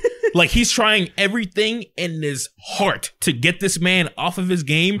too. Like, he's trying everything in his heart to get this man off of his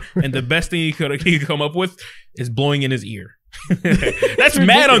game, and the best thing he could come up with is blowing in his ear. That's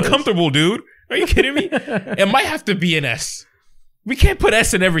mad uncomfortable, dude. Are you kidding me? It might have to be an S. We can't put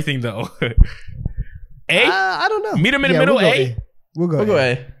S in everything, though. A? I don't know. Meet him in the middle, A? We'll go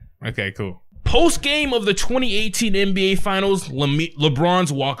A. Okay, cool. Post-game of the 2018 NBA Finals,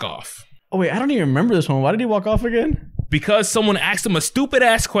 LeBron's walk-off. Oh, wait, I don't even remember this one. Why did he walk off again? Because someone asked him a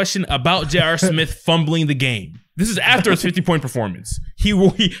stupid-ass question about J.R. Smith fumbling the game. This is after his 50-point performance. He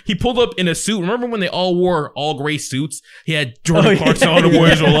pulled up in a suit. Remember when they all wore all-gray suits? He had Jordan Clarkson on the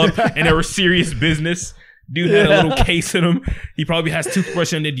Warriors roll up, and they were serious business. Dude had a little case in him. He probably has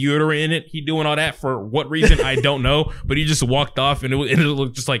toothbrush and deodorant in it. He doing all that for what reason, I don't know. But he just walked off, and it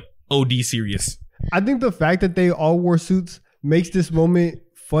looked just like OD serious. I think the fact that they all wore suits makes this moment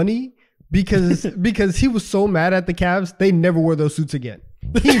funny because he was so mad at the Cavs, they never wore those suits again.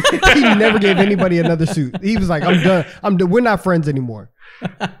 He never gave anybody another suit. He was like, I'm done. We're not friends anymore.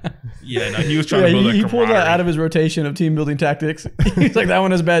 Yeah, no, he was trying to build a he pulled that out of his rotation of team building tactics. He's like, that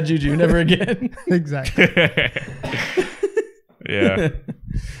one has bad juju. Never again. Exactly. Yeah.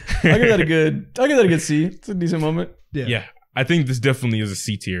 I'll give that a good C. It's a decent moment. Yeah. I think this definitely is a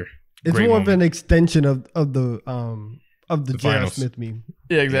C tier. It's Great more moment. of an extension of the J.R. Smith meme.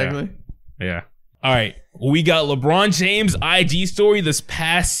 Yeah, exactly. Yeah. All right. We got LeBron James' IG story this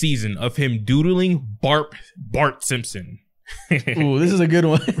past season of him doodling Bart Simpson. Ooh, this is a good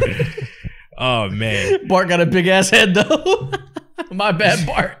one. Oh, man. Bart got a big ass head, though. My bad,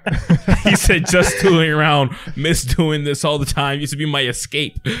 Bart. He said, just tooling around, miss doing this all the time. Used to be my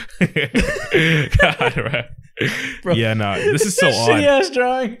escape. God, right. Bro, yeah, no, this is so odd. Shitty ass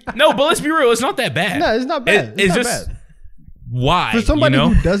drawing. No, but let's be real. It's not that bad. No, it's not bad. It's not just bad. Why? For somebody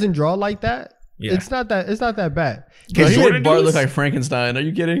who doesn't draw like that, yeah. it's not that bad. Bro, he made Bart look like Frankenstein. Are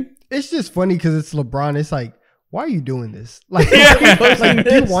you kidding? It's just funny because it's LeBron. It's like, why are you doing this? Like, like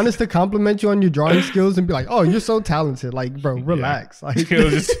do you want us to compliment you on your drawing skills and be like, oh, you're so talented? Like, bro, relax. Like, it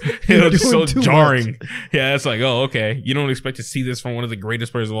was just so jarring. Yeah, it's like, oh, okay. You don't expect to see this from one of the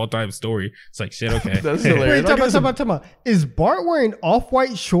greatest players of all time story. It's like, shit, okay. That's hilarious. Wait, time out. Is Bart wearing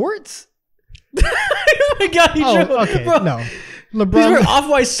off-white shorts? Oh my god, okay, bro. No. He's LeBron, wearing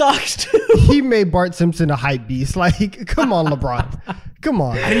off-white socks too. he made Bart Simpson a hype beast. Like, come on, LeBron. Come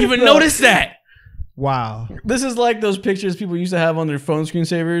on. I didn't even notice that. Wow. This is like those pictures people used to have on their phone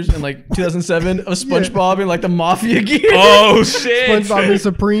screensavers in like 2007 of SpongeBob in like the mafia gear. Oh shit. SpongeBob and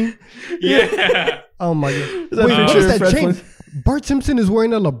Supreme. Yeah. Oh my god. Wait, that what picture is of that Fred chain? Flint? Bart Simpson is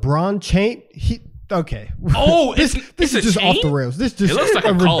wearing a LeBron chain. Okay. Oh, this it's is just chain? off the rails. This is It looks just like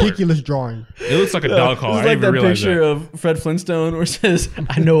a a collar. ridiculous drawing. It looks like a dog collar. It's I like didn't that even realize picture that. of Fred Flintstone where it says,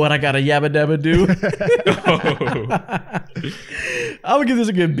 I know what I got a yabba dabba do. I would give this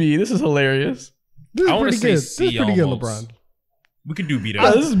a good B. This is hilarious. This is I wanna pretty say good. C This is pretty good, almost. LeBron. We could do B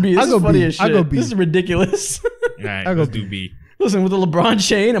Oh, though. this is B. This I'll is go funny B. as I'll shit. go B. This is ridiculous. All right, I'll go let's B. do B. Listen, with the LeBron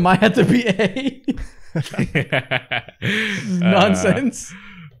chain, I might have to be A. This is nonsense.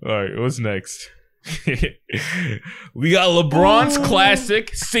 All right, what's next? We got LeBron's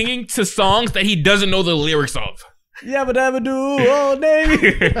classic singing to songs that he doesn't know the lyrics of. Yabba dabba do all day.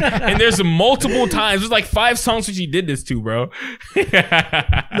 And there's multiple times. There's like 5 songs which he did this to, bro.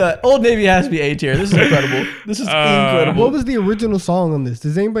 The Old Navy has to be A tier. This is incredible. This is incredible. What was the original song on this?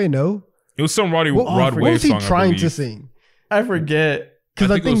 Does anybody know? It was some Rod What Wave was he song, trying I to sing? I forget. Because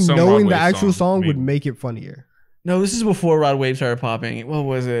I I think it was think some knowing Rod the Wave actual song, song would maybe. make it funnier. No, this is before Rod Wave started popping. What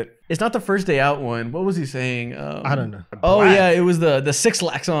was it? It's not the First Day Out one. What was he saying? I don't know. Oh yeah, it was the Six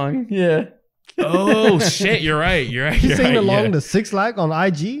Lack song. Yeah. Oh shit, you're right. You're right. He You're singing right, along yeah. the 6 Lack on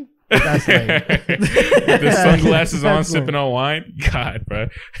IG? That's lame. With the sunglasses on, That's sipping on wine. God, bro.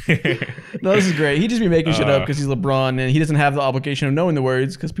 No, this is great. He just be making shit up because he's LeBron and he doesn't have the obligation of knowing the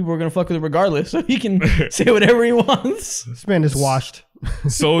words because people are gonna fuck with it regardless. So he can say whatever he wants. This man is washed.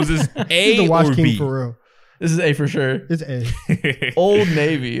 So is this A He's a wash or king B? for real. This is A for sure. It's A. Old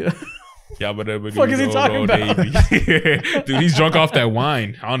Navy. Fuck is he talking about? Dude, he's drunk off that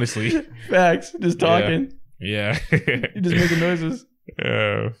wine, honestly. Facts. Just talking. Yeah. He just making noises.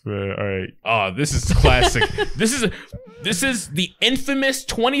 Oh, man. All right. Oh, this is classic. This is the infamous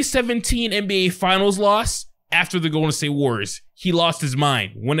 2017 NBA Finals loss after the Golden State Warriors. He lost his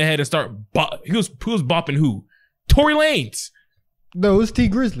mind. Went ahead and who was bopping who? Tory Lanez. No, it was T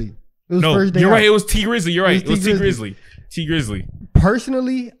Grizzly. It was No, first day you're out. right. It was T Grizzly. You're right. It was T T Grizzly. T Grizzly.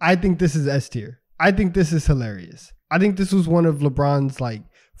 Personally, I think this is S tier. I think this is hilarious. I think this was one of LeBron's like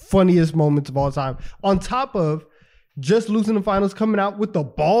funniest moments of all time. On top of just losing the finals, coming out with the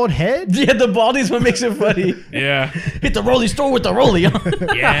bald head. Yeah, the baldy's what makes it funny. Yeah. Hit the rolly store with the rolly on.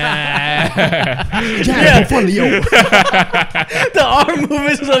 Yeah. Yeah, funny, yo. The arm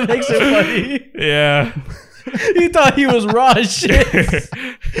movements is what makes it funny. Yeah. He thought he was raw as shit.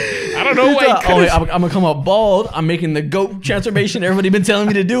 I don't know why. Oh, wait, I'm gonna come up bald. I'm making the goat transformation. Everybody been telling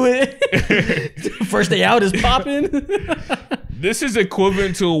me to do it. First day out is popping. This is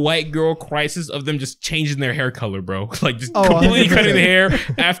equivalent to a white girl crisis of them just changing their hair color, bro. Like just Oh, completely 100%. cutting the hair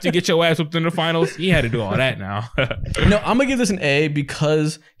after you get your ass whipped in the finals. He had to do all that now. No, I'm gonna give this an A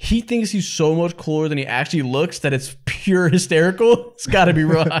because he thinks he's so much cooler than he actually looks that it's pure hysterical. It's gotta be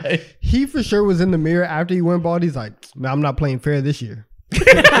right. He for sure was in the mirror after he went bald. He's like, man, I'm not playing fair this year. He's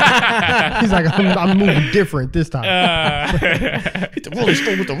like, I'm moving different this time. Hit the rolly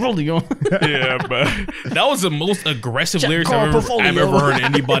store with the rolly on. Yeah, but that was the most aggressive Check lyrics call I've portfolio. ever heard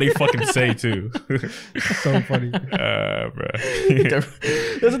anybody fucking say too. So funny. Bro.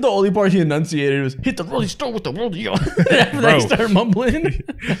 That's the only part he enunciated was hit the rolly store with the rolly on. After that, he started mumbling.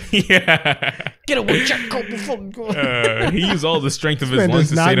 Yeah. Get away, check call portfolio. He used all the strength of his Man lungs does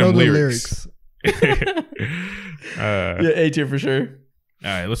to say not know them the lyrics. Yeah, A tier for sure. All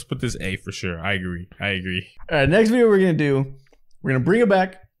right, let's put this A for sure. I agree. All right, next video we're gonna do, we're gonna bring it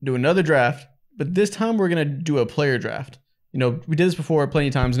back, do another draft, but this time we're gonna do a player draft. You know, we did this before plenty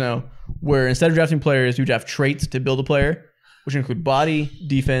of times now, where instead of drafting players, you draft traits to build a player, which include body,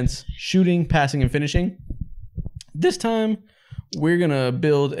 defense, shooting, passing, and finishing. This time, we're gonna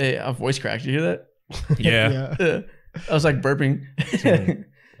build a voice crack. Did you hear that? Yeah. I was like burping.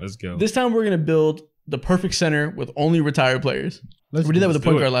 Let's go. This time we're gonna build the perfect center with only retired players. Let's We did that with the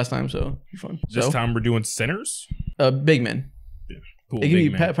point do it. guard last time, so it'll be fun. This So, time we're doing centers. big men. Cool. It can be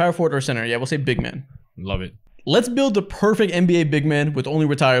Big man. power forward or center. Yeah, we'll say big men. Love it. Let's build the perfect NBA big man with only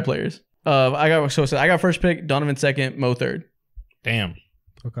retired players. I got first pick, Donovan second, Mo third. Damn.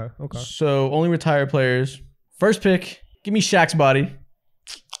 Okay. So only retired players. First pick, give me Shaq's body.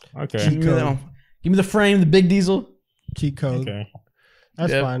 Okay. Give me that one. Give me the frame, the big diesel. Cheat code. Okay.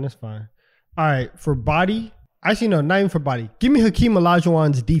 That's fine. That's fine. All right. For body, actually, no, not even for body. Give me Hakeem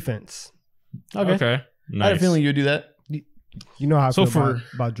Olajuwon's defense. Okay. Nice. I had a feeling you would do that. You know how I So feel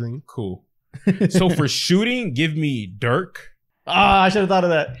about Dream. Cool. So for shooting, give me Dirk. I should have thought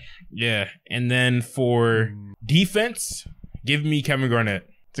of that. Yeah. And then for defense, give me Kevin Garnett.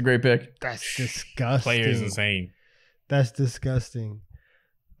 It's a great pick. That's disgusting. Player is insane. That's disgusting.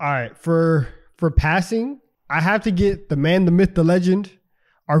 All right. For passing, I have to get the man, the myth, the legend,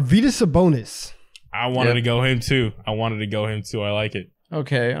 Arvydas Sabonis. I wanted to go him too. I like it.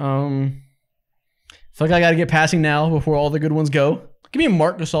 Okay. Feel like I got to get passing now before all the good ones go. Give me a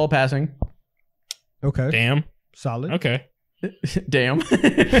Marc Gasol passing. Okay. Damn. Solid. Okay. Damn.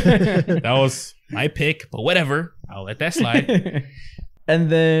 That was my pick, but whatever. I'll let that slide. And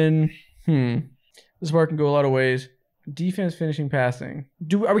then, this part can go a lot of ways. Defense, finishing, passing.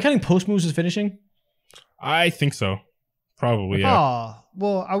 Are we counting post moves as finishing? I think so. Probably, yeah. Oh,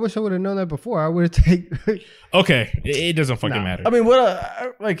 well, I wish I would have known that before. I would have taken. Okay. It doesn't fucking matter. I mean,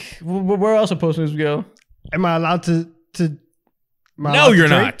 where else are post moves go? Am I allowed to? No, you're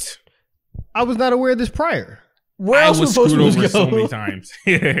not. I was not aware of this prior. Where else was would post screwed moves over go? so many times.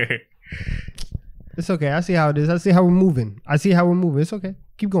 It's okay. I see how it is. I see how we're moving. It's okay.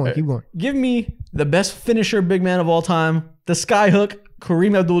 Keep going. Keep going. Give me the best finisher big man of all time, the skyhook,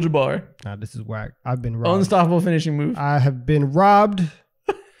 Kareem Abdul-Jabbar. Nah, this is whack. I've been robbed. Unstoppable finishing move. I have been robbed.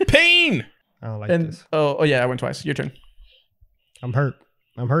 Pain. I don't like this. Oh yeah, I went twice. Your turn. I'm hurt.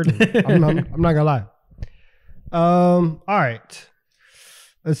 I'm hurting. I'm not gonna lie. All right.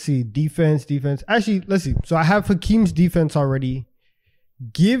 Let's see. Defense. Actually, let's see. So I have Hakeem's defense already.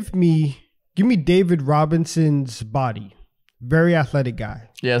 Give me David Robinson's body. Very athletic guy.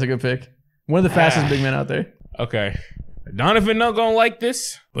 Yeah, that's a good pick. One of the fastest big men out there. Okay. Donovan not gonna like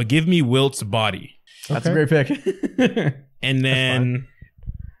this, but give me Wilt's body. That's a great pick. And then,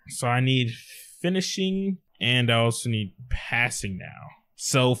 so I need finishing and I also need passing now.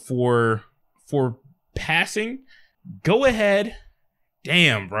 So for passing, go ahead.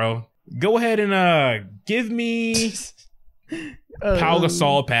 Damn, bro. Go ahead and give me Pau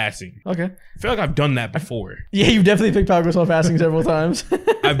Gasol passing. Okay. I feel like I've done that before. Yeah, you've definitely picked Pau Gasol passing several times.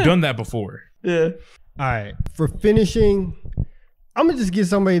 I've done that before. Yeah. All right. For finishing, I'm going to just get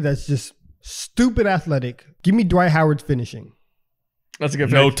somebody that's just stupid athletic. Give me Dwight Howard's finishing. That's a good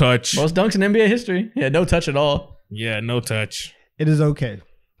pick. No touch. Most dunks in NBA history. Yeah, no touch at all. Yeah, no touch. It is okay.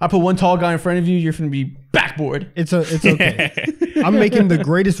 I put one tall guy in front of you, you're going to be backboard. It's okay. I'm making the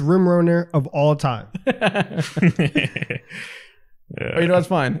greatest rim runner of all time. Oh, you know, that's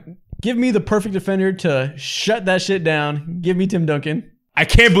fine. Give me the perfect defender to shut that shit down. Give me Tim Duncan. I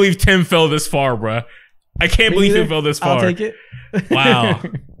can't believe Tim fell this far, bruh. I can't believe Tim fell this far. I'll take it. Wow.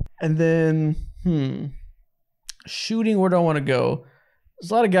 And then, shooting, where do I want to go?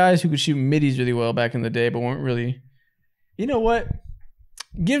 There's a lot of guys who could shoot middies really well back in the day, but weren't really. You know what?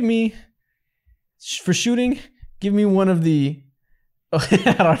 Give me, for shooting, give me one of the. How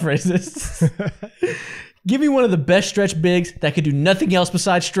do I phrase this? Give me one of the best stretch bigs that could do nothing else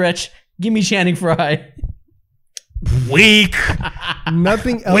besides stretch. Give me Channing Frye. Weak.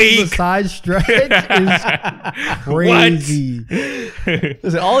 Nothing else besides stretch is crazy.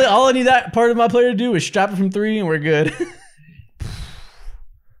 Listen, all I need that part of my player to do is strap it from three and we're good.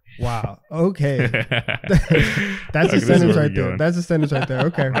 Wow. Okay. That's a sentence right there. That's a sentence right there.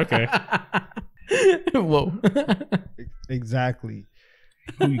 Okay. Okay. Whoa. Exactly.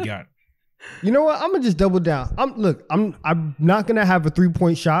 Who you got? You know what? I'm gonna just double down. I'm not gonna have a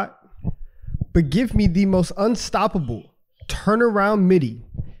 3-point shot, but give me the most unstoppable turnaround midi.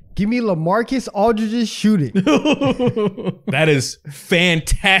 Give me LaMarcus Aldridge's shooting. That is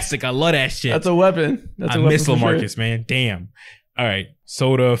fantastic. I love that shit. That's a weapon. I miss LaMarcus, man. Damn. All right.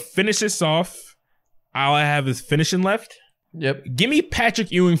 So to finish this off, all I have is finishing left. Yep. Give me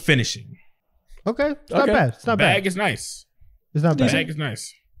Patrick Ewing finishing. Okay. It's not bad. It's not bad. Bag is nice. It's not bad. Bag is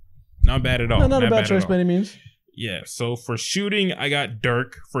nice. Not bad at all. No, not a bad choice by any means. Yeah. So for shooting, I got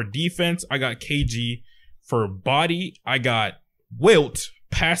Dirk. For defense, I got KG. For body, I got Wilt.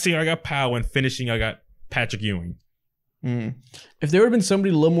 Passing, I got Powell. And finishing, I got Patrick Ewing. If there would have been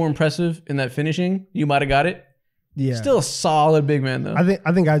somebody a little more impressive in that finishing, you might have got it. Yeah. Still a solid big man though.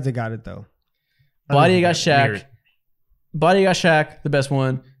 I think Isaac got it though. Body got Shaq. Body got Shaq, the best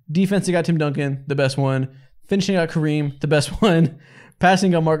one. Defense got Tim Duncan, the best one. Finishing got Kareem, the best one.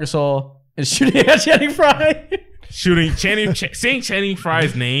 Passing got Marc Gasol. And shooting got Channing Frye. Saying Channing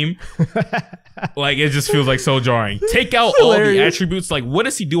Frye's name, like it just feels like so jarring. Take out all the attributes. Like, what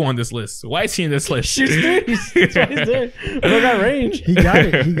does he do on this list? Why is he in this list? Shoots threes. That's why he's there. Bro got range. He got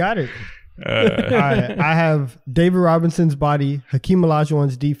it. All right, I have David Robinson's body, Hakeem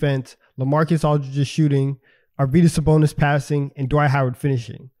Olajuwon's defense, LaMarcus Aldridge's shooting, Arvydas Sabonis passing, and Dwight Howard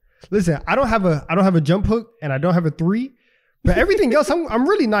finishing. Listen, I don't have a jump hook and I don't have a three, but everything else I'm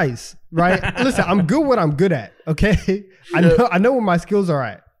really nice, right? Listen, I'm good what I'm good at. Okay, I know where my skills are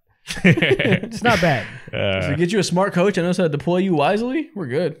at. It's not bad. So get you a smart coach and knows how to deploy you wisely. We're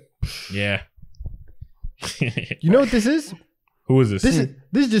good. Yeah. You know what this is? Who is this? This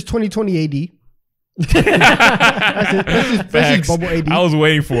is just 2020 AD. That's just bubble AD. I was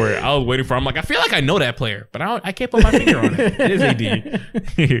waiting for it. I'm like, I feel like I know that player, but I can't put my finger on it. It is AD.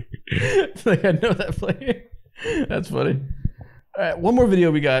 Like I know that player. That's funny. All right, one more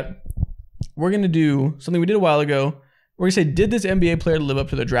video we got. We're gonna do something we did a while ago. We're gonna say, did this NBA player live up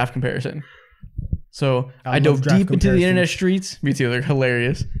to the draft comparison? So I dove deep into the internet streets. Me too. They're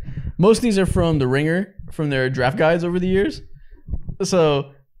hilarious. Most of these are from The Ringer, from their draft guides over the years.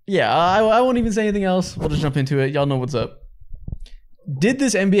 So yeah, I won't even say anything else. We'll just jump into it. Y'all know what's up. Did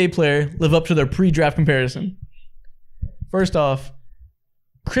this NBA player live up to their pre-draft comparison? First off,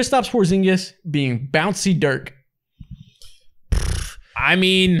 Kristaps Porzingis being bouncy Dirk. I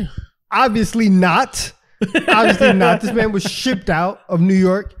mean, obviously not. Obviously not. This man was shipped out of New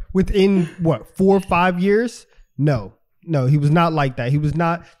York within, 4 or 5 years? No, he was not like that. He was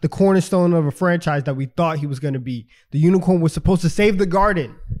not the cornerstone of a franchise that we thought he was going to be. The unicorn was supposed to save the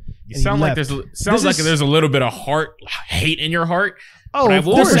garden. You sound like there's a little bit of hate in your heart. Oh, but I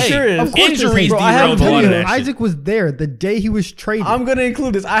will say, sure is. Of course injuries bro, I derailed have a lot of that shit. Isaac was there the day he was traded. I'm going to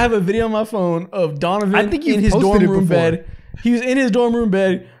include this. I have a video on my phone of Donovan I think in his dorm room bed. He was in his dorm room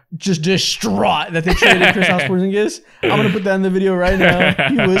bed, just distraught that they traded Kristaps Porzingis. I'm going to put that in the video right now.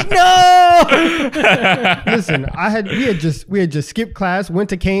 He was, no! Listen, we had just skipped class, went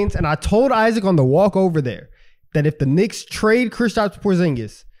to Canes, and I told Isaac on the walk over there that if the Knicks trade Kristaps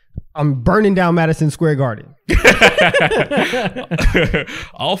Porzingis, I'm burning down Madison Square Garden.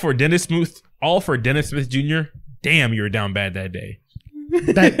 All for Dennis Smith Jr. Damn, you were down bad that day.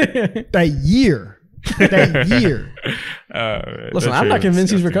 That year. Listen, I'm not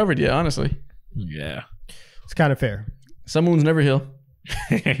convinced he's recovered yet, honestly. Yeah. It's kind of fair. Some wounds never heal.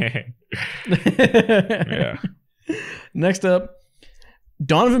 Yeah. Next up,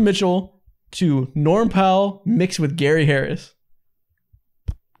 Donovan Mitchell to Norm Powell mixed with Gary Harris.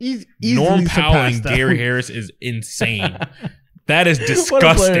 Norm Powell and Gary Harris is insane. That is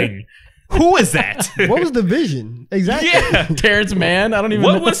disgusting. Who is that? What was the vision? Exactly. Yeah. Terrence Mann? I don't even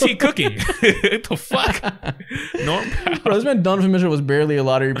know. What was he cooking? What the fuck? Norm Powell. Bro, this man Donovan Mitchell was barely a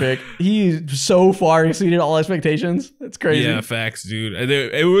lottery pick. He so far exceeded all expectations. That's crazy. Yeah, facts, dude.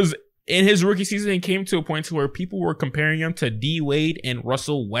 It was in his rookie season. It came to a point to where people were comparing him to D Wade and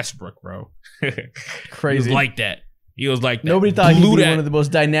Russell Westbrook, bro. Crazy. He was like that. He was like that. Nobody thought he'd be one of the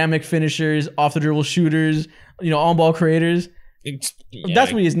most dynamic finishers, off the dribble shooters, on ball creators. Yeah.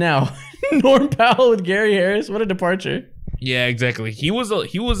 That's what he is now. Norm Powell with Gary Harris. What a departure. Yeah, exactly. He was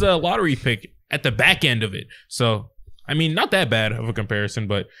a lottery pick at the back end of it. So, I mean, not that bad of a comparison,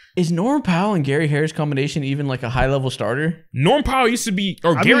 but is Norm Powell and Gary Harris combination even like a high level starter? Norm Powell used to be,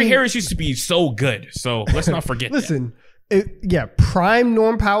 or Gary Harris used to be so good. So let's not forget. Listen, prime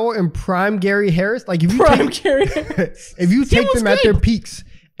Norm Powell and prime Gary Harris. Like if you take them at their peaks.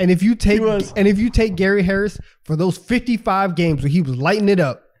 And if you take Gary Harris for those 55 games where he was lighting it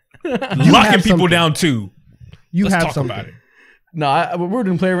up, locking people down too. Let's talk about it. No, when we were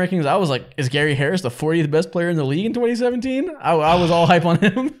doing player rankings, I was like, is Gary Harris the 40th best player in the league in 2017? I was all hype on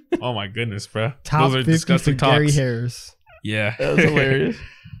him. Oh my goodness, bro. Top Those are 50 disgusting for talks. Gary Harris. Yeah. That was hilarious.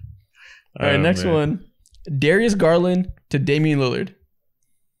 All right, next one. Darius Garland to Damian Lillard.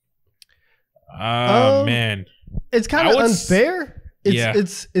 Man. It's kind of unfair.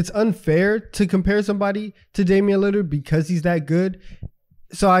 It's unfair to compare somebody to Damian Lillard because he's that good.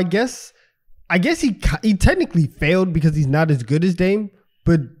 So I guess he technically failed because he's not as good as Dame,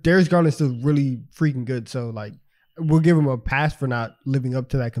 but Darius Garland is still really freaking good. So like we'll give him a pass for not living up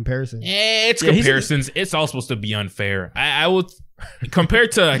to that comparison. It's comparisons. It's all supposed to be unfair. I would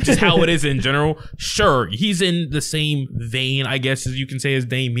compared to just how it is in general. Sure, he's in the same vein, I guess, as you can say as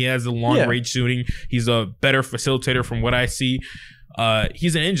Dame. He has a long range shooting. He's a better facilitator from what I see.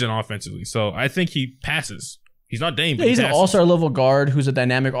 He's an engine offensively, so I think he passes. He's not Dame. Yeah, he's an all-star level guard who's a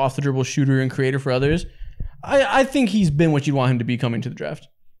dynamic off-the-dribble shooter and creator for others. I think he's been what you'd want him to be coming to the draft.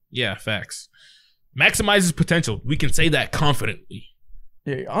 Yeah, facts. Maximizes potential. We can say that confidently.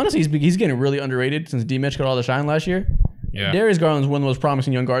 Yeah, honestly, he's getting really underrated since D-Mitch got all the shine last year. Yeah, Darius Garland's one of the most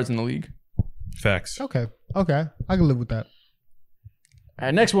promising young guards in the league. Facts. Okay, I can live with that. All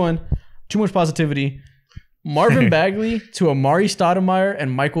right, next one. Too much positivity. Marvin Bagley to Amari Stoudemire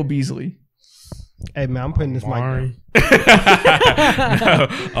and Michael Beasley. Hey man, I'm putting this mic down.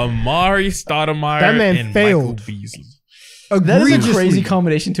 Amari Stoudemire. That man and failed. Michael Beasley. That is a Egregiously. crazy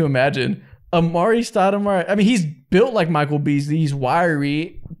combination to imagine. Amari Stoudemire. I mean, he's built like Michael Beasley. He's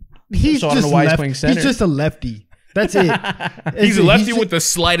wiry. He's So I don't just know why he's left. playing center. He's just a lefty. That's it. He's a lefty just- with the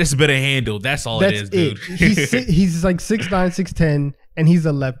slightest bit of handle. That's all it That's is, dude. He's like 6'9", 6'10", and he's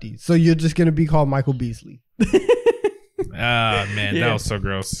a lefty. So you're just gonna be called Michael Beasley. Ah, man, Yeah. that was so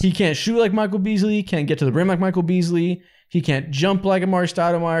gross. He can't shoot like Michael Beasley. Can't get to the rim like Michael Beasley. He can't jump like Amari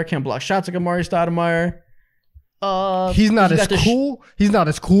Stoudemire. Can't block shots like Amari Stoudemire. He's not he as got the cool. He's not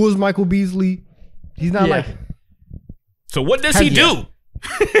as cool as Michael Beasley. He's not Yeah. like So what does he do?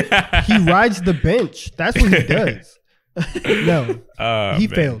 he rides the bench. That's what he does. No, he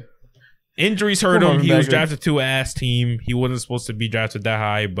Man. failed. Injuries hurt Come on, him. He was Bagley. drafted to an ass team. He wasn't supposed to be drafted that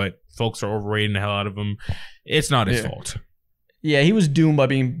high, but folks are overrating the hell out of him. It's not his Yeah. fault. Yeah, he was doomed by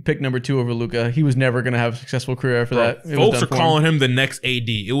being picked number 2 over Luka. He was never going to have a successful career after that. It was Folks done are for him. calling him the next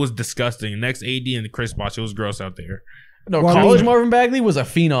AD. It was disgusting. Next AD and Chris Bosh. It was gross out there. No, Well, I college mean- Marvin Bagley was a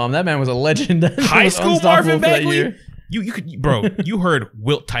phenom. That man was a legend. He High was school unstoppable Marvin for that Bagley? year. You could, bro. You heard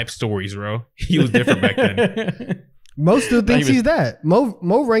Wilt type stories, bro. He was different back then. Mo still thinks was- he's that. Mo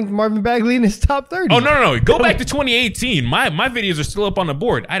ranked Marvin Bagley in his top 30. Oh no! Go back to 2018. My videos are still up on the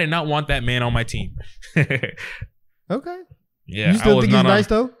board. I did not want that man on my team. Okay. Yeah, You still think he's not on- nice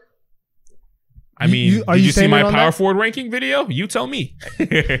though? I mean, are did you you see standing my on power that? forward ranking video? You tell me. I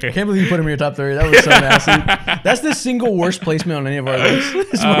can't believe you put him in your top 30. That was so nasty. That's the single worst placement on any of our lists.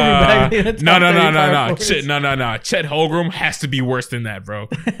 It's Marvin Bagley in the top No. 30 power No. forwards. Chet Holmgren has to be worse than that, bro.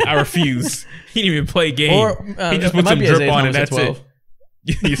 I refuse. He didn't even play game. Or he just it put might some be drip Isaiah on and Thomas at that's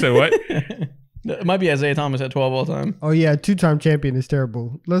it. You said what? It might be Isaiah Thomas at 12 all time. Oh yeah, 2-time champion is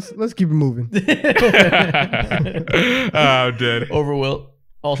terrible. Let's keep it moving. Oh, I'm dead. Over Wilt,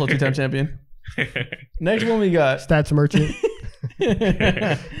 also 2-time champion. Next one we got. Stats merchant.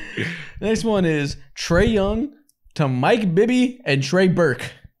 Next one is Trae Young to Mike Bibby and Trey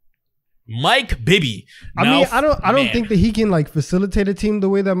Burke. Mike Bibby. I Now, mean, I don't man. think that he can like facilitate a team the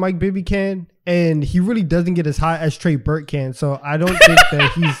way that Mike Bibby can, and he really doesn't get as high as Trey Burke can. So I don't think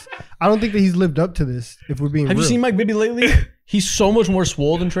that he's lived up to this. If we're being Have real. you seen Mike Bibby lately? He's so much more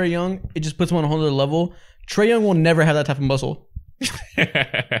swole than Trae Young. It just puts him on a whole other level. Trae Young will never have that type of muscle.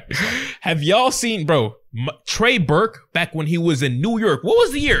 Have y'all seen, bro, Trey Burke back when he was in New York? What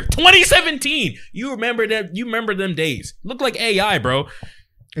was the year? 2017. You remember that? You remember them days? Looked like AI, bro.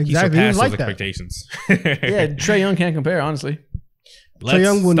 Exactly? He He was surpassed like those that. expectations. Yeah, Trae Young can't compare, honestly. Trey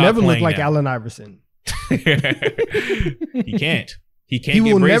Young will Let's never stop look playing like now. Allen Iverson. He can't. He can't. He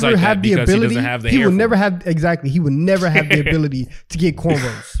get will braids never like have that the because ability. He doesn't have the He hair will for never it. have exactly. He will never have the ability to get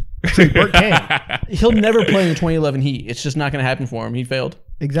cornrows. Trey Burke can. He'll never play in the 2011 Heat. It's just not going to happen for him. He failed.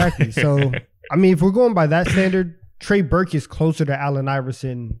 Exactly. So I mean, if we're going by that standard, Trey Burke is closer to Allen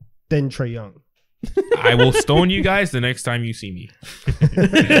Iverson than Trey Young. I will stone you guys the next time you see me.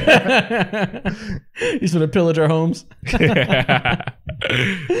 He's going to pillage our homes.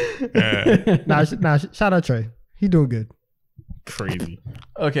 Nah, shout out Trey. He doing good. Crazy.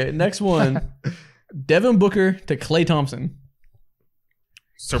 Okay, next one. Devin Booker to Klay Thompson.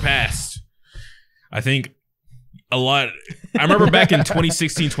 Surpassed. I think a lot. I remember back in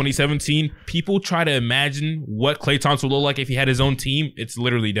 2016, 2017, people try to imagine what Klay Thompson would look like if he had his own team. It's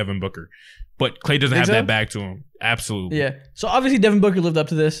literally Devin Booker. But Klay doesn't Think have so? that back to him. Absolutely. Yeah. So obviously Devin Booker lived up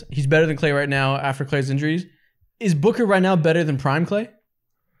to this. He's better than Klay right now after Klay's injuries. Is Booker right now better than prime Klay?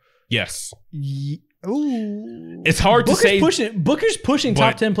 Yes. Ooh. It's hard to say. Booker's pushing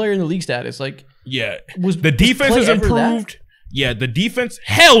top but- 10 player in the league status. Like, Yeah. was The defense Klay has ever that? improved. Yeah, the defense.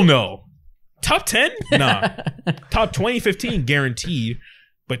 Hell no. Top 10? Nah. Top 20, 15 guaranteed.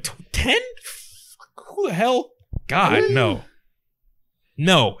 But 10? Who the hell? God, no.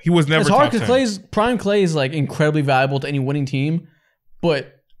 No, he was never It's hard top because 10. prime Klay is like incredibly valuable to any winning team,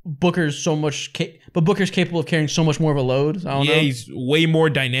 but Booker's capable of carrying so much more of a load. I don't know. He's way more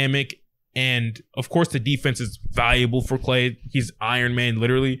dynamic. And of course, the defense is valuable for Klay. He's Iron Man,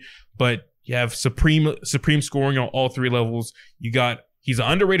 literally. But you have supreme scoring on all three levels. He's an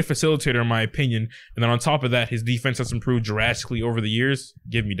underrated facilitator, in my opinion. And then on top of that, his defense has improved drastically over the years.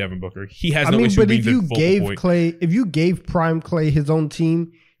 Give me Devin Booker. He has no issue but being if the you focal gave point. Klay, if you gave prime Klay his own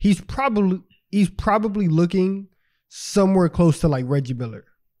team, he's probably looking somewhere close to like Reggie Miller.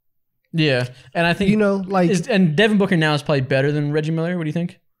 Yeah, and I think and Devin Booker now is probably better than Reggie Miller. What do you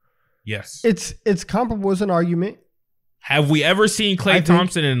think? Yes. it's comparable as an argument. Have we ever seen I Klay think-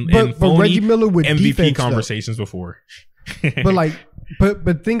 Thompson and but phony Reggie Miller with MVP defense, though. conversations before?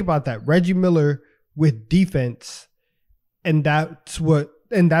 But think about that. Reggie Miller with defense, and that's what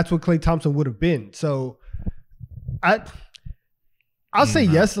and that's what Klay Thompson would have been. So I'll say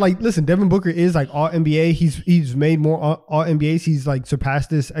yes. Like, listen, Devin Booker is like all NBA. He's made more all NBAs. He's like surpassed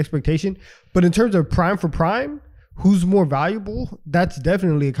this expectation. But in terms of prime for prime, who's more valuable? That's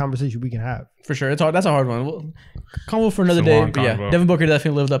definitely a conversation we can have. For sure. It's hard. That's a hard one. Convo for another day. But yeah, Devin Booker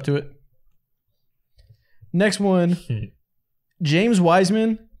definitely lived up to it. Next one, James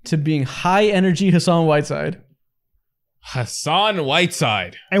Wiseman to being high energy Hassan Whiteside. Hassan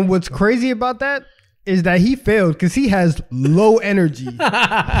Whiteside. And what's crazy about that is that he failed because he has low energy.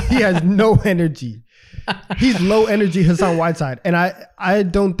 He has no energy. He's low energy Hassan Whiteside. And I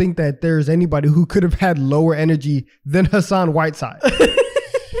don't think that there's anybody who could have had lower energy than Hassan Whiteside.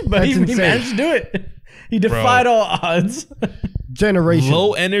 But he managed to do it. He defied all odds. Generation.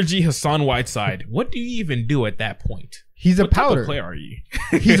 Low energy Hassan Whiteside. What do you even do at that point? He's a powder. What type of player are you?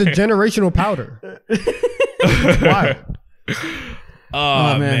 He's a generational powder. It's wild.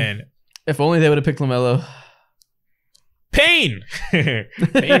 Oh, man. If only they would have picked LaMelo. Pain. Pain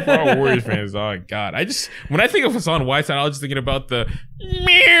for our Warriors fans. Oh, God. When I think of Hassan Whiteside, I was just thinking about the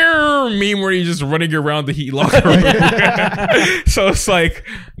meme where he's just running around the Heat locker room. So it's like,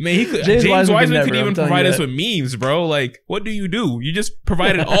 man, James Wiseman could even provide us with memes, bro. Like, what do? You just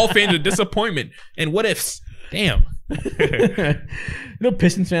provided all fans with disappointment and what ifs. Damn.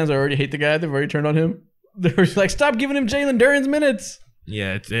 Pistons fans already hate the guy. They've already turned on him. They're like, stop giving him Jalen Duren's minutes.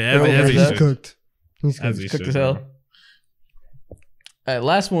 Yeah, he's cooked. He's cooked as hell. All right,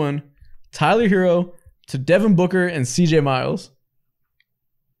 last one. Tyler Hero to Devin Booker and CJ Miles.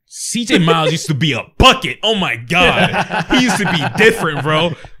 CJ Miles used to be a bucket. Oh my God. He used to be different,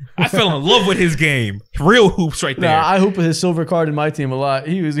 bro. I fell in love with his game. Real hoops right there. Nah, I hoop with his silver card in my team a lot.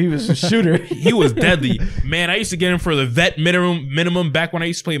 He was a shooter. He was deadly. Man, I used to get him for the vet minimum back when I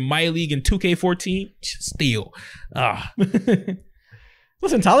used to play my league in 2K14. Steal.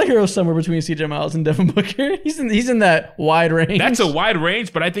 Listen, Tyler Hero's somewhere between CJ Miles and Devin Booker. He's in that wide range. That's a wide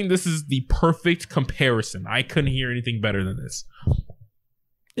range, but I think this is the perfect comparison. I couldn't hear anything better than this.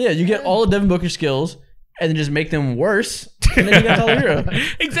 Yeah, you get all of Devin Booker's skills and then just make them worse, and then you got Tyler Hero.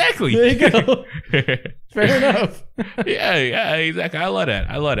 Exactly. There you go. Fair enough. Yeah, exactly. I love that.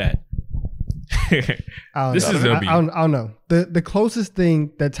 I don't know. The closest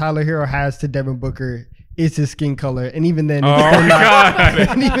thing that Tyler Hero has to Devin Booker is his skin color, and even then,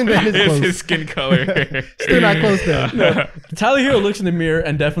 and even then, it's close. His skin color. Still not close there. No. Tyler Hero looks in the mirror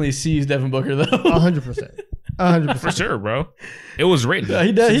and definitely sees Devin Booker though. 100%. 100%. For sure, bro. It was rated. Yeah,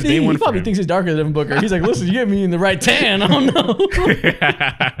 he does. He probably thinks he's darker than Devin Booker. He's like, listen, you get me in the right tan. I don't know.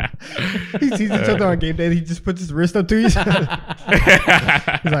 He sees each other on game day. He just puts his wrist up to each other.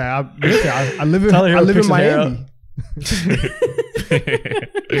 He's like, I live in Miami.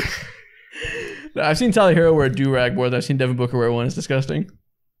 I've seen Tyler Hero wear a do-rag more than I've seen Devin Booker wear one. It's disgusting.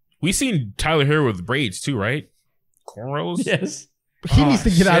 We've seen Tyler Hero with braids too, right? Cornrows? Yes. He needs to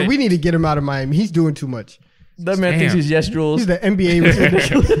get out. We need to get him out of Miami. He's doing too much. That man thinks he's Yes Jules. He's the NBA.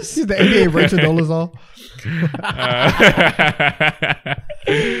 He's the NBA Rachel Dolezal.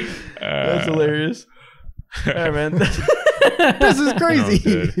 That's hilarious. All right, man. This is crazy.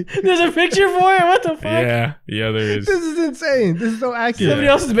 There's a picture for it? What the fuck? Yeah, there is. This is insane. This is so accurate. Somebody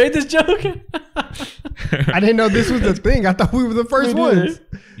else has made this joke? I didn't know this was a thing. I thought we were the first ones.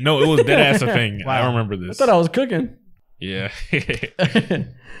 No, it was dead ass a thing. Wow. I remember this. I thought I was cooking. Yeah. All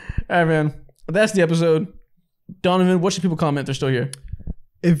right, man. That's the episode. Donovan, what should people comment? They're still here.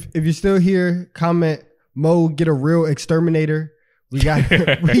 If you're still here, comment, Mo, get a real exterminator. We got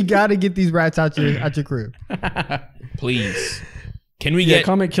to get these rats out your crib. Please. Can we get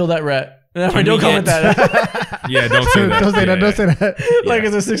comment kill that rat? Don't comment that. Yeah, don't say that. Don't say that. Like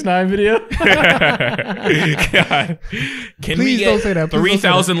it's a 6ix9ine video. God. Can Please we get don't say that.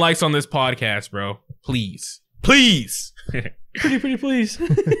 3,000 likes on this podcast, bro? Please. Pretty please.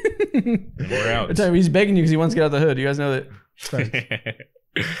 We're out. He's begging you because he wants to get out of the hood. You guys know that.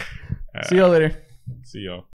 See y'all later. See y'all.